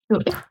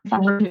 So if I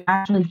were to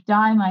actually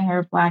dye my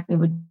hair black, it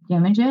would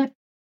damage it.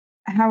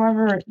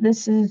 However,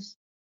 this is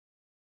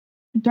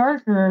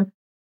darker.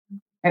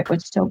 It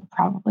would still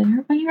probably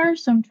hurt my hair,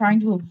 so I'm trying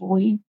to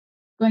avoid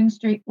going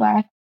straight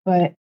black,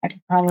 but I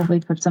could probably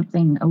put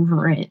something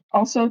over it.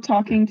 Also,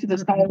 talking to the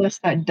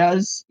stylist that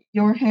does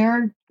your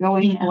hair,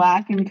 going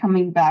black and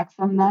coming back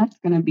from that's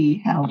going to be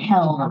hell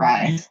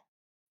right.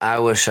 I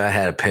wish I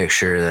had a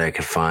picture that I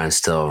could find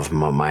still of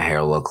what my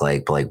hair looked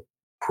like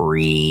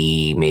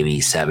pre maybe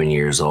 7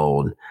 years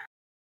old.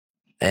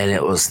 And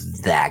it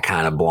was that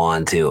kind of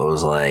blonde too. It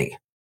was like,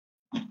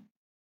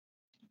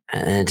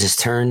 and it just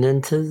turned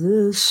into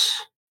this.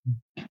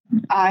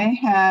 I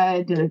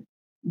had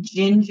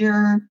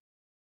ginger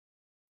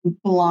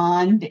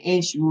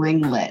blonde-ish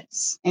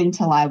ringlets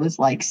until I was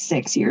like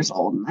 6 years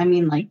old. I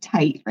mean, like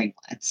tight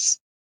ringlets.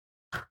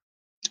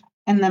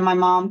 And then my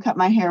mom cut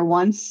my hair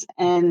once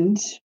and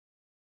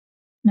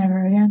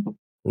never again.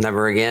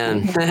 Never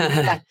again.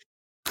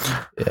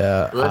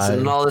 Yeah.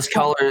 Listen, all this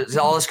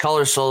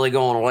color slowly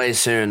going away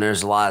soon.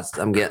 There's lots.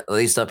 I'm getting, at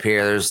least up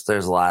here.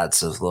 There's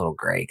lots of little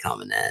gray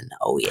coming in.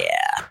 Oh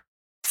yeah,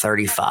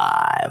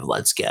 35.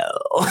 Let's go.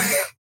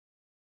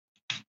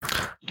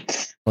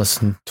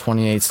 Listen,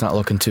 28's not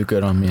looking too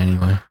good on me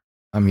anyway.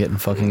 I'm getting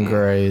fucking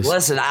grays.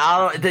 Listen,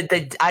 I'm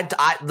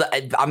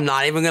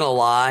not even gonna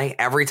lie.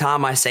 Every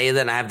time I say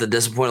that, and I have the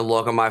disappointed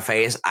look on my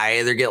face. I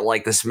either get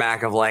like the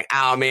smack of like,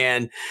 "Oh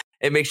man,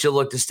 it makes you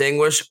look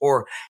distinguished,"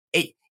 or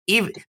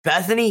even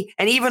Bethany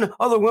and even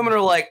other women are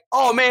like,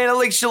 "Oh man, it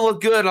makes you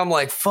look good." And I'm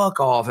like, "Fuck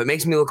off! It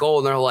makes me look old."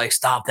 And they're like,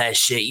 "Stop that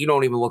shit! You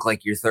don't even look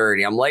like you're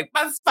 30." I'm like,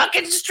 "My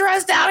fucking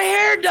stressed out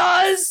hair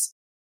does."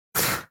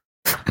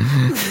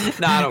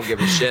 No, I don't give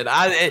a shit.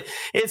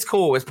 It's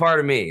cool. It's part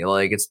of me.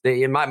 Like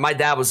my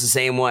dad was the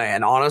same way.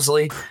 And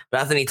honestly,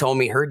 Bethany told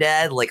me her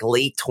dad, like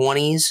late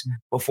 20s,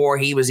 before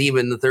he was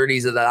even the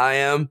 30s that I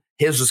am,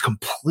 his was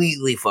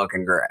completely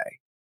fucking gray.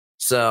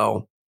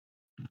 So,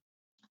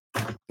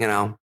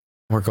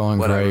 we're going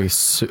gray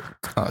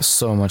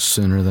so much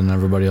sooner than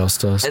everybody else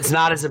does. It's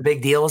not as a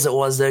big deal as it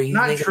was, though. You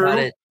Not think true. about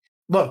it.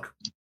 Look,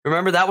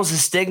 Remember, that was a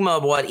stigma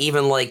of what,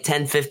 even like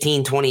 10,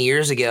 15, 20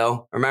 years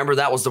ago. Remember,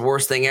 that was the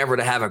worst thing ever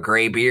to have a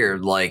gray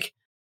beard. Like,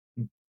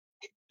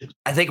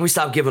 I think we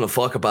stopped giving a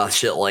fuck about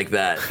shit like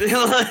that.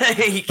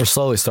 We're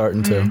slowly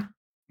starting to.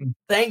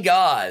 Thank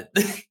God.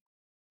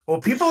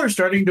 well, people are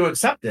starting to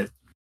accept it.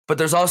 But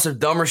there's also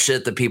dumber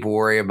shit that people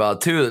worry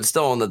about, too, that's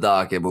still on the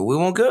docket, but we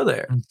won't go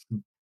there.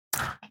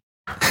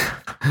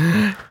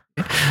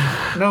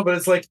 No, but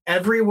it's like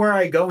everywhere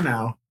I go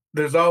now,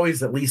 there's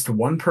always at least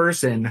one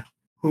person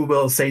who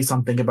will say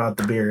something about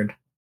the beard.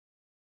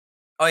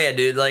 Oh, yeah,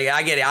 dude. Like,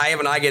 I get it.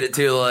 I get it,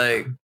 too.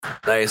 Like,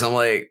 thanks. I'm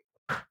like,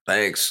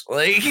 thanks.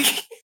 Like,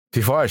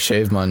 Before I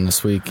shaved mine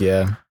this week,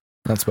 yeah,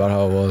 that's about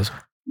how it was.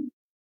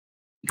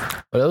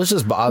 But it was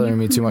just bothering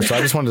me too much. So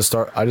I just wanted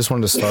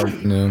to start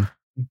new.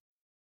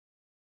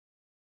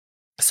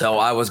 so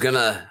I was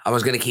gonna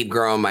keep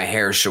growing my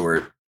hair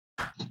short.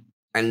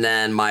 And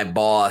then my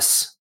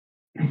boss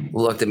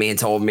looked at me and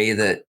told me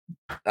that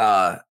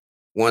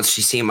once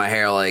she seen my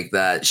hair like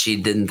that, she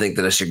didn't think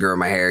that I should grow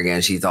my hair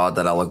again. She thought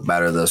that I looked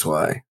better this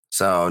way.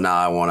 So now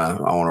I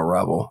wanna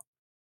rebel.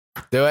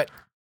 Do it.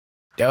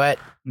 But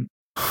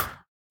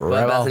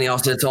Rebel. Bethany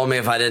also told me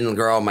if I didn't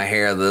grow out my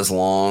hair this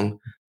long,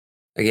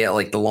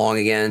 the long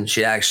again,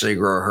 she'd actually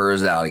grow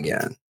hers out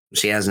again.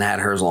 She hasn't had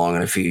hers long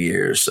in a few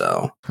years,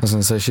 so. I was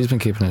gonna say she's been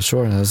keeping it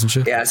short, hasn't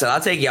she? Yeah, I said I'll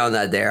take you on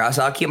that dare. I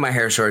said I'll keep my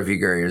hair short if you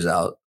grow yours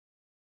out.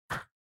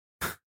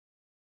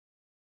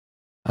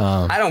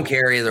 I don't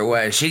care either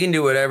way. She can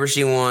do whatever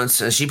she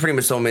wants, and she pretty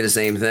much told me the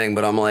same thing.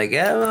 But I'm like,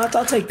 yeah,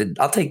 I'll take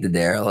the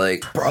dare.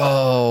 Like,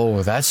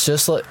 bro, that's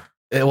just like.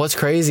 What's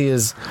crazy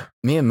is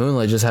me and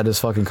Moonlight just had this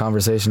fucking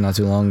conversation not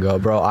too long ago,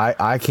 bro.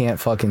 I can't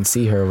fucking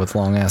see her with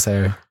long ass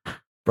hair,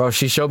 bro.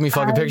 She showed me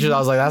fucking pictures. I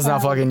was like, that's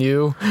not fucking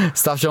you.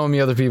 Stop showing me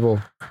other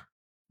people.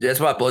 that's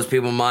what blows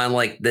people's mind.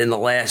 Like, in the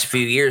last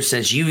few years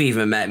since you've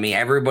even met me,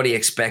 everybody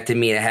expected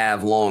me to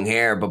have long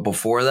hair, but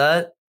before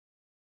that,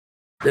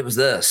 it was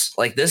this.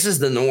 Like, this is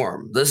the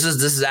norm. This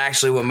is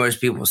actually what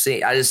most people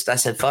see. I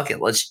said, fuck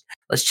it, let's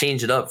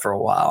change it up for a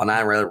while, and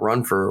I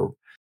run for.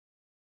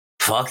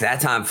 Fuck that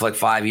time for like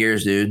 5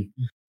 years, dude.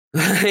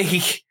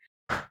 I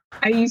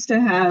used to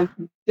have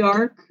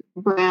dark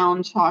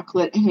brown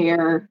chocolate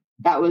hair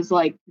that was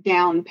like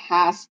down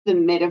past the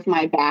mid of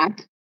my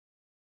back.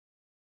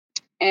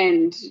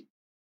 And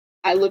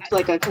I looked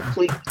like a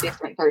completely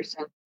different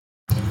person.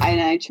 And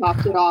I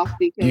chopped it off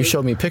because... You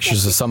showed me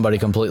pictures of somebody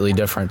completely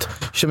different.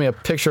 You showed me a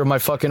picture of my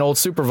fucking old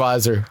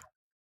supervisor.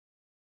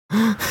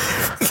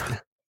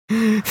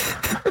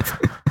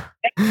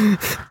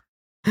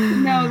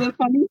 No, the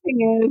funny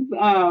thing is,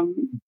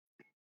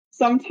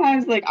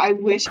 sometimes like I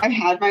wish I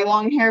had my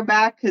long hair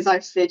back because I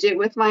fidget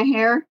with my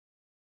hair.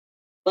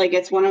 Like,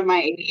 it's one of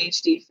my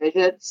ADHD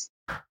fidgets.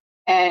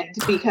 And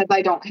because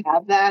I don't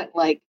have that,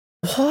 like...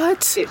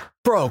 What?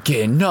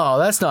 Broken? No,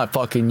 that's not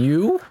fucking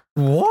you.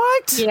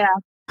 What? Yeah.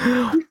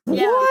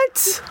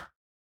 What?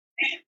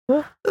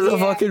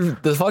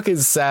 The fucking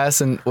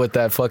sass and with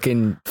that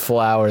fucking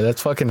flower.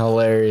 That's fucking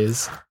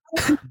hilarious.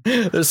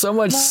 There's so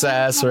much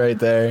sass right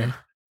there.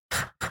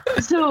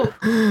 So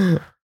I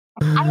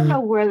don't know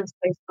where this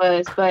place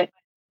was, but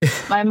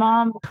my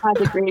mom had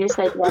the greatest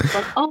idea. Like,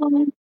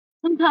 oh,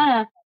 some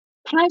kind of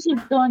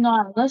pageant going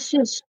on. Let's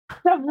just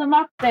shove them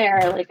up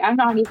there. Like, I'm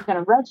not even going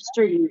to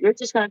register you. You're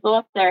just going to go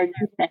up there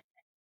and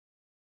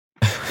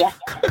yeah.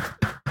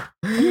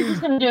 You're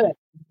just going to do it.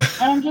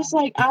 And I'm just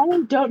like, I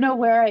don't know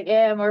where I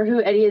am or who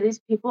any of these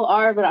people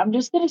are, but I'm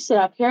just going to sit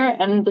up here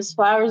and this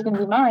flower is going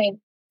to be mine.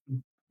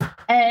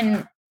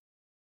 And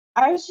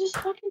I was just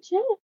fucking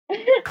chilling.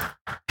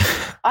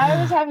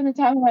 I was having the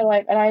time of my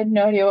life and I had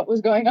no idea what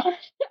was going on.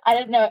 I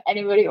didn't know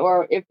anybody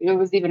or if it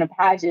was even a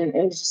pageant.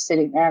 It was just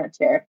sitting there in a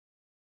chair.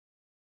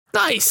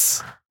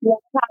 Nice.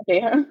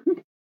 Yeah,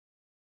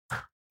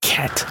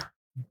 Cat.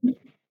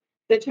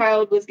 The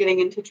child was getting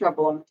into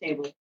trouble on the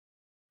table.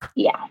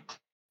 yeah,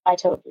 I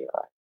told you.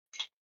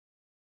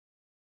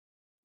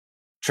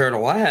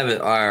 Turtle, I have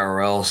it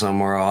IRL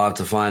somewhere. I'll have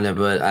to find it,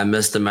 but I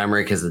missed the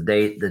memory because the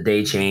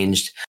day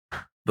changed.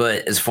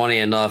 But it's funny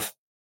enough,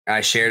 I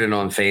shared it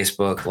on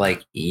Facebook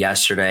like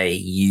yesterday,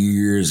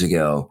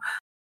 a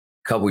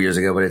couple years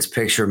ago, but it's a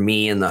picture of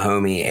me and the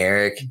homie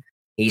Eric.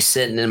 He's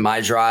sitting in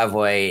my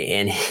driveway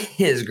in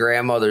his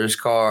grandmother's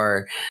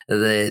car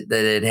that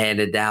had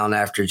handed down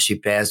after she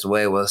passed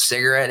away with a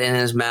cigarette in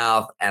his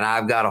mouth. And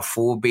I've got a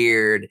full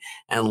beard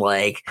and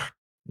like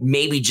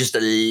maybe just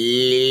a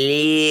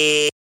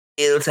little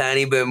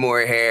tiny bit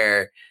more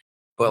hair.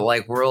 But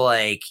like we're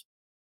like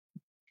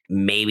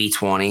maybe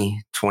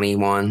 20,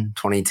 21,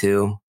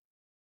 22.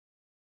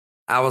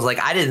 I was like,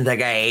 I didn't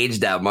think I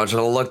aged that much.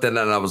 And I looked at it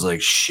and I was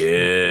like,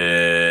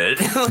 shit.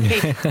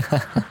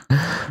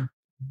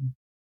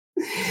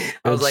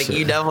 I was like,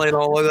 you definitely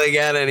don't look like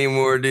that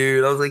anymore,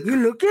 dude. I was like, you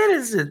look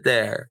innocent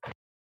there.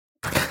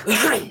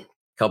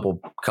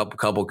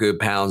 couple good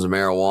pounds of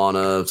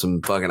marijuana,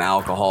 some fucking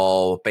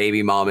alcohol,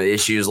 baby mama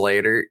issues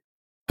later.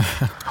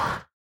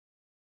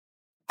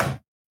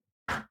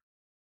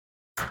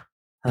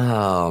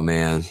 Oh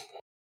man.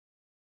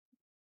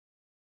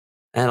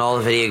 And all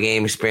the video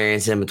game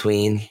experience in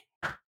between.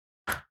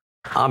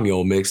 I'm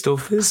your mixed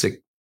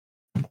physic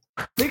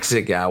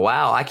guy.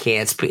 Wow, I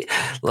can't speak.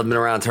 I've been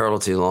around Turtle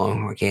too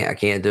long. I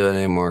can't do it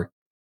anymore.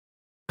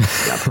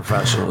 Not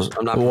professionals.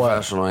 I'm not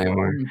professional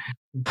anymore.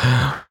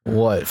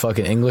 What?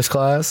 Fucking English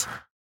class?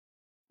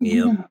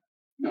 Yep.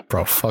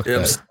 Bro, fuck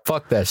that.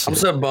 Fuck that shit. I'm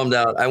so bummed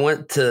out. I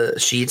went to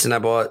Sheetz and I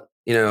bought,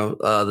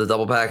 the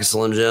double pack of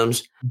Slim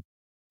Jims.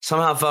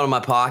 Somehow fell in my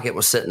pocket,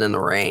 was sitting in the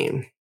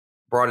rain.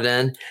 Brought it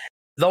in.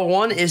 The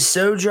one is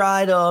so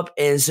dried up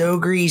and so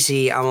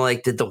greasy. I'm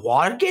like, did the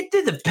water get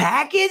through the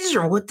package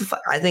or what the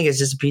fuck? I think it's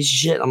just a piece of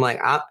shit. I'm like,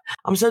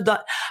 I'm so done.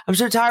 I'm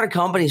so tired of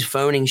companies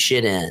phoning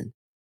shit in.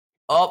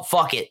 Oh,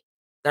 fuck it.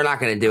 They're not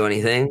going to do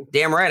anything.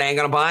 Damn right. I ain't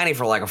going to buy any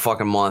for like a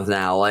fucking month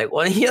now. Like,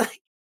 what are you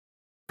like?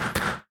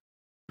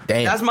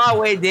 Damn. That's my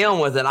way of dealing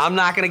with it. I'm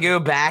not going to go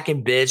back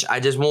and bitch. I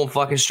just won't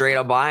fucking straight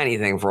up buy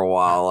anything for a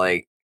while.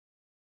 Like,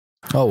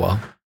 oh, well.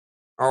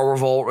 Or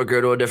revolt or go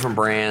to a different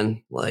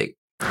brand. Like,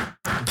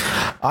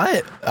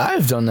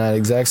 I've done that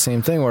exact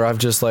same thing where I've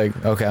just like,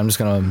 okay, I'm just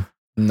gonna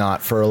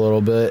not for a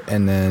little bit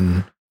and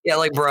then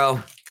like,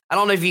 bro, I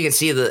don't know if you can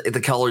see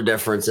the color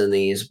difference in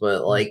these,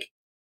 but like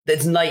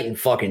it's night and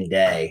fucking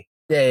day.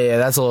 Yeah,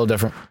 that's a little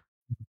different.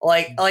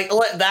 Like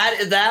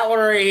that one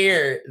right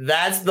here,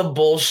 that's the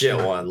bullshit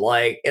one.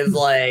 Like it's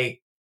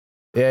like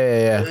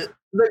yeah.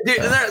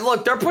 Dude,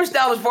 they're pushed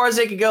down as far as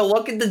they can go.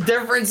 Look at the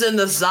difference in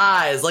the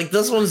size. Like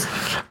this one's.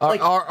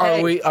 Like,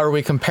 are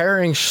we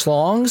comparing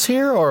schlongs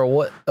here or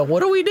what?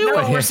 What are we doing?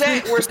 No, we're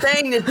saying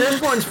that this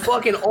one's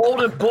fucking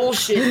old and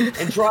bullshit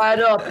and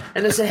dried up.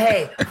 And they say,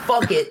 hey,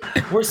 fuck it,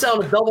 we're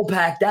selling a double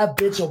pack. That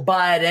bitch will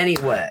buy it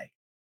anyway.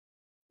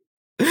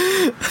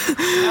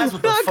 That's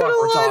what the fuck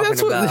we're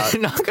talking about.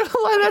 Not gonna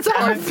lie, that's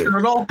how I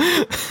feel.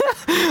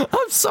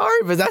 I'm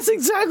sorry, but that's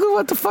exactly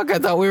what the fuck I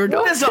thought we were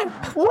doing.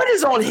 What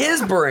is on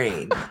his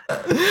brain?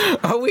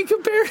 Are we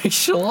comparing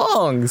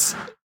schlongs?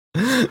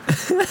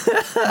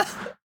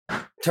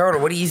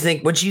 Turtle, what do you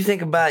think? What you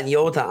think about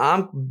Yota?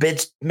 I'm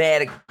bitch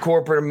mad at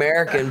corporate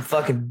America and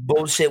fucking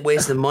bullshit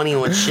wasting money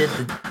on shit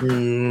that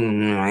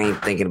I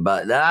ain't thinking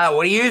about.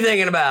 What are you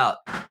thinking about?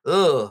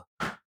 Ugh.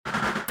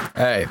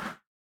 Hey.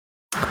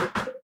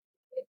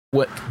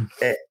 What?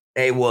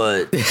 A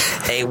what?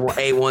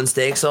 A1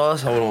 steak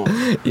sauce? Hold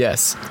on.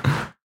 Yes.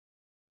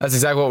 That's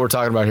exactly what we're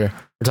talking about here.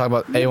 We're talking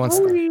about A1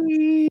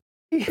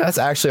 steak. That's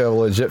actually a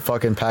legit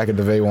fucking packet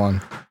of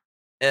A1.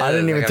 I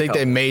didn't even think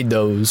they made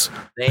those.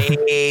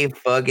 They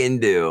fucking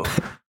do.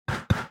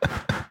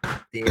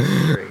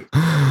 Great.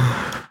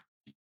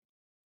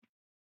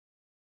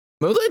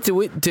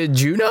 Did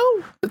you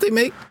know that they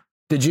make?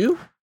 Did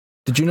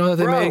you know that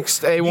they make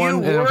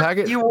A1 in a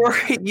packet? You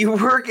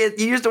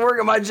used to work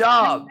at my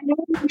job. I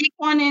don't make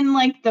one in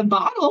like the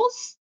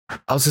bottles.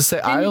 I was gonna say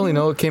I only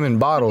know it came in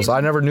bottles.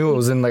 I never knew it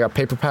was in like a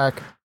paper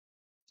pack.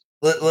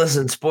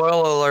 Listen,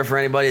 spoiler alert for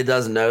anybody that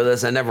doesn't know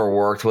this. I never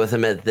worked with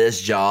him at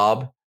this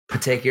job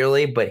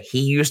particularly, but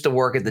he used to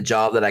work at the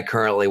job that I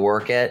currently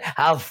work at.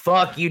 How the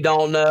fuck you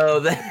don't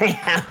know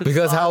that?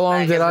 Because how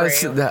long did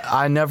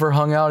I never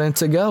hung out in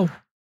to go?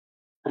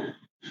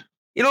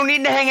 You don't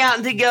need to hang out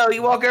and to go.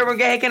 You walk over and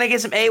go, hey, can I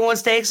get some A1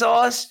 steak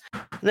sauce?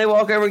 And they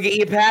walk over and get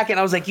you a packet. And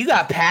I was like, you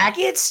got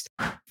packets?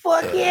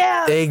 Fuck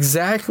yeah.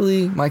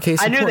 Exactly. My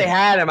case. I knew they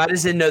had them. I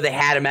just didn't know they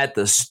had them at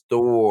the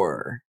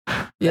store.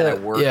 Yeah.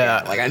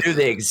 Like I knew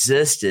they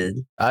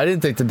existed. I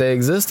didn't think that they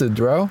existed,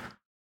 bro.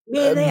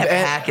 Man, they have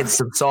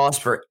packets of sauce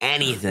for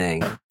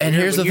anything. And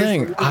here's the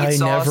thing. I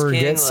never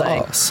get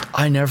sauce.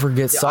 I never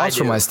get sauce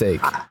for my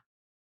steak.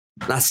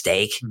 Not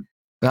steak.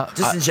 No,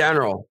 just in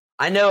general.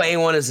 I know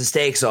A1 is a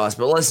steak sauce,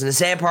 but listen, the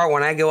sad part,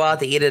 when I go out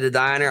to eat at a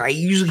diner, I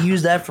usually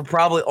use that for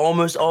probably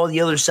almost all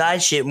the other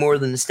side shit more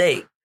than the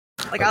steak.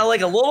 Like, I like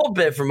a little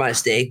bit for my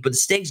steak, but the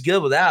steak's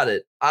good without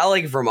it. I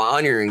like it for my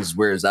onion rings, as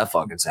weird as that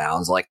fucking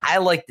sounds. Like, I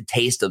like the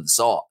taste of the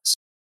sauce.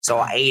 So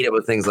I ate it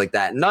with things like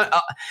that.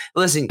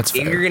 Listen, if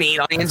you're going to eat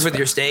onions with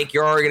your steak,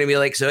 you're already going to be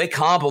like, so it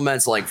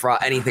complements like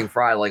anything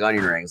fried, like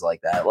onion rings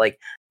like that. Like,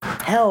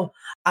 hell,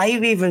 I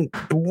even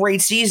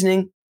great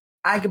seasoning.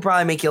 I could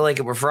probably make you like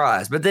it with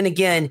fries. But then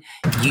again,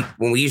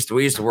 when we used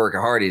to work at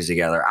Hardee's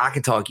together, I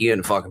could talk you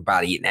into fucking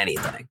about eating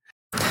anything.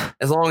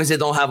 As long as it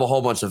don't have a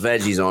whole bunch of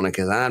veggies on it,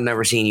 because I've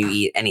never seen you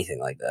eat anything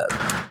like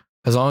that.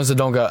 As long as it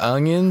don't got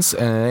onions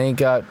and it ain't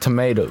got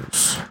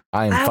tomatoes,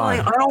 I am fine.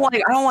 I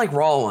don't like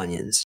raw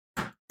onions.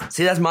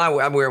 See, that's my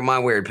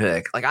weird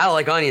pick. Like, I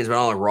like onions, but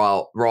I don't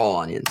like raw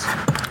onions.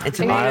 And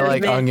tomatoes, I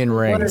like onion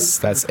rings.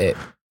 That's it.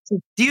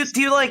 Do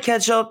you like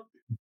ketchup?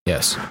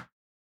 Yes.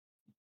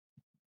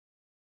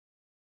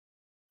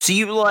 So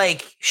you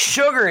like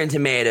sugar and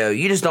tomato.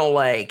 You just don't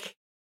like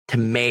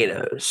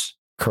tomatoes.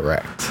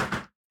 Correct.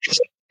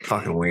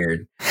 Fucking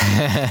weird.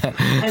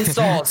 And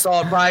salt.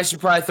 Probably should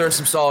throw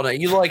some salt in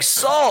it. You like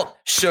salt,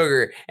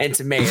 sugar, and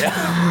tomato.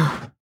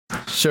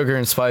 Sugar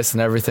and spice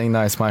and everything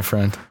nice, my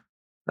friend.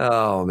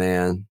 Oh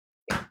man.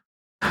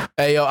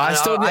 Hey yo, I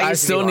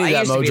still need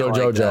that Mojo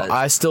Jojo.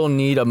 I still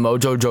need a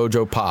Mojo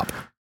Jojo pop.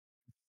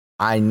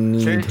 I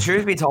need.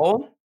 Truth be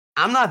told,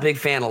 I'm not a big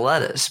fan of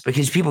lettuce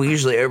because people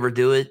usually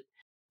overdo it.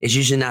 It's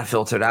usually not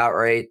filtered out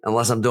right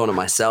unless I'm doing it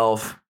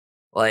myself.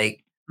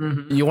 Like,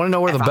 you want to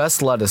know where the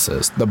best lettuce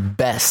is? The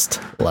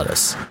best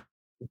lettuce.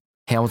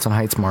 Hamilton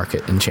Heights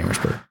Market in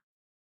Chambersburg.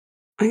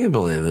 I can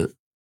believe it.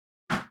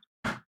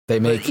 They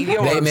make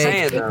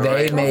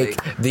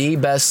the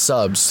best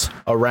subs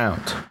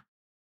around.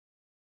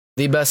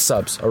 The best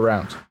subs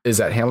around is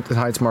at Hamilton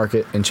Heights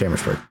Market in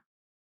Chambersburg.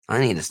 I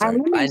need to start. I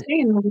remember you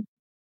saying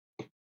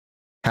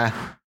that. Huh?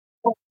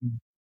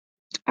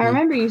 I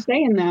remember you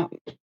saying that.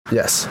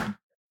 Yes.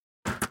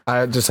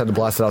 I just had to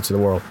blast it out to the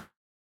world.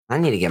 I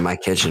need to get my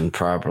kitchen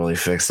properly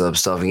fixed up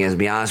stuff again. To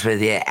be honest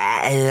with you,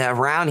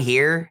 around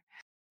here,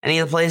 any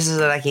of the places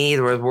that I can eat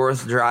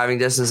worth driving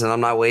distance and I'm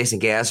not wasting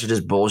gas or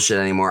just bullshit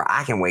anymore,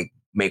 I can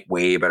make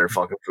way better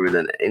fucking food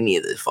than any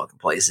of the fucking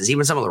places.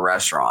 Even some of the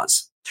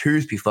restaurants.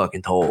 Truth be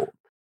fucking told.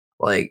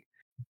 Like,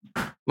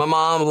 my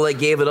mom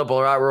gave it up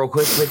all right real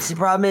quick, but the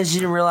problem is she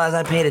didn't realize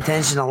I paid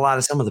attention to a lot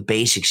of some of the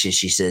basic shit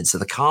she said. So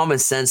the common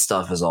sense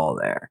stuff is all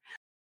there.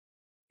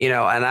 You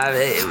know, and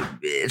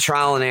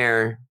trial and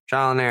error.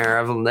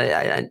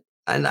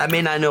 I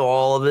may not know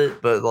all of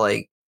it, but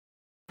like,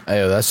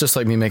 hey, that's just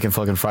like me making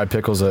fucking fried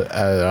pickles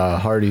at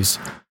Hardee's.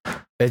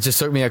 It just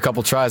took me a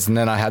couple tries, and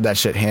then I had that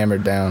shit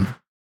hammered down.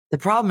 The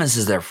problem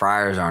is their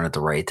fryers aren't at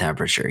the right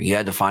temperature. You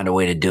had to find a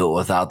way to do it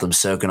without them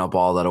soaking up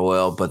all that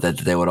oil, but that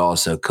they would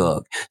also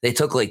cook. They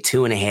took like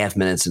 2.5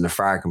 minutes in the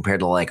fryer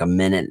compared to like 1.5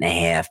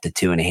 minutes to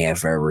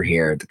 2.5 over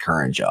here at the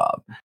current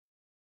job.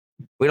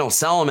 We don't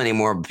sell them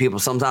anymore,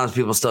 but sometimes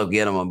people still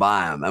get them and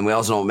buy them. And we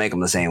also don't make them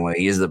the same way.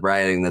 We use the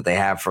breading that they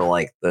have for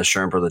like the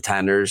shrimp or the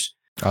tenders.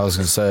 I was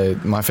going to say,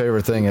 my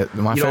favorite thing.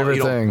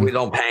 We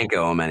don't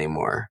panko them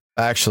anymore.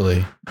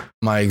 Actually,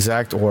 my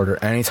exact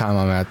order anytime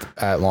I'm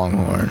at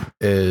Longhorn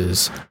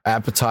is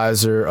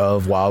appetizer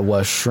of Wild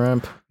West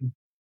shrimp,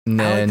 and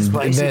then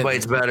spicy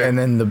bites better, and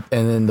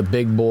then the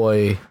big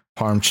boy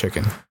parm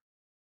chicken.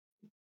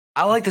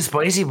 I like the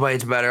spicy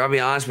bites better. I'll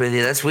be honest with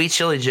you. That sweet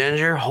chili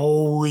ginger,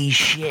 holy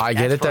shit! I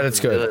get it that it's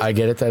good. I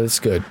get it that it's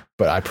good,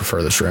 but I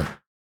prefer the shrimp.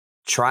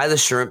 Try the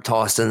shrimp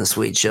tossed in the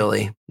sweet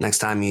chili next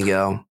time you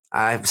go.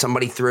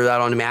 Somebody threw that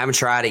on me. I haven't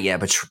tried it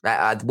yet, but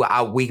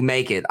we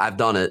make it. I've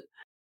done it.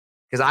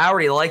 Because I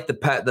already like the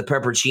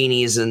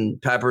pepperoncinis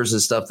and peppers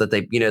and stuff that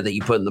that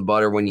you put in the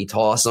butter when you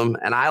toss them,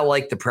 and I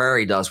like the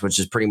prairie dust, which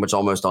is pretty much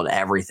almost on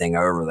everything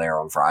over there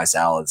on fry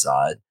salad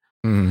side.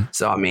 Mm-hmm.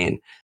 So I mean,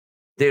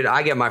 dude,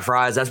 I get my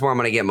fries. That's where I'm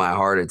gonna get my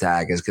heart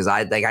attack is because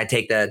I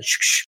take that.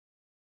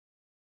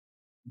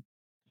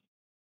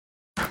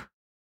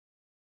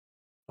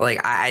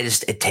 Like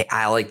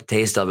I like the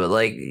taste of it.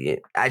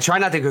 Like I try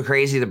not to go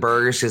crazy the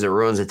burgers because it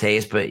ruins the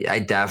taste, but I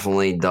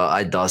definitely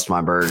I dust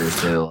my burgers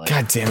too. Like,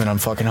 God damn it, I'm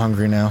fucking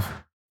hungry now.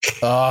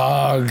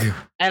 Ugh.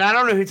 And I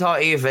don't know who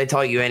taught you if they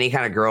taught you any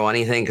kind of grill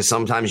anything because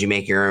sometimes you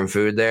make your own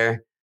food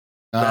there.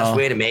 Best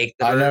way to make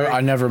the burger. I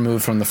never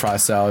moved from the fry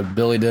salad.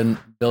 Billy didn't.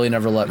 Billy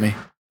never let me.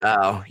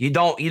 Oh, you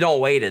don't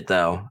weight it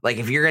though. Like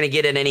if you're gonna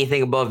get it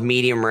anything above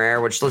medium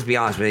rare, which let's be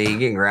honest with you, if you're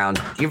getting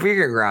ground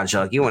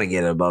chuck, you want to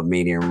get it above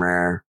medium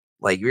rare.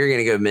 Like, you're going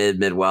to go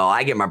mid-well.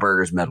 I get my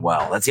burgers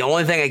mid-well. That's the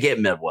only thing I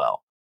get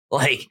mid-well.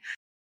 Like,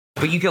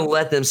 but you can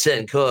let them sit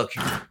and cook.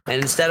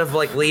 And instead of,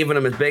 like, leaving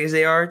them as big as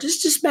they are,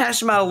 just smash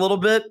them out a little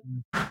bit.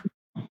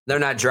 They're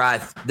not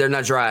dry. They're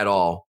not dry at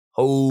all.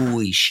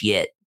 Holy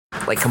shit.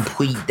 Like,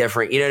 complete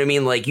different. You know what I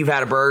mean? Like, you've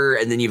had a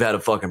burger, and then you've had a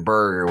fucking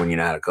burger when you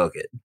know how to cook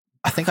it.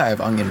 I think I have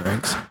onion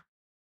rings.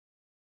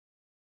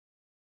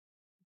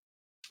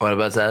 What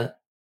about that?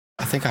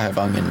 I think I have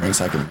onion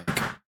rings I can make.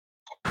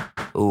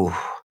 Ooh.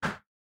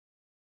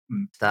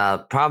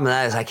 The problem with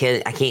that is I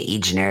can't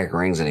eat generic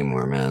rings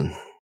anymore, man.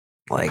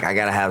 Like I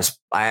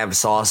have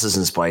sauces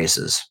and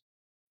spices.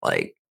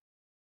 Like,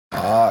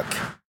 fuck.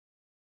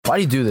 Why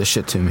do you do this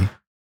shit to me?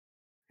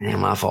 Man,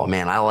 my fault,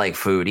 man. I like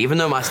food, even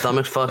though my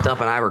stomach's fucked up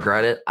and I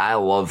regret it. I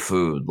love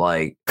food,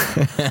 like,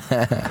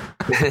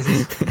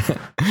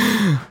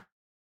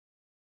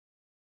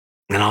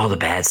 and all the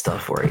bad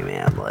stuff for you,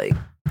 man. Like,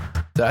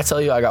 did I tell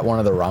you I got one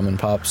of the ramen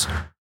pops?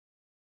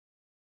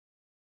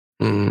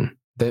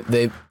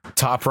 They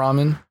Top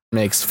Ramen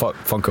makes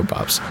Funko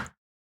Pops.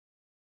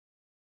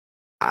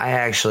 I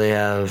actually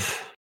have.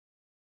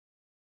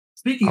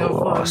 Speaking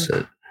of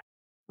it.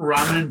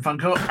 Ramen and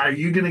Funko, are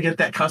you gonna get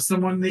that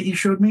custom one that you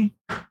showed me?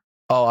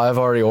 Oh, I've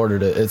already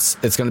ordered it.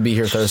 It's gonna be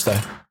here Thursday.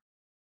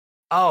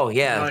 Oh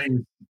yeah,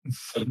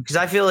 because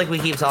I feel like we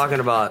keep talking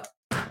about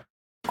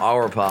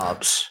our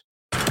pops.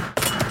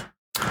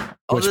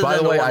 Which, by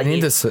the way, I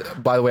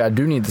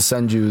do need to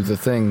send you the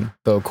thing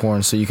though,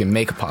 Corn, so you can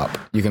make a pop.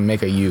 You can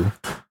make a U.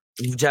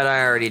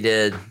 Jedi already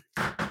did.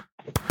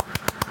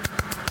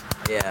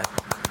 Yeah.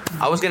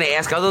 I was gonna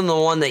ask, other than the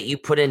one that you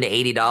put into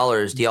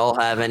 $80, do y'all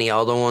have any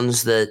other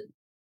ones that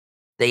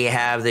you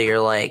have that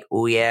you're like,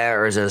 oh yeah,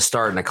 or is it a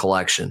start in a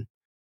collection?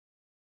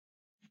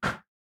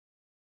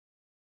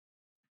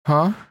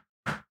 Huh?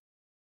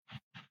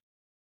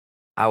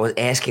 I was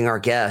asking our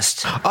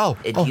guest. Do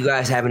you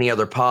guys have any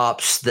other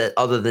pops that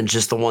other than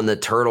just the one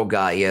that Turtle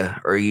got you,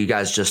 or are you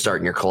guys just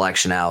starting your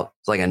collection out?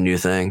 It's like a new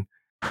thing.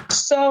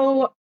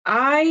 So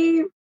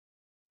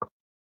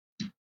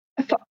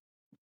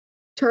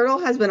Turtle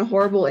has been a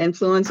horrible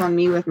influence on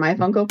me with my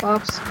Funko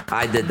Pops.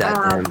 I did that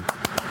to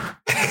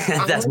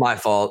him. That's my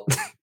fault.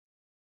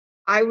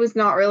 I was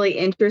not really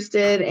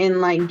interested in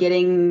like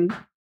getting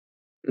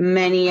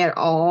many at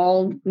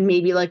all,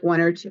 maybe like one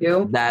or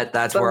two.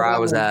 That's where I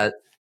was at.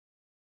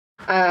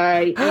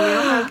 I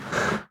now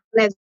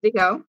have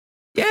Nezuko.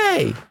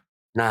 Yay!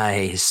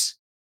 Nice.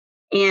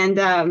 And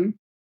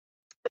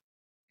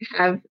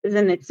have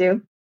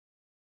Zenitsu.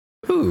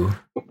 Ooh.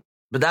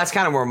 But that's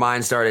kind of where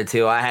mine started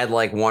too. I had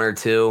like one or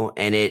two,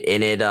 and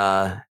it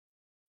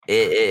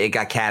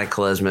got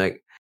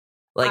cataclysmic.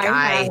 Like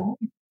I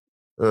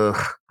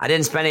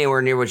didn't spend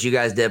anywhere near what you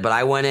guys did, but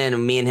I went in,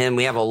 and me and him,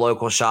 we have a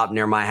local shop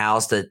near my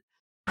house that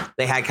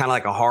they had kind of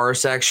like a horror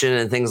section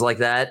and things like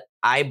that.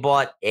 I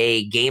bought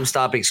a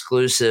GameStop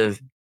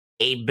exclusive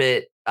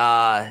 8-bit.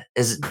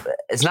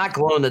 It's not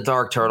glow in the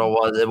dark turtle,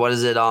 was it? What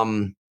is it?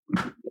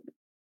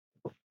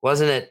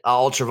 Wasn't it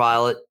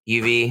ultraviolet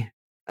UV?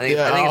 I think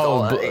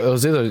it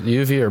was either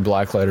UV or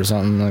blacklight or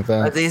something like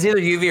that. It's either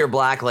UV or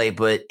blacklight,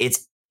 but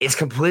it's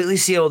completely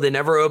sealed. They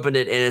never opened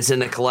it, and it's in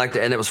the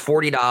collector, and it was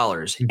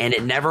 $40, and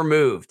it never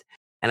moved.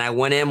 And I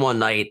went in one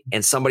night,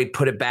 and somebody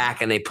put it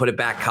back, and they put it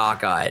back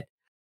cockeyed.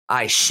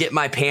 I shit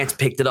my pants,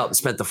 picked it up, and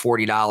spent the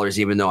 $40,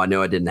 even though I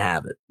know I didn't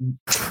have it.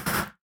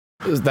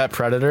 Is that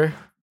Predator?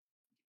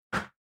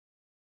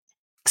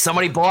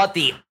 Somebody bought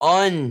the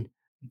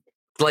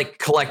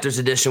collector's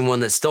edition one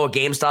that's still a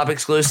GameStop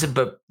exclusive,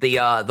 but the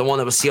one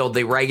that was sealed,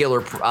 the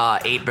regular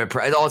 8-bit.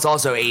 It's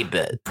also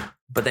 8-bit,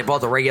 but they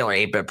bought the regular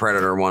 8-bit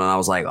Predator one, and I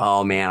was like,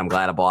 oh man, I'm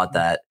glad I bought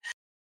that.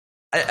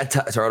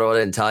 Turtle, I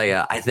didn't tell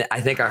you. I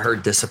think I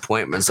heard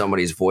disappointment in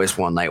somebody's voice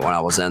one night when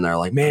I was in there.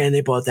 Like, man, they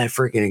bought that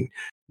freaking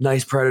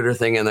nice Predator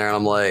thing in there, and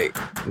I'm like,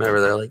 remember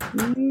they're like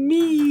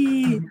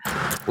me.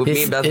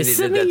 Me and Bethany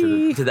did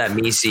that to that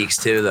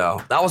Meeseeks too,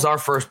 though. That was our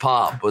first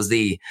pop. Was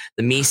the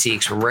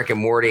Meeseeks from Rick and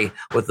Morty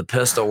with the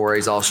pistol where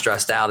he's all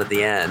stressed out at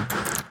the end.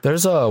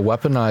 There's a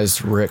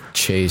weaponized Rick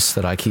chase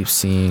that I keep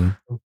seeing.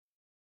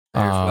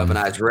 There's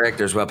weaponized Rick.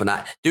 There's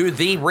weaponized. Dude,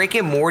 the Rick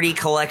and Morty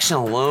collection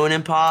alone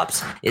in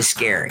pops is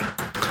scary.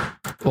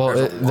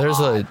 Well,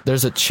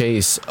 there's a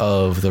chase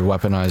of the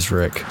weaponized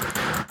Rick.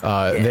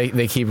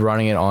 They keep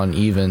running it on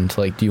even.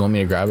 Like, do you want me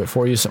to grab it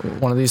for you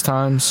one of these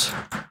times?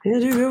 Yeah,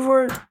 dude, go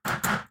for it.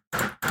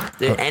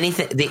 Dude,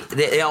 anything.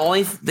 The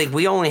only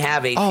we only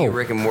have a few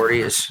Rick and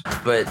Mortys,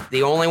 but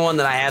the only one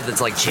that I have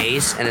that's like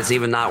chase and it's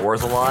even not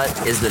worth a lot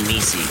is the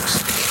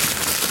Meeseeks.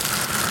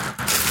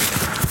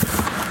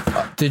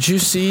 Did you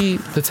see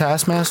the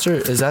Taskmaster?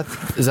 Is that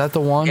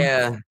the one?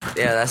 Yeah,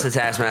 that's the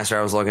Taskmaster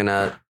I was looking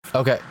at.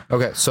 Okay.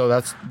 So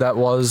that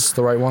was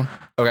the right one.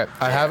 Okay,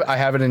 I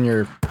have it in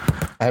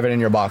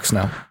your box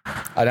now.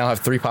 I now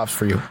have 3 pops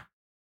for you.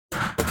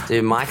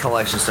 Dude, my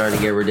collection's starting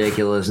to get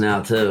ridiculous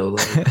now too.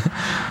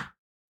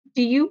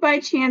 Do you by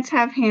chance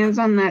have hands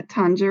on that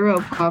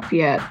Tanjiro pop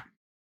yet?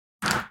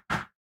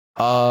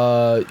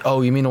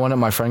 You mean the one that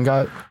my friend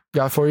got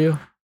for you?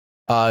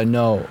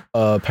 No.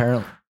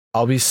 Apparently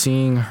I'll be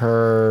seeing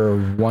her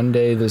one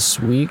day this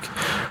week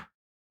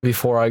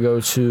before I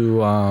go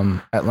to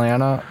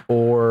Atlanta,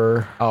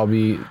 or I'll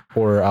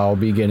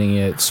be getting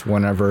it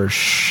whenever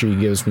she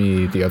gives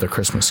me the other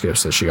Christmas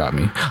gifts that she got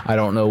me. I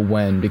don't know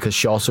when, because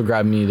she also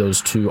grabbed me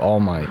those 2 All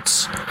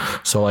Mights.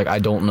 So like I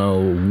don't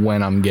know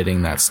when I'm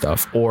getting that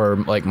stuff, or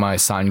like my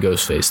signed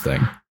Ghostface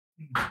thing.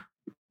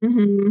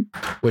 Mm-hmm.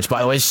 Which,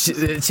 by the way, she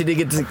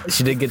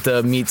did get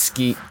to meet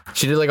Skeet.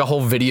 She did like a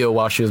whole video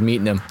while she was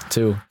meeting him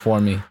too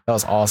for me. That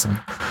was awesome.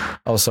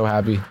 I was so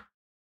happy.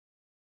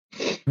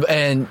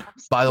 And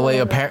by the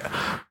way,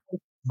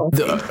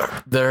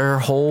 their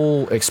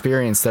whole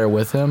experience there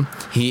with him,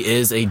 he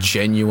is a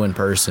genuine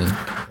person.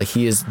 Like,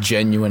 he is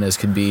genuine as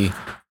could be.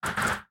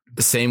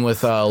 The same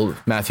with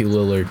Matthew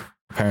Lillard.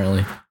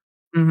 Apparently,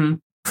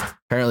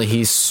 apparently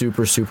he's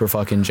super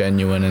fucking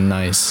genuine and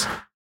nice.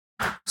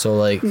 So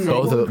like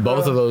both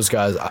of those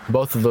guys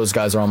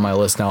are on my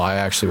list now. I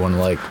actually want to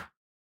like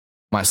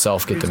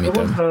myself get to meet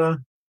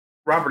them.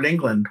 Robert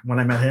Englund when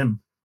I met him.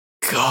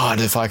 God,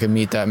 if I could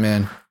meet that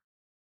man,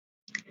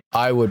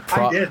 I would.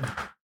 I did.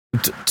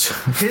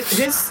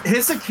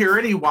 His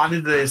security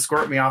wanted to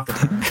escort me off the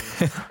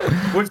plane,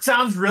 which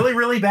sounds really,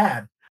 really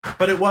bad,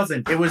 but it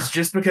wasn't. It was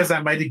just because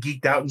I might have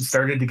geeked out and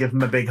started to give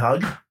him a big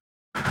hug.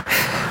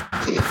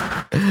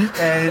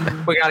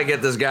 And we got to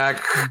get this guy.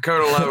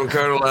 Code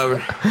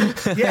 11.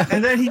 Yeah,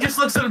 and then he just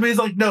looks at me. He's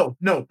like, "No,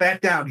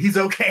 back down. He's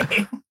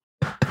okay."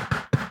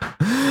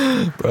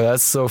 Bro,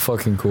 that's so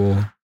fucking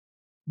cool.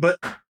 But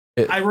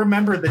I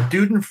remember the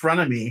dude in front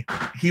of me.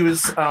 He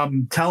was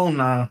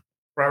telling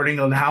Robert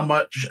Englund how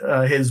much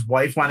his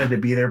wife wanted to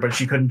be there, but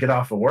she couldn't get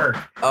off of work.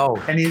 Oh,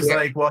 And he's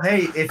like, well,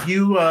 hey, if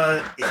you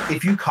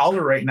call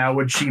her right now,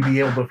 would she be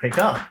able to pick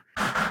up?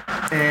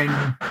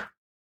 And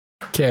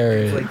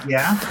Carrie. he's like,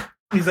 yeah.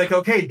 He's like,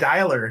 okay,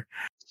 dial her.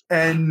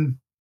 And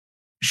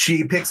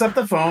she picks up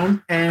the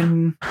phone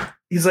and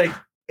he's like,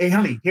 hey,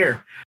 honey,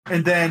 here.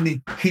 And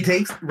then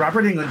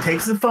Robert Englund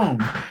takes the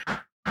phone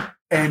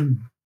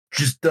and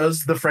just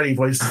does the Freddy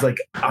voice. He's like,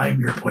 I'm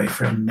your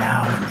boyfriend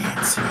now,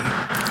 Nancy.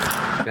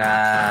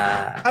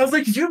 I was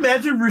like, could you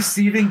imagine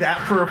receiving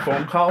that for a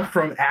phone call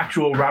from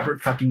actual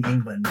Robert fucking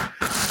Englund?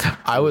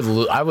 I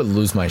would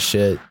lose my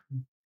shit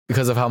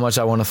because of how much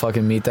I want to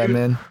fucking meet that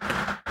man.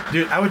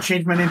 Dude, I would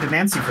change my name to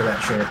Nancy for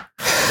that shit.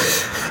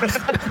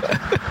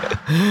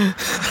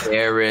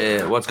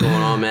 Jared, what's going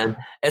on, man?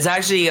 It's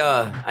actually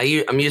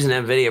I'm using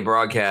NVIDIA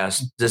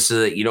broadcast just so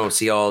that you don't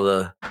see all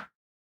the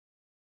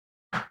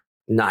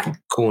not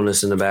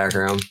coolness in the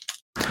background.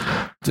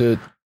 Dude,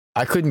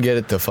 I couldn't get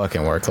it to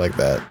fucking work like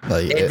that.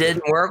 Like it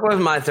didn't work with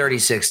my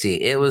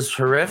 3060. It was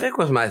horrific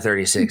with my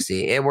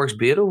 3060. It works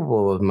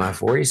beautiful with my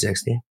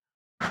 4060.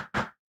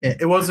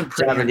 It wasn't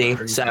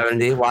pretty.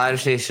 70. Why did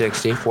I say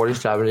 60? 40,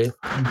 70.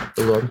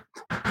 Good Lord.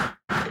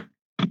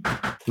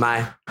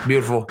 My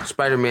beautiful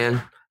Spider-Man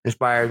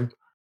inspired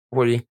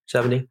 40,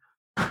 70.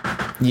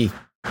 Yeah.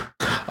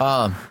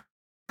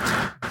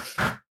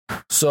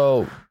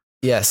 So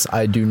yes,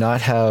 I do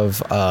not have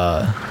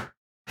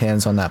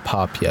hands on that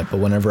pop yet, but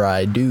whenever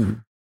I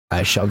do,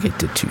 I shall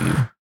get it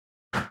to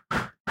you.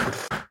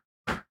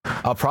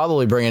 I'll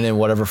probably bring it in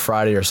whatever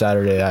Friday or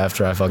Saturday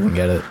after I fucking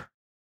get it.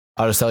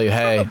 I'll just tell you,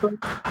 hey,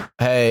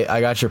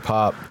 I got your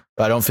pop,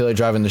 but I don't feel like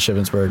driving to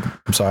Shippensburg.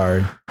 I'm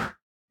sorry.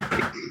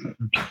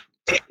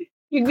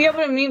 You'd be able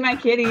to meet my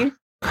kitties.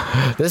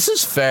 This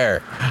is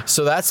fair.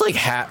 So that's like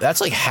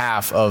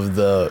half of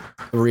the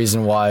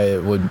reason why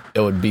it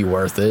would be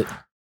worth it.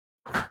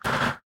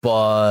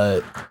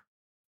 But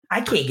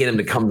I can't get him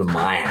to come to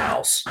my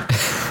house.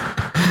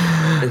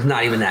 It's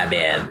not even that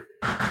bad.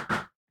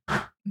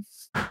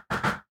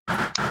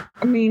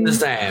 I mean,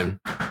 Just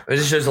saying. It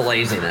just shows the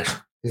laziness.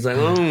 He's like,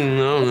 oh,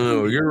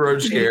 no, you're road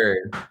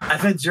scared.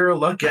 I've had zero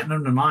luck getting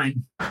them to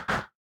mine.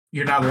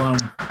 You're not alone.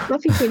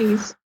 fluffy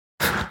kitties.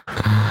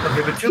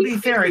 Okay, but to be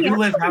fair, I do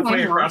live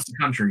halfway across the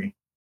country.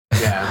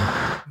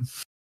 Yeah.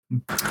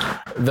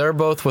 They're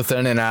both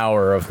within an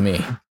hour of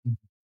me.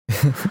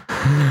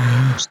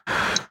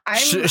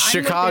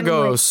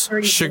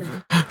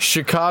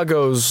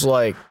 Chicago's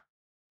like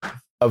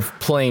a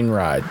plane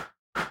ride,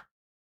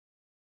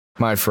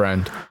 my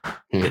friend.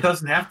 It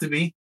doesn't have to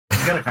be.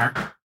 You got a car.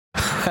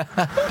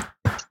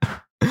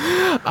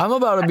 I'm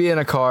about to be in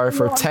a car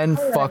for 10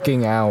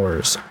 fucking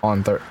hours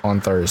on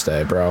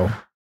Thursday, bro.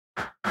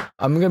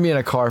 I'm gonna be in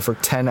a car for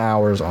 10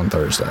 hours on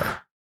Thursday.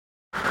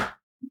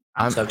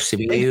 Sucks to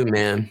be you,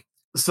 man.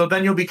 So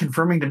then you'll be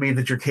confirming to me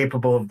that you're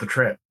capable of the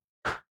trip.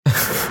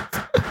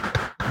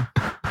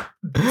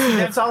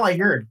 That's all I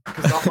heard.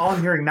 Because all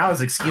I'm hearing now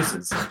is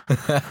excuses.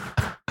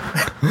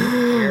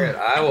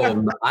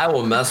 I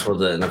will mess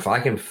with it, and if I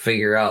can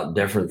figure out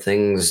different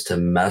things to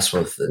mess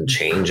with and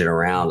change it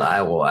around,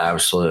 I will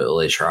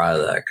absolutely try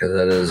that because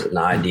that is an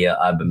idea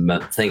I've been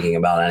thinking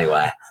about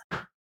anyway.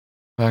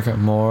 I got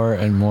more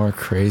and more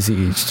crazy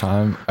each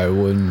time. I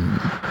wouldn't.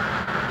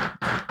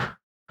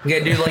 Yeah,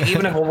 dude. Like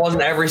even if it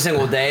wasn't every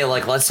single day,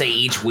 like let's say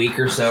each week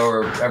or so,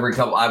 or every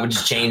couple, I would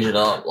just change it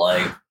up.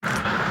 Like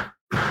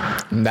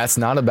that's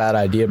not a bad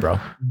idea, bro.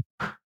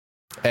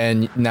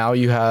 And now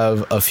you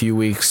have a few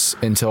weeks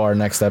until our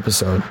next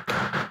episode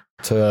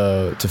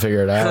to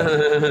figure it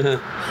out.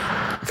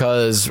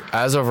 Because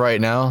as of right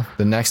now,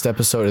 the next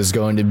episode is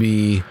going to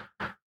be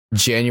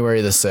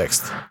January the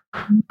 6th.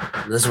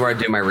 This is where I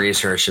do my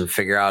research and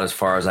figure out as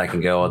far as I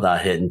can go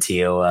without hitting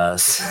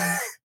TOS.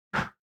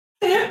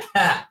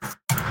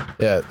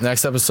 Yeah,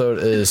 next episode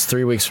is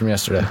 3 weeks from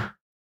yesterday.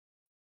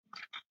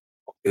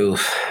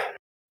 Oof.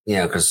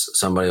 Yeah, because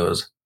somebody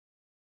was.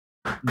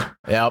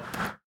 Yep.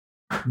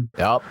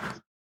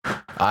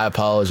 I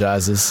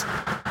apologizes,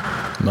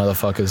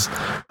 motherfuckers.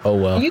 Oh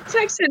well. You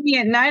texted me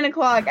at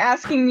 9:00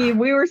 asking me if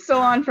we were still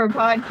on for a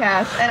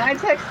podcast, and I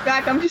text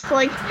back. I'm just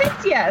like,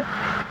 yes.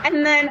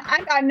 And then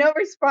I got no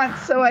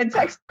response, so I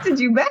texted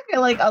you back at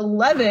like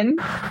 11.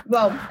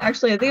 Well,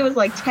 actually, I think it was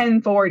like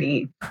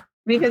 10:40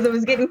 because it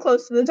was getting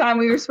close to the time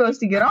we were supposed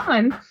to get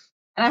on,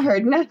 and I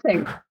heard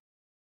nothing.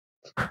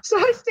 So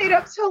I stayed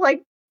up till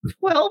like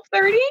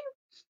 12:30.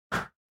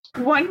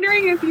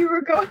 Wondering if you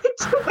were going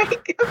to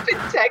wake up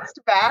and text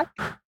back.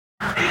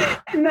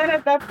 And then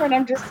at that point,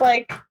 I'm just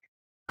like,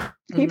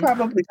 he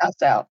probably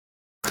passed out.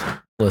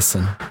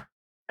 Listen.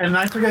 And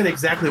I forget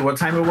exactly what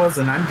time it was,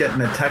 and I'm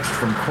getting a text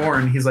from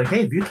Korn. He's like,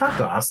 hey, have you talked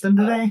to Austin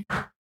today?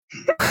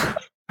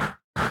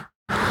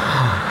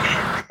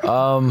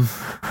 I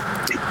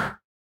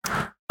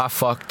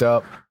fucked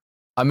up.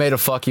 I made a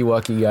fucky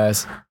wucky,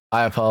 guys.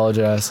 I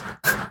apologize.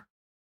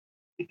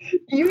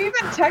 You even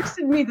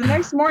texted me the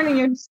next morning.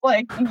 You're just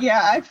like,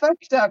 yeah, I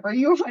fucked up. Are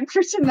you on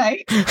for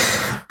tonight?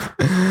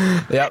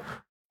 Yep.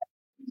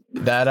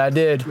 That I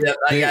did. Yep,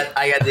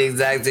 I got the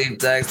exact same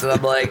text, and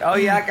I'm like, oh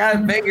yeah, I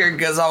got it figured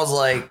because I was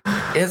like,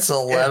 it's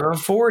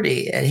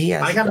 11:40, and he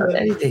hasn't done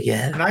anything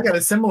yet. And I got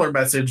a similar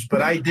message,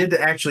 but I did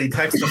actually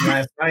text him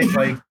last night,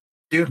 like,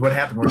 dude, what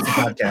happened? Where's the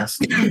podcast?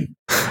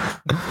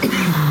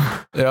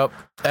 Yep.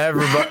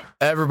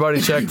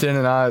 Everybody checked in,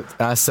 and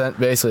I sent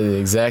basically the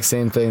exact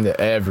same thing to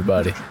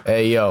everybody.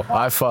 Hey, yo,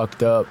 I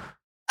fucked up.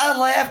 I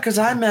laughed because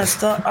I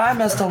messed up. I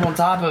messed up on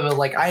top of it.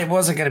 Like, I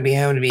wasn't going to be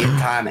home to be in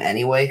time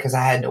anyway because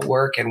I had to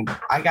work, and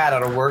I got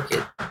out of work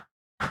at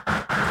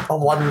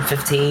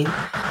 11:15.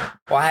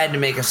 Well, I had to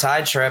make a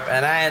side trip,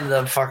 and I ended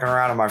up fucking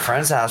around at my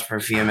friend's house for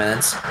a few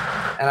minutes.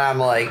 And I'm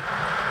like,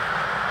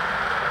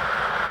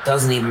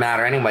 doesn't even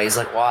matter anyway. He's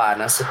like, why?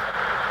 And I said,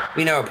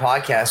 we know a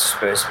podcast is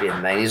supposed to be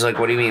at night. He's like,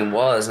 what do you mean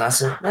was? And I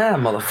said,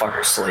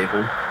 motherfucker's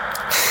sleeping.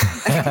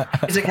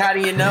 He's like, how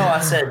do you know? I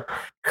said,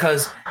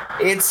 because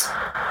it's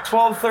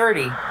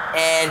 12:30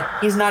 and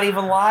he's not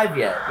even live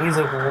yet. He's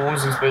like, well, when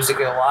was he supposed to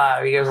get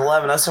live? He goes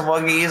 11. I said,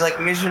 well, he's like,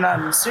 I guess you're not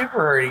in a super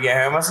hurry to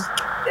get home. I said,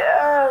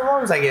 yeah, as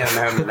long as I get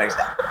home the next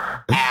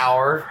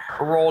hour.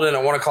 I rolled in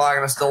at 1 o'clock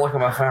and I still look at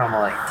my phone. I'm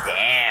like,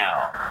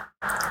 damn.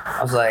 I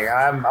was like,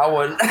 I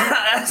wouldn't.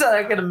 I said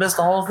I could have missed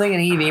the whole thing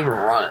and he didn't even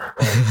run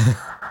it.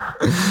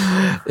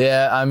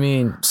 Yeah, I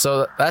mean,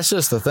 so that's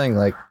just the thing,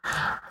 like,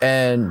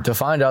 and to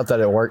find out that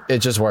it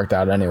just worked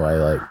out anyway,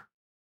 like,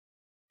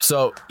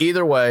 so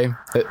either way,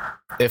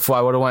 if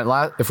we would have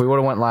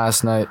went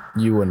last night,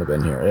 you wouldn't have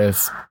been here.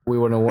 If we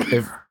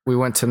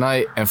went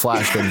tonight and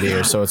Flash couldn't be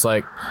here, so it's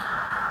like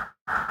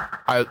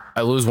I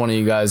lose one of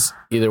you guys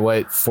either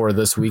way for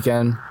this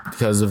weekend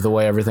because of the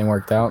way everything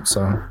worked out.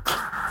 So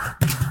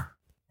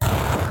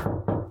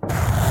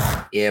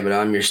yeah, but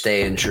I'm your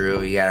staying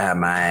true. You gotta have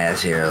my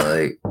ass here,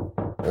 like.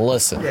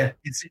 Listen, Yeah,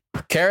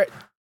 Carrot,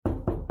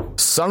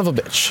 son of a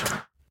bitch.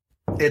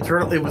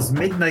 it was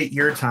midnight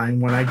your time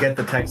when I get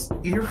the text.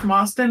 You're from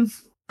Austin?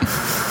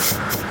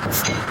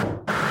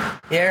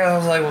 Yeah, I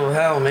was like, well,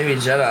 hell, maybe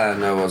Jedi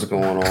know what's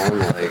going on.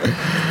 Like,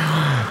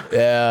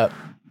 yeah.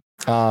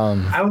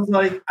 I was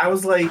like,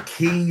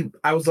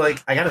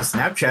 I got a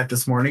Snapchat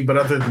this morning, but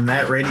other than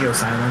that, radio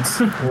silence.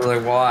 I was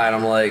like, why? And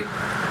I'm like,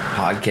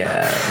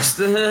 podcast.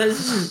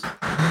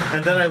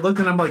 And then I looked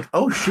and I'm like,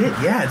 oh shit,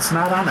 yeah, it's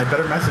not on. I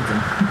better message him.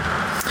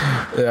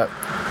 Yeah.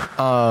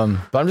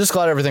 But I'm just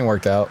glad everything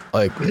worked out.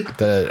 Like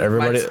that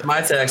everybody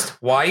my text,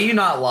 why are you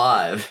not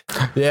live?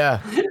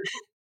 Yeah.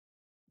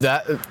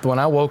 That when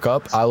I woke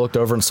up, I looked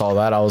over and saw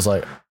that. I was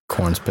like,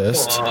 Corn's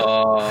pissed.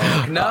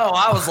 No,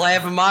 I was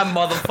laughing my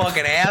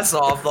motherfucking ass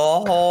off the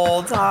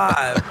whole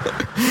time.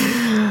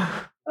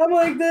 I'm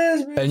like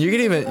this, man. And you can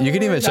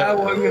even check,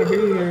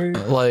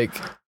 like,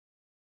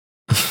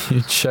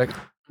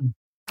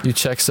 you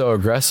check so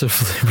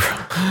aggressively,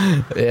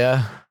 bro.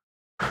 Yeah.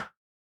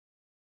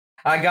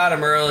 I got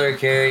him earlier,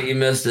 Carrie. You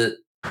missed it.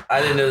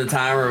 I didn't know the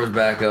timer was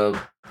back up.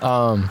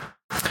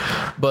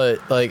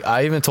 But like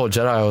I even told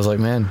Jedi, I was like,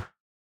 man,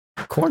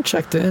 Corn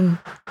checked in,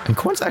 and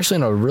Corn's actually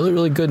in a really,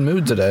 really good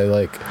mood today.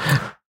 Like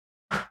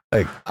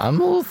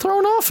I'm a little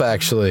thrown off,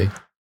 actually.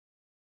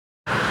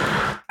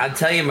 I'll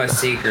tell you my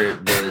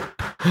secret, but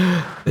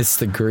it's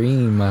the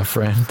green, my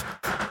friend.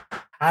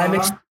 I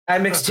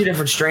mixed two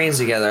different strains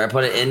together. I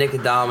put an indica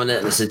dominant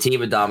and a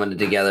sativa dominant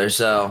together,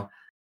 so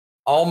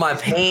all my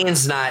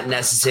pain's not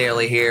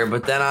necessarily here.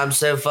 But then I'm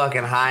so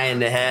fucking high in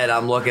the head.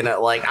 I'm looking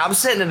at, like, I'm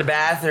sitting in the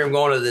bathroom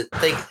going to the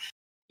thing,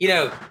 you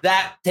know,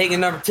 that taking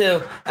number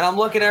 2, and I'm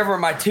looking over at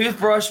my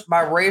toothbrush,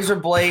 my razor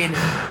blade,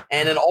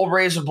 and an old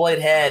razor blade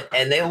head,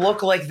 and they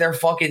look like they're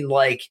fucking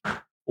like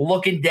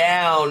looking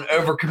down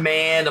over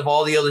command of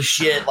all the other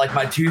shit, like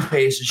my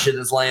toothpaste and shit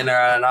that's laying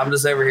there, and I'm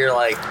just over here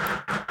like.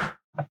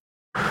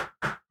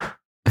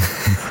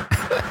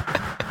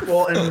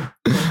 Well, and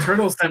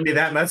Turtle sent me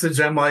that message.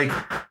 I'm like,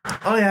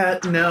 oh yeah,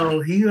 no,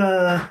 he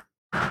Oh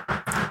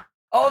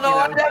no,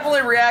 I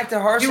definitely reacted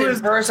harshly at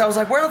first. I was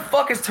like, where the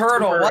fuck is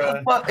Turtle? What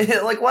the fuck?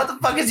 Like, what the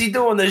fuck is he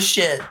doing this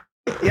shit?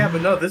 Yeah,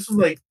 but no, this was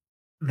like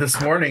this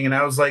morning, and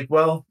I was like,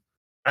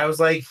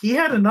 he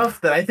had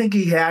enough that I think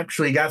he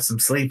actually got some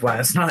sleep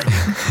last night.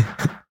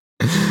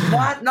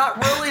 Not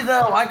really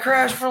though. I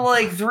crashed for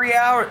like 3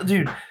 hours,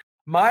 dude.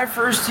 My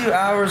first 2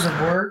 hours of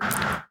work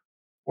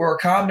were a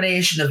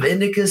combination of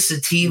indica,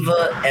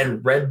 sativa,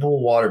 and Red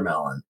Bull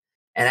watermelon.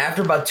 And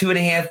after about two and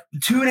a half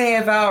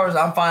hours,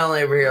 I'm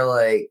finally over here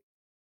like,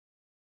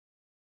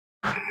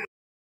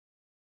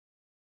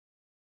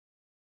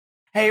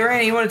 hey,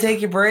 Randy, you want to take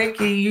your break?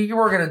 You're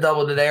working a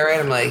double today, right?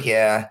 I'm like,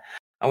 yeah.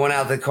 I went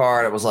out the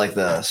car and it was like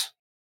this.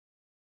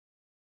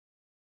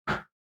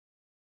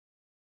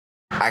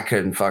 I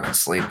couldn't fucking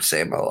sleep to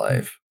save my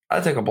life.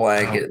 I took a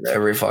blanket and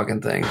every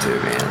fucking thing too,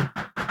 man.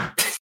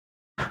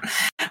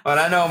 When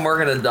I know I'm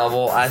working a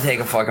double, I take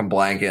a fucking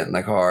blanket in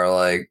the car,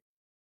 like,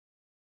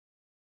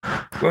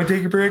 go take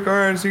your break, all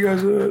right, see you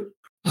guys later.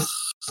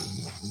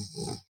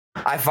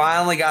 I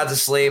finally got to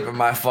sleep and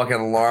my fucking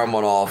alarm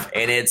went off,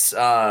 and it's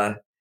a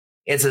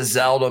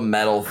Zelda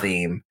metal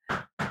theme.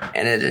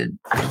 And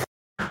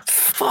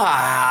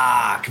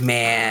fuck,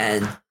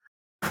 man.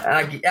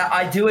 And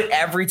I do it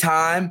every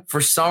time.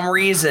 For some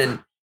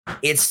reason,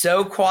 it's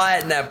so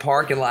quiet in that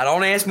parking lot.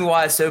 Don't ask me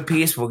why it's so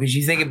peaceful, because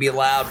you think it'd be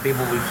loud,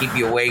 people would keep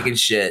you awake and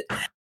shit.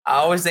 I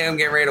always think I'm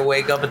getting ready to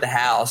wake up at the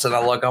house, and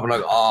I look up and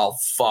I'm like, oh,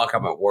 fuck,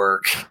 I'm at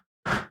work.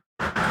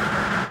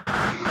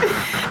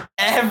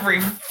 Every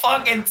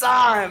fucking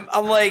time.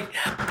 I'm like,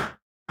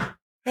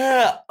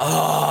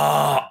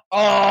 oh,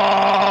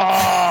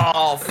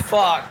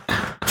 fuck.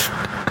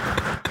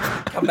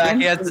 Come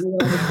back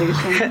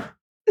in.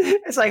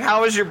 It's like,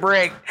 how was your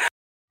break?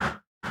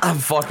 I'm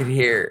fucking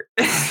here.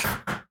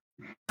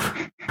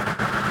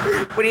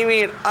 What do you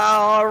mean?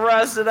 Oh, I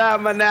rested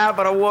out my nap,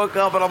 but I woke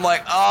up and I'm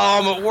like,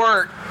 oh, I'm at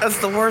work. That's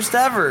the worst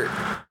ever.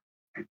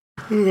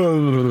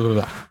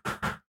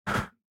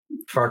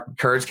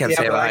 Kurtz kept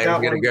saying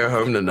I'm going to go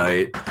home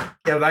tonight.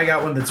 Yeah, but I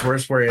got one that's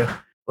worse for you.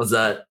 What's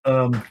that?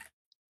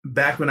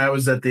 Back when I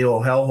was at the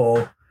old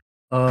hellhole,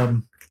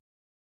 I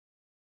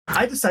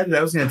decided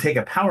I was going to take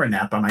a power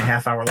nap on my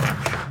half-hour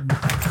lunch.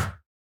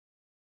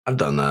 I've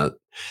done that.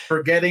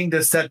 Forgetting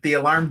to set the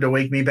alarm to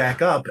wake me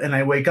back up, and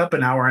I wake up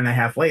an hour and a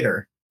half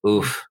later.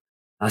 Oof.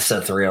 I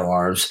set 3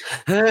 alarms.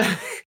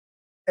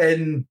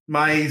 And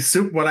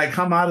when I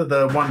come out of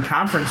the one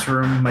conference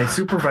room, my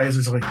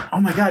supervisor's like, "Oh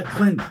my God,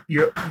 Clint,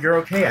 you're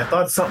okay. I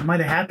thought something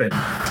might have happened."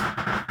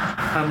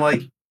 I'm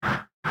like,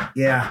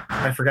 "Yeah,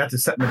 I forgot to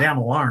set my damn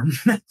alarm."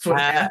 That's what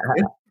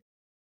happened.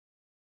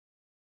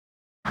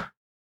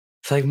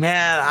 It's like,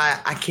 man,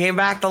 I came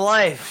back to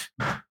life.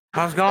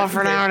 I was gone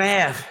for an hour and a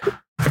half.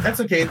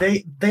 That's okay.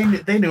 They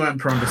knew I'm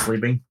prone to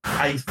sleeping.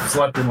 I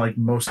slept in like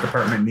most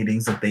department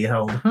meetings that they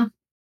held.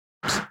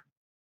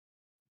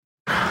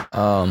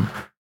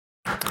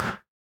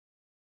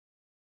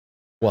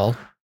 Well,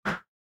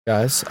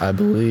 guys, I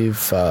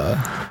believe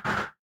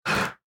I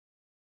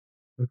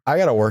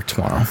gotta work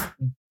tomorrow.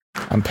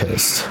 I'm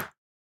pissed.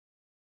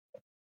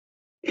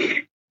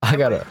 I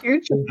gotta.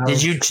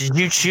 Did you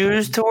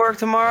choose to work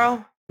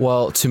tomorrow?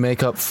 Well, to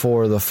make up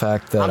for the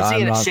fact that I'm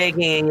seeing not it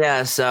shaking.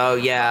 Yeah, so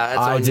yeah, that's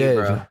I on did.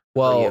 You,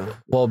 bro.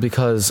 Well,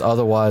 because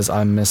otherwise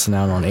I'm missing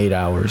out on 8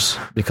 hours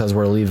because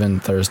we're leaving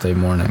Thursday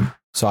morning.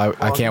 So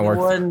I can't work.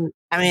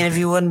 I mean, if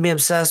you wouldn't be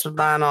obsessed with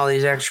buying all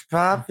these extra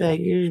pop,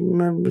 you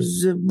know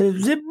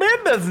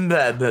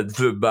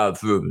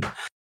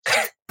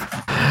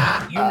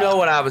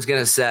what I was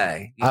gonna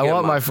say. I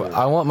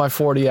want my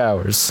 40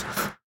 hours.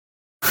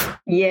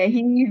 Yeah,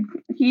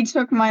 he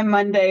took my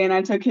Monday and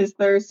I took his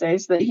Thursday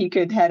so that he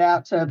could head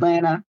out to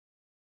Atlanta.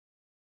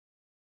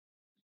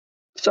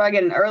 So I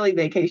get an early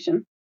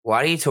vacation.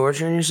 Why are you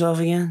torturing yourself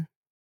again?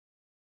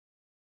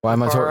 Why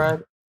am I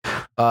torturing?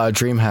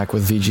 DreamHack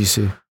with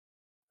VGC.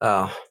 Oh,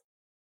 I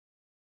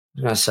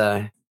was gonna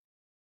say,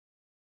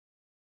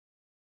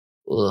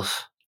 ugh,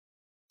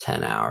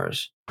 10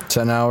 hours.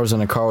 10 hours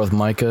in a car with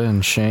Micah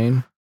and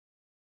Shane.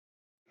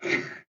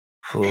 Shane's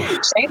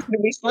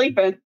gonna be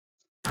sleeping.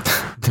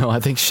 No,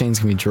 I think Shane's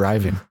gonna be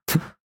driving.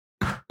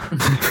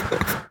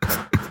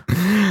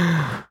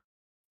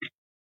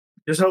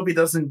 Just hope he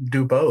doesn't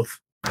do both.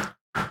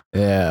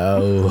 Yeah.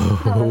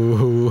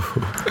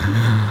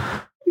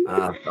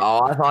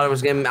 I thought it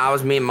was I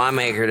was meeting my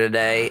maker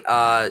today.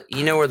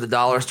 You know where the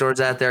dollar store's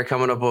at there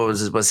coming up? What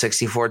was it?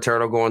 64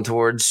 Turtle going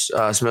towards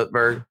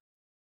Smithburg?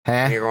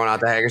 Huh? You're going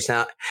out to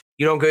Hagerstown.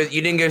 You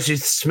didn't go to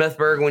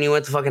Smithburg when you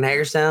went to fucking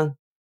Hagerstown?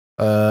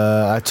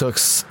 I took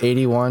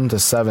 81 to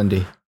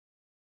 70.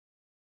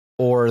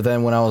 Or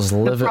then when I was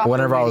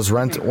whenever I was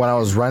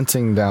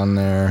renting down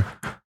there,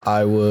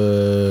 I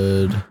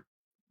would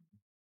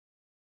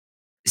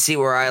see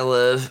where I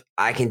live.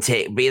 I can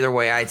take either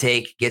way. I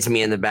take gets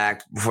me in the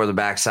back before the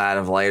backside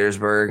of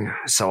Leitersburg.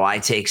 So I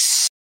take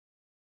it's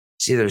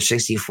either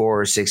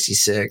 64 or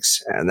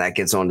 66, and that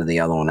gets onto the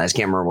other one. I just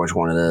can't remember which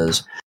one it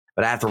is.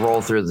 But I have to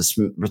roll through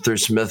through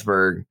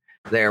Smithburg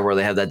there where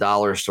they have that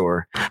dollar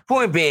store.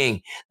 Point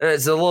being,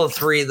 there's a little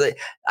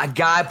a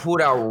guy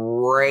pulled out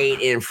right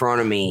in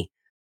front of me.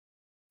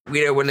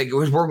 You know, when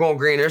we're going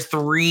green, there's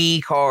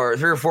 3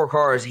 or 4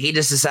 cars. He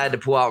just decided to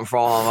pull out and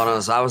fall off on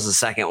us. I was the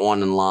second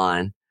one in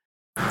line.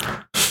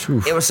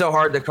 Oof. It was so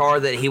hard. The car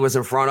that he was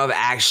in front of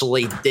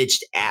actually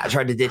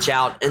tried to ditch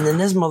out, and then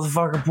this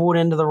motherfucker pulled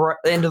into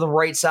the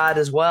right side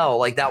as well.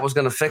 Like that was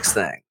going to fix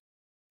things.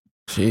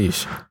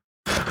 Jeez.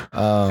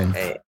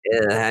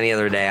 Any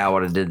other day, I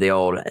would have did the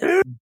old.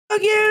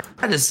 Again,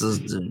 I just.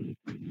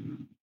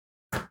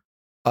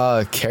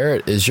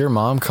 Carrot, is your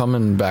mom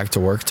coming back to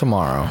work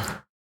tomorrow?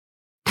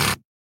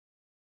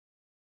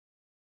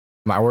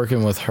 Am I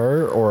working with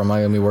her or am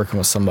I going to be working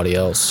with somebody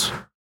else?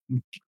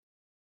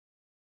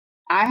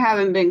 I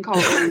haven't been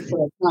called in,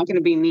 so it's not going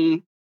to be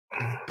me.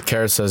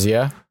 Carrot says,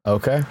 yeah.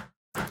 Okay.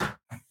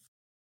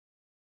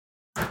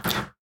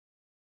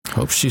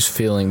 Hope she's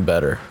feeling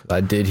better.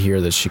 I did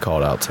hear that she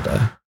called out today.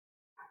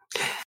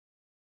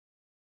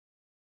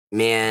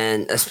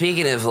 Man,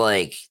 speaking of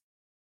like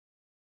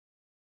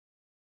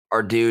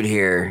our dude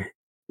here,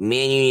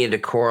 me and you need to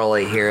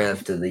correlate here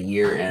after the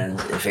year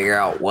ends and figure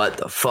out what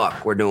the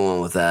fuck we're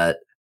doing with that.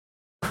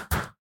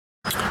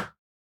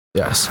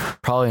 Yes,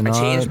 probably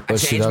not. But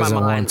she changed my doesn't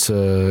want mind.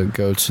 to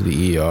go to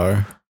the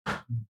ER.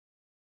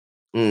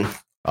 I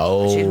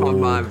changed my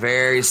mind Oh,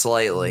 very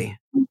slightly.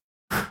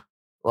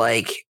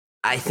 Like,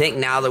 I think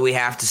now that we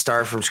have to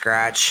start from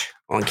scratch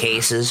on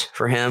cases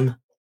for him,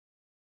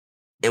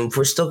 and if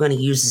we're still going to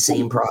use the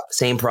same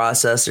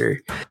processor,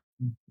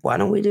 why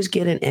don't we just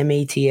get an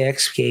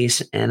MATX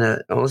case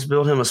and let's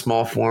build him a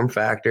small form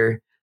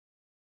factor,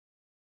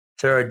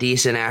 throw a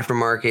decent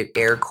aftermarket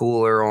air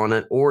cooler on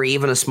it, or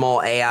even a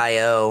small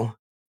AIO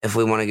if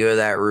we want to go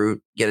that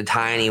route, get a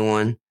tiny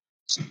one.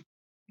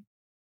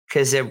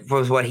 Because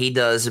with what he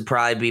does, it'd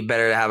probably be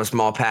better to have a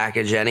small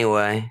package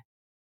anyway.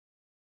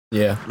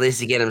 yeah. At least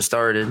to get him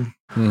started.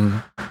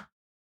 Mhm.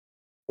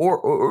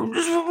 Or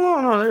just,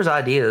 well, no, there's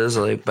ideas,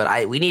 like,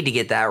 but we need to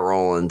get that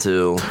rolling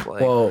too.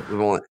 Like, Well, we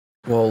want.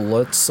 Well,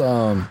 let's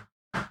get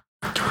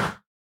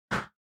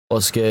broken.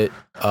 Let's get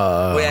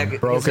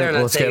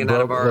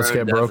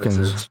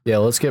Broken's. Yeah,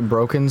 let's get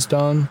Broken's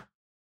done,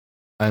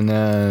 and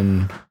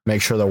then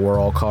make sure that we're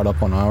all caught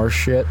up on our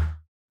shit.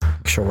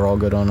 Make sure we're all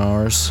good on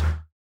ours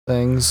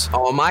things.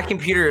 Oh, my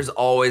computer is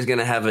always going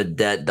to have a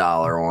debt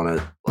dollar on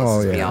it.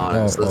 Let's be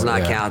honest. Let's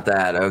not count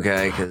that,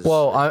 okay?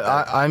 Well,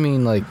 I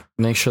mean, like,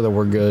 make sure that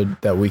we're good,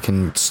 that we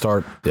can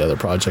start the other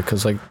project,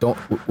 because, like,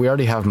 we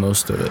already have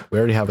most of it. We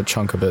already have a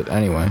chunk of it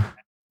anyway.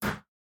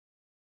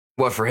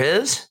 What, for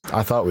his?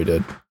 I thought we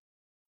did.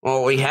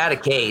 Well, we had a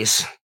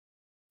case.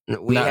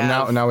 Now we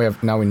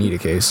need a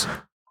case.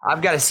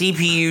 I've got a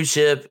CPU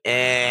chip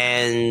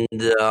and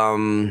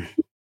the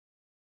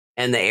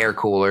air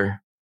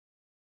cooler.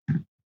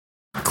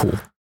 Cool.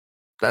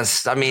 I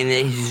mean,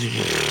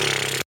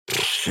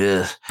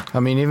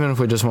 even if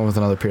we just went with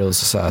another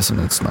Peerless Assassin,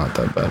 it's not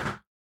that bad.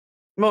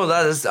 Well,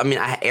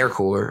 air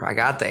cooler. I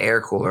got the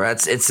air cooler.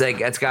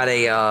 It's got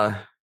a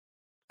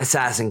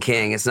Assassin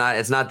King. It's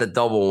not the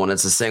double one.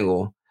 It's a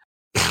single.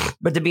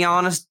 But to be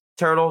honest,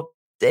 Turtle,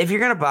 if you're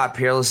gonna buy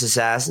Peerless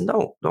Assassin,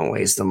 don't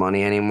waste the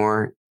money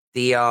anymore.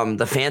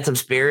 The Phantom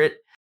Spirit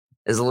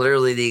is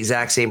literally the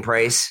exact same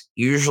price,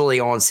 usually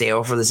on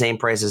sale for the same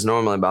price as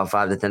normally, about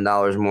 $5 to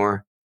 $10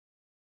 more.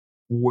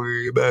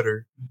 Way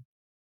better.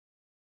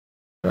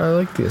 I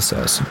like the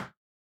Assassin.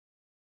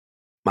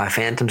 My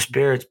Phantom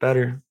Spirit's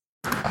better.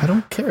 I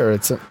don't care.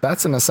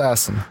 That's an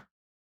Assassin.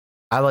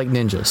 I like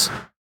ninjas.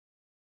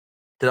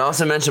 Did I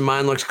also mention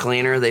mine looks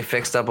cleaner? They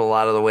fixed up a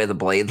lot of the way the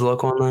blades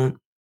look on that.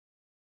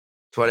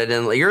 That's what I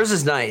didn't like. Yours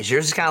is nice.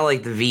 Yours is kind of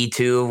like the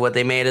V2 of what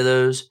they made of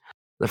those.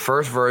 The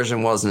first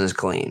version wasn't as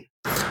clean.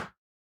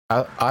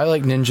 I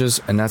like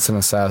ninjas, and that's an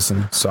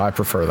Assassin, so I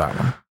prefer that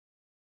one.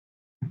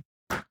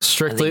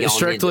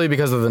 Strictly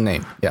because of the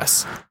name.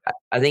 Yes.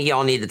 I think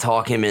y'all need to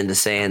talk him into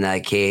saying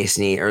that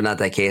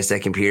that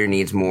computer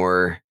needs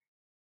more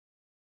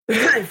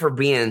for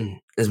being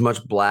as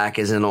much black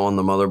as in on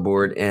the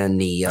motherboard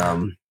and the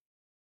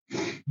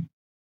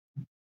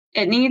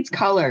It needs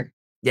color.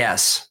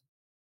 Yes.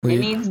 It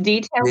needs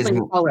details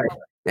and color.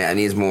 Yeah, it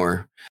needs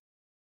more.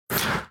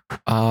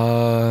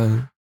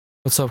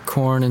 What's up,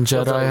 Corn and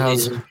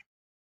Jedi?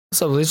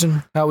 What's up,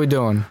 Legion? How we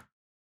doing?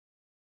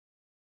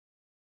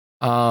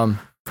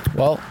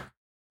 Well,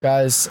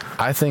 guys,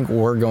 I think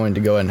we're going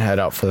to go ahead and head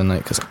out for the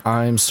night because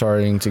I'm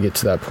starting to get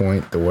to that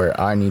point to where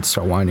I need to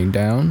start winding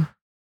down.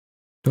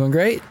 Doing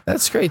great?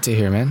 That's great to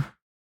hear, man.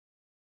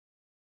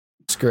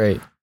 It's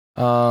great.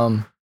 But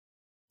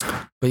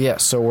yeah,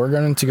 so we're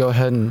going to go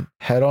ahead and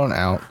head on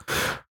out.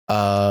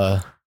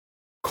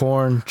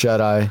 Corn,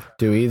 Jedi,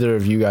 do either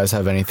of you guys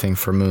have anything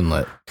for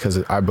Moonlit?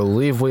 Because I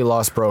believe we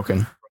lost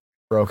Broken.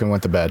 Broken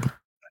went to bed.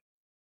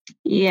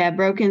 Yeah,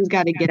 Broken's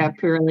got to get up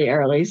really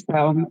early,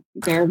 so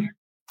they're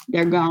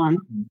gone.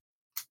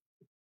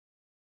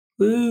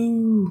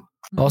 Woo!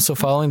 Also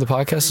following the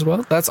podcast as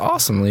well. That's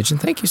awesome, Legion.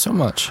 Thank you so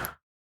much.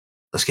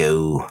 Let's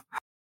go.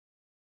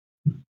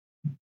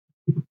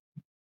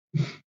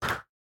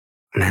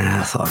 Man,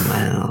 I thought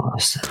I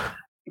lost it.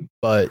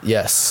 But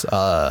yes,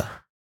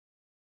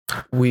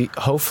 we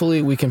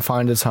can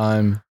find a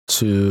time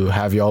to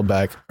have y'all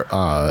back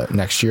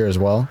next year as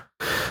well,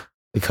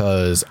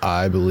 because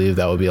I believe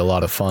that would be a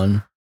lot of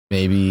fun.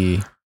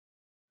 Maybe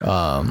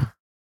a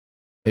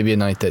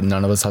night that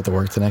none of us have to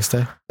work the next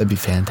day. That'd be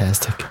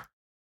fantastic.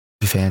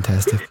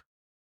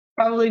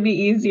 Probably be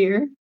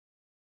easier.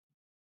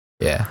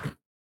 Yeah.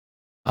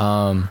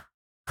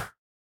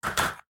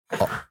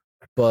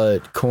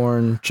 But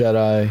Corn,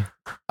 Jedi,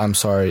 I'm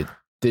sorry.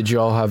 Did you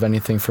all have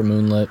anything for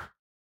Moonlit?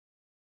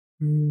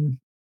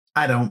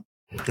 I don't.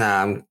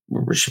 Nah,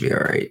 we should be all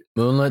right.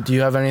 Moonlit, do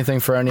you have anything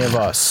for any of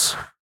us?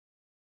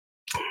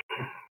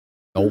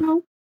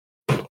 Nope.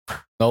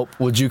 Nope.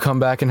 Would you come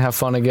back and have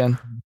fun again?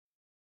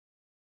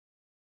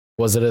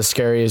 Was it as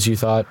scary as you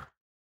thought?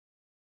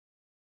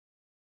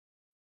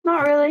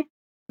 Not really.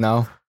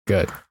 No?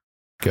 Good.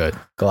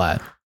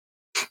 Glad.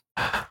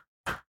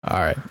 All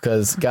right.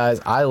 Because,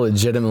 guys, I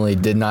legitimately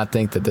did not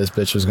think that this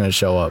bitch was going to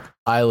show up.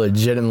 I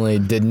legitimately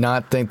did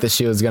not think that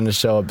she was going to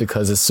show up,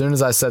 because as soon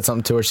as I said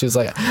something to her, she was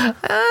like,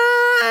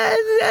 I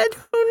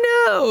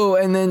don't no.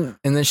 And then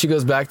she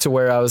goes back to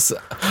where I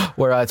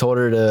told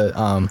her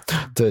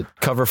to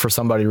cover for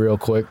somebody real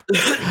quick.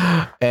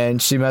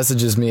 And she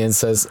messages me and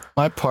says,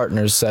 my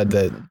partner said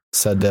that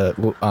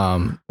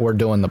we're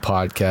doing the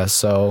podcast.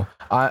 So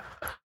I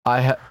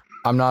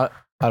don't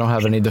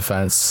have any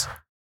defense.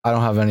 I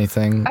don't have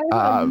anything.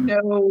 I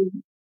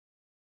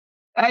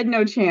had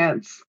no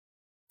chance.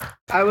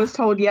 I was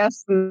told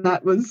yes, and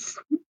that was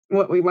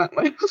what we went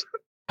with.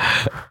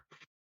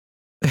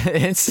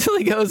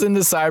 Instantly goes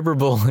into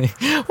cyberbullying.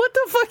 What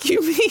the fuck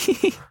you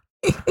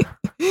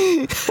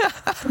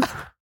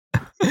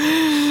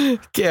mean?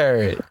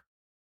 Garrett,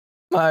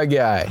 my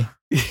guy.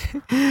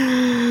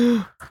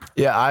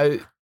 Yeah,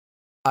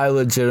 I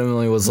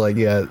legitimately was like,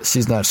 yeah,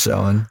 she's not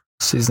showing.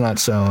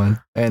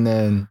 And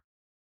then,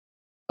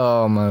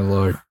 oh my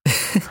Lord.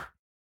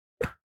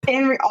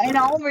 In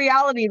all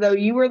reality, though,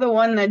 you were the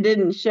one that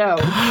didn't show.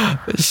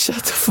 Shut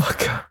the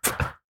fuck up.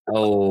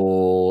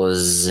 Oh,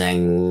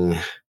 zing.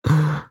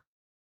 You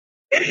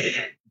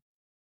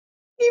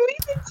even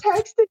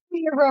texted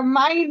me a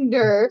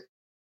reminder.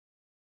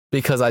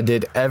 Because I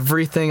did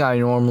everything I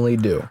normally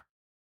do.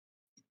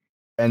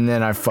 And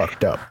then I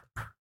fucked up.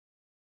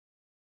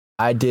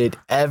 I did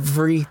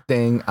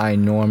everything I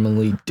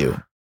normally do.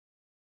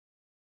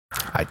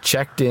 I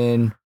checked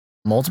in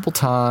multiple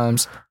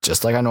times,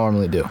 just like I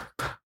normally do.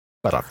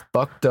 But I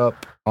fucked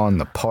up on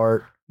the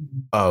part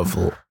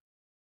of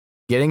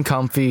getting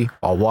comfy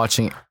while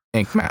watching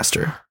Ink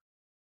Master.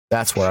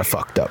 That's where I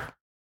fucked up.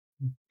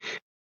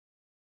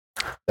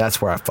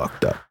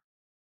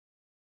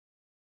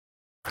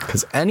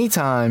 Because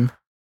anytime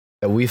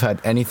that we've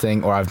had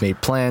anything, or I've made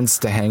plans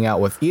to hang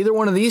out with either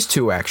one of these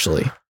two,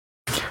 actually,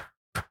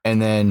 and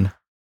then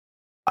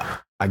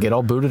I get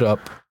all booted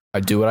up, I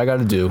do what I got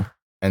to do,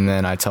 and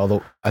then I tell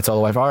the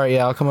wife, all right,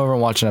 yeah, I'll come over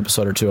and watch an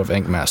episode or two of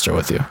Ink Master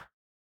with you.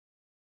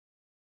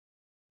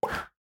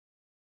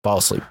 Fall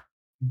asleep.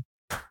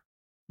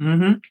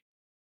 Mm-hmm.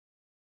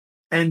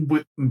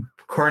 And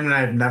Corin and I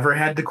have never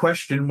had to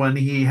question when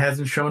he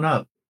hasn't shown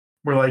up.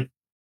 We're like,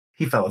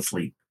 he fell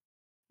asleep.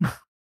 Because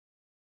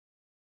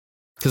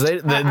they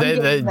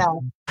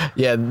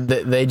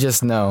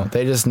just know.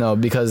 They just know,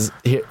 because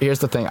here's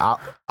the thing.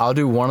 I'll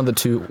do one of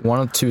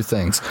two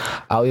things.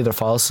 I'll either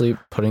fall asleep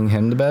putting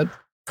him to bed,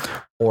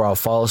 or I'll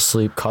fall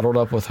asleep cuddled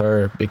up with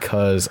her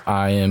because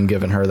I am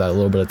giving her that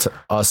little bit of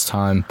us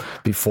time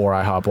before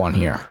I hop on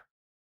here.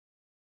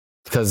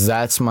 Because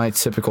that's my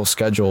typical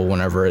schedule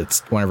whenever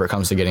it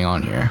comes to getting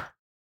on here.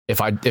 If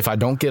I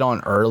don't get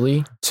on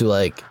early to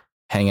like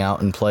hang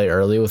out and play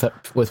early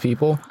with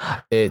people,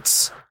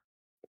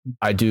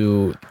 I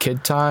do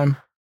kid time,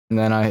 and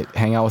then I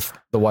hang out with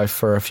the wife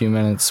for a few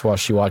minutes while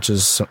she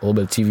watches a little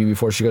bit of TV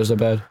before she goes to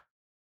bed,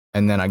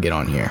 and then I get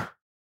on here.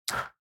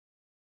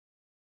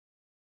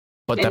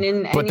 But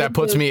that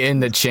puts me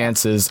in the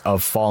chances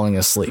of falling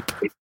asleep.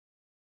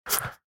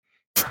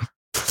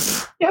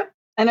 Yep.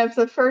 And if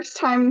the first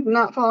time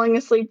not falling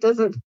asleep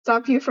doesn't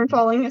stop you from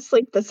falling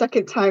asleep, the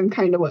second time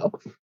kind of will.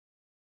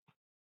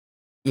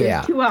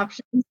 There's two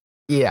options.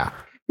 Yeah.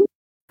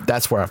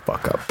 That's where I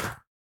fuck up.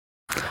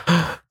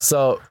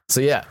 So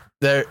yeah,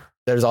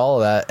 there's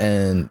all of that,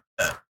 and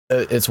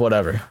it's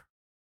whatever.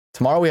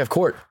 Tomorrow we have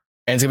court,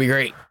 and it's gonna be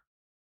great.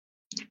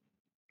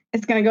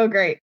 It's gonna go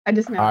great. I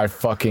just know. I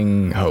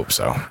fucking hope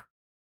so.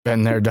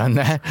 Been there, done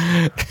that.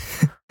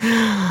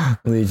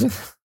 Legion.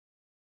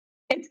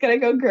 It's gonna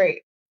go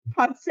great.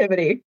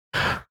 Positivity.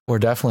 We're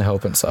definitely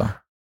hoping so.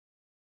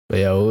 But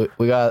yeah,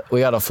 we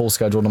got a full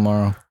schedule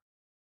tomorrow.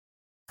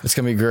 It's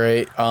gonna be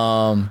great.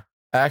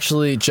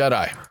 Actually,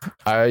 Jedi,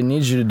 I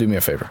need you to do me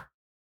a favor.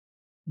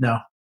 No.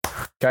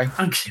 Okay.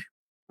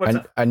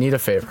 I need a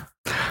favor.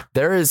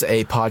 There is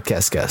a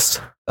podcast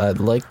guest I'd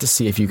like to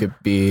see if you could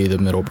be the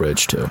middle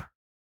bridge to,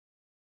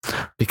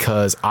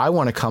 because I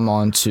want to come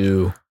on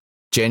to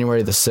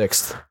January the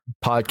 6th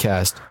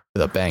podcast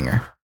with a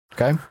banger.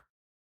 Okay.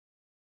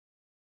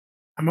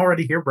 I'm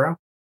already here, bro.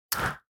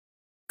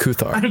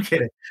 Kuthar. I'm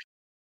kidding.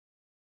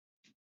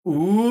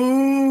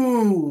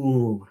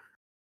 Ooh.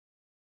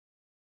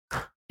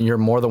 You're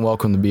more than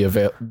welcome to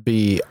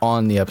be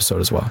on the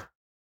episode as well.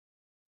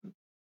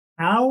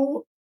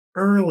 How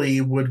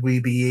early would we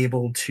be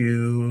able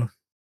to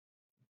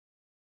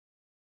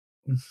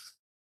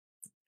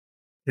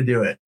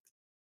do it?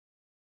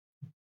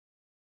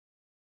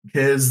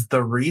 Because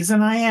the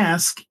reason I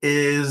ask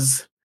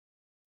is,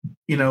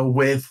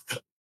 with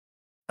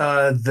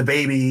the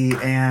baby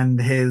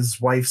and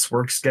his wife's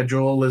work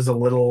schedule is a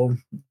little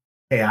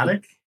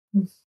chaotic.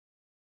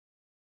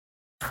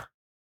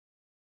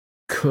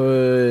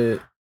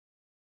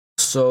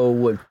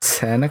 Would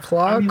 10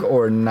 o'clock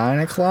or 9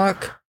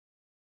 o'clock?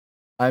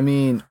 I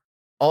mean,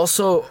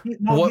 also,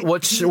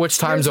 which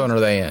time zone are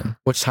they in?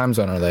 Which time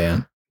zone are they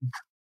in?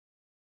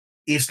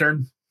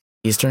 Eastern.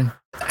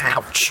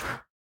 Ouch.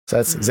 So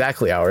that's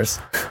exactly ours.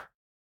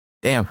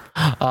 Damn.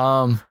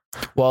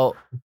 Well,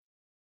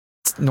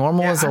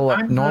 normal is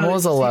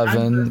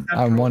 11.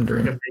 I'm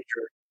wondering.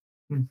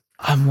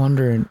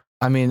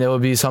 I mean, it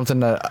would be something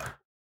that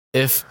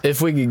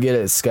if we could get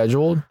it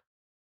scheduled,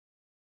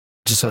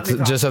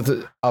 just have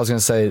to. I was gonna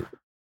say,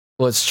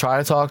 let's try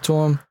to talk to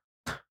him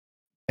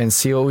and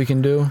see what we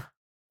can do.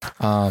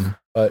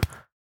 But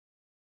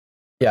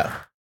yeah,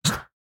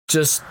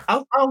 just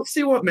I'll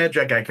see what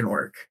magic I can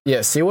work.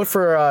 Yeah, see what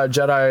for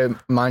Jedi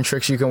mind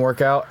tricks you can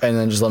work out, and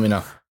then just let me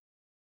know.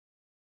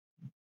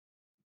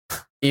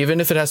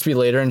 Even if it has to be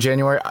later in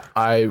January,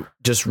 I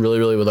just really,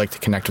 really would like to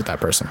connect with that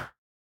person.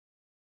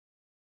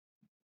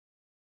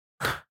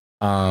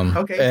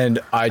 Okay. And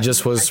I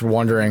just was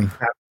wondering,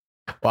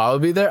 well, I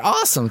would be there.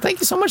 Awesome.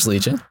 Thank you so much,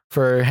 Legion,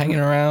 for hanging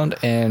around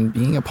and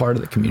being a part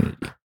of the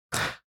community.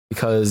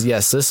 Because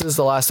yes, this is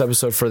the last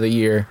episode for the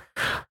year.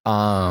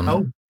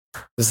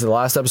 This is the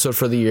last episode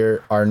for the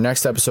year. Our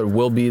next episode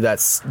will be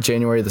that's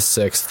January the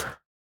 6th.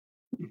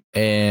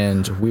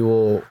 And we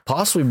will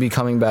possibly be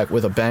coming back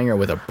with a banger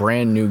with a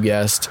brand new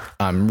guest.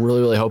 I'm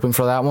really, really hoping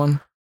for that one.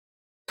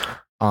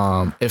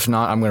 If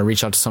not, I'm going to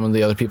reach out to some of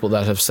the other people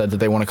that have said that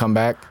they want to come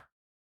back.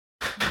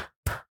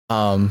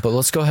 But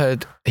let's go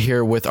ahead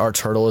here with our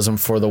turtleism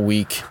for the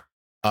week.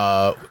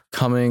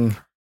 Coming.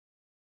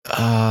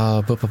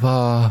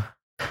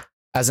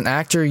 As an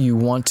actor, you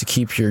want to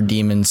keep your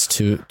demons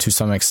to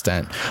some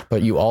extent,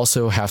 but you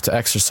also have to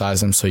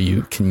exercise them so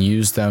you can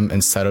use them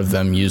instead of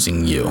them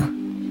using you.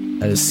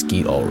 That is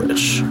Skeet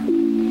Ulrich.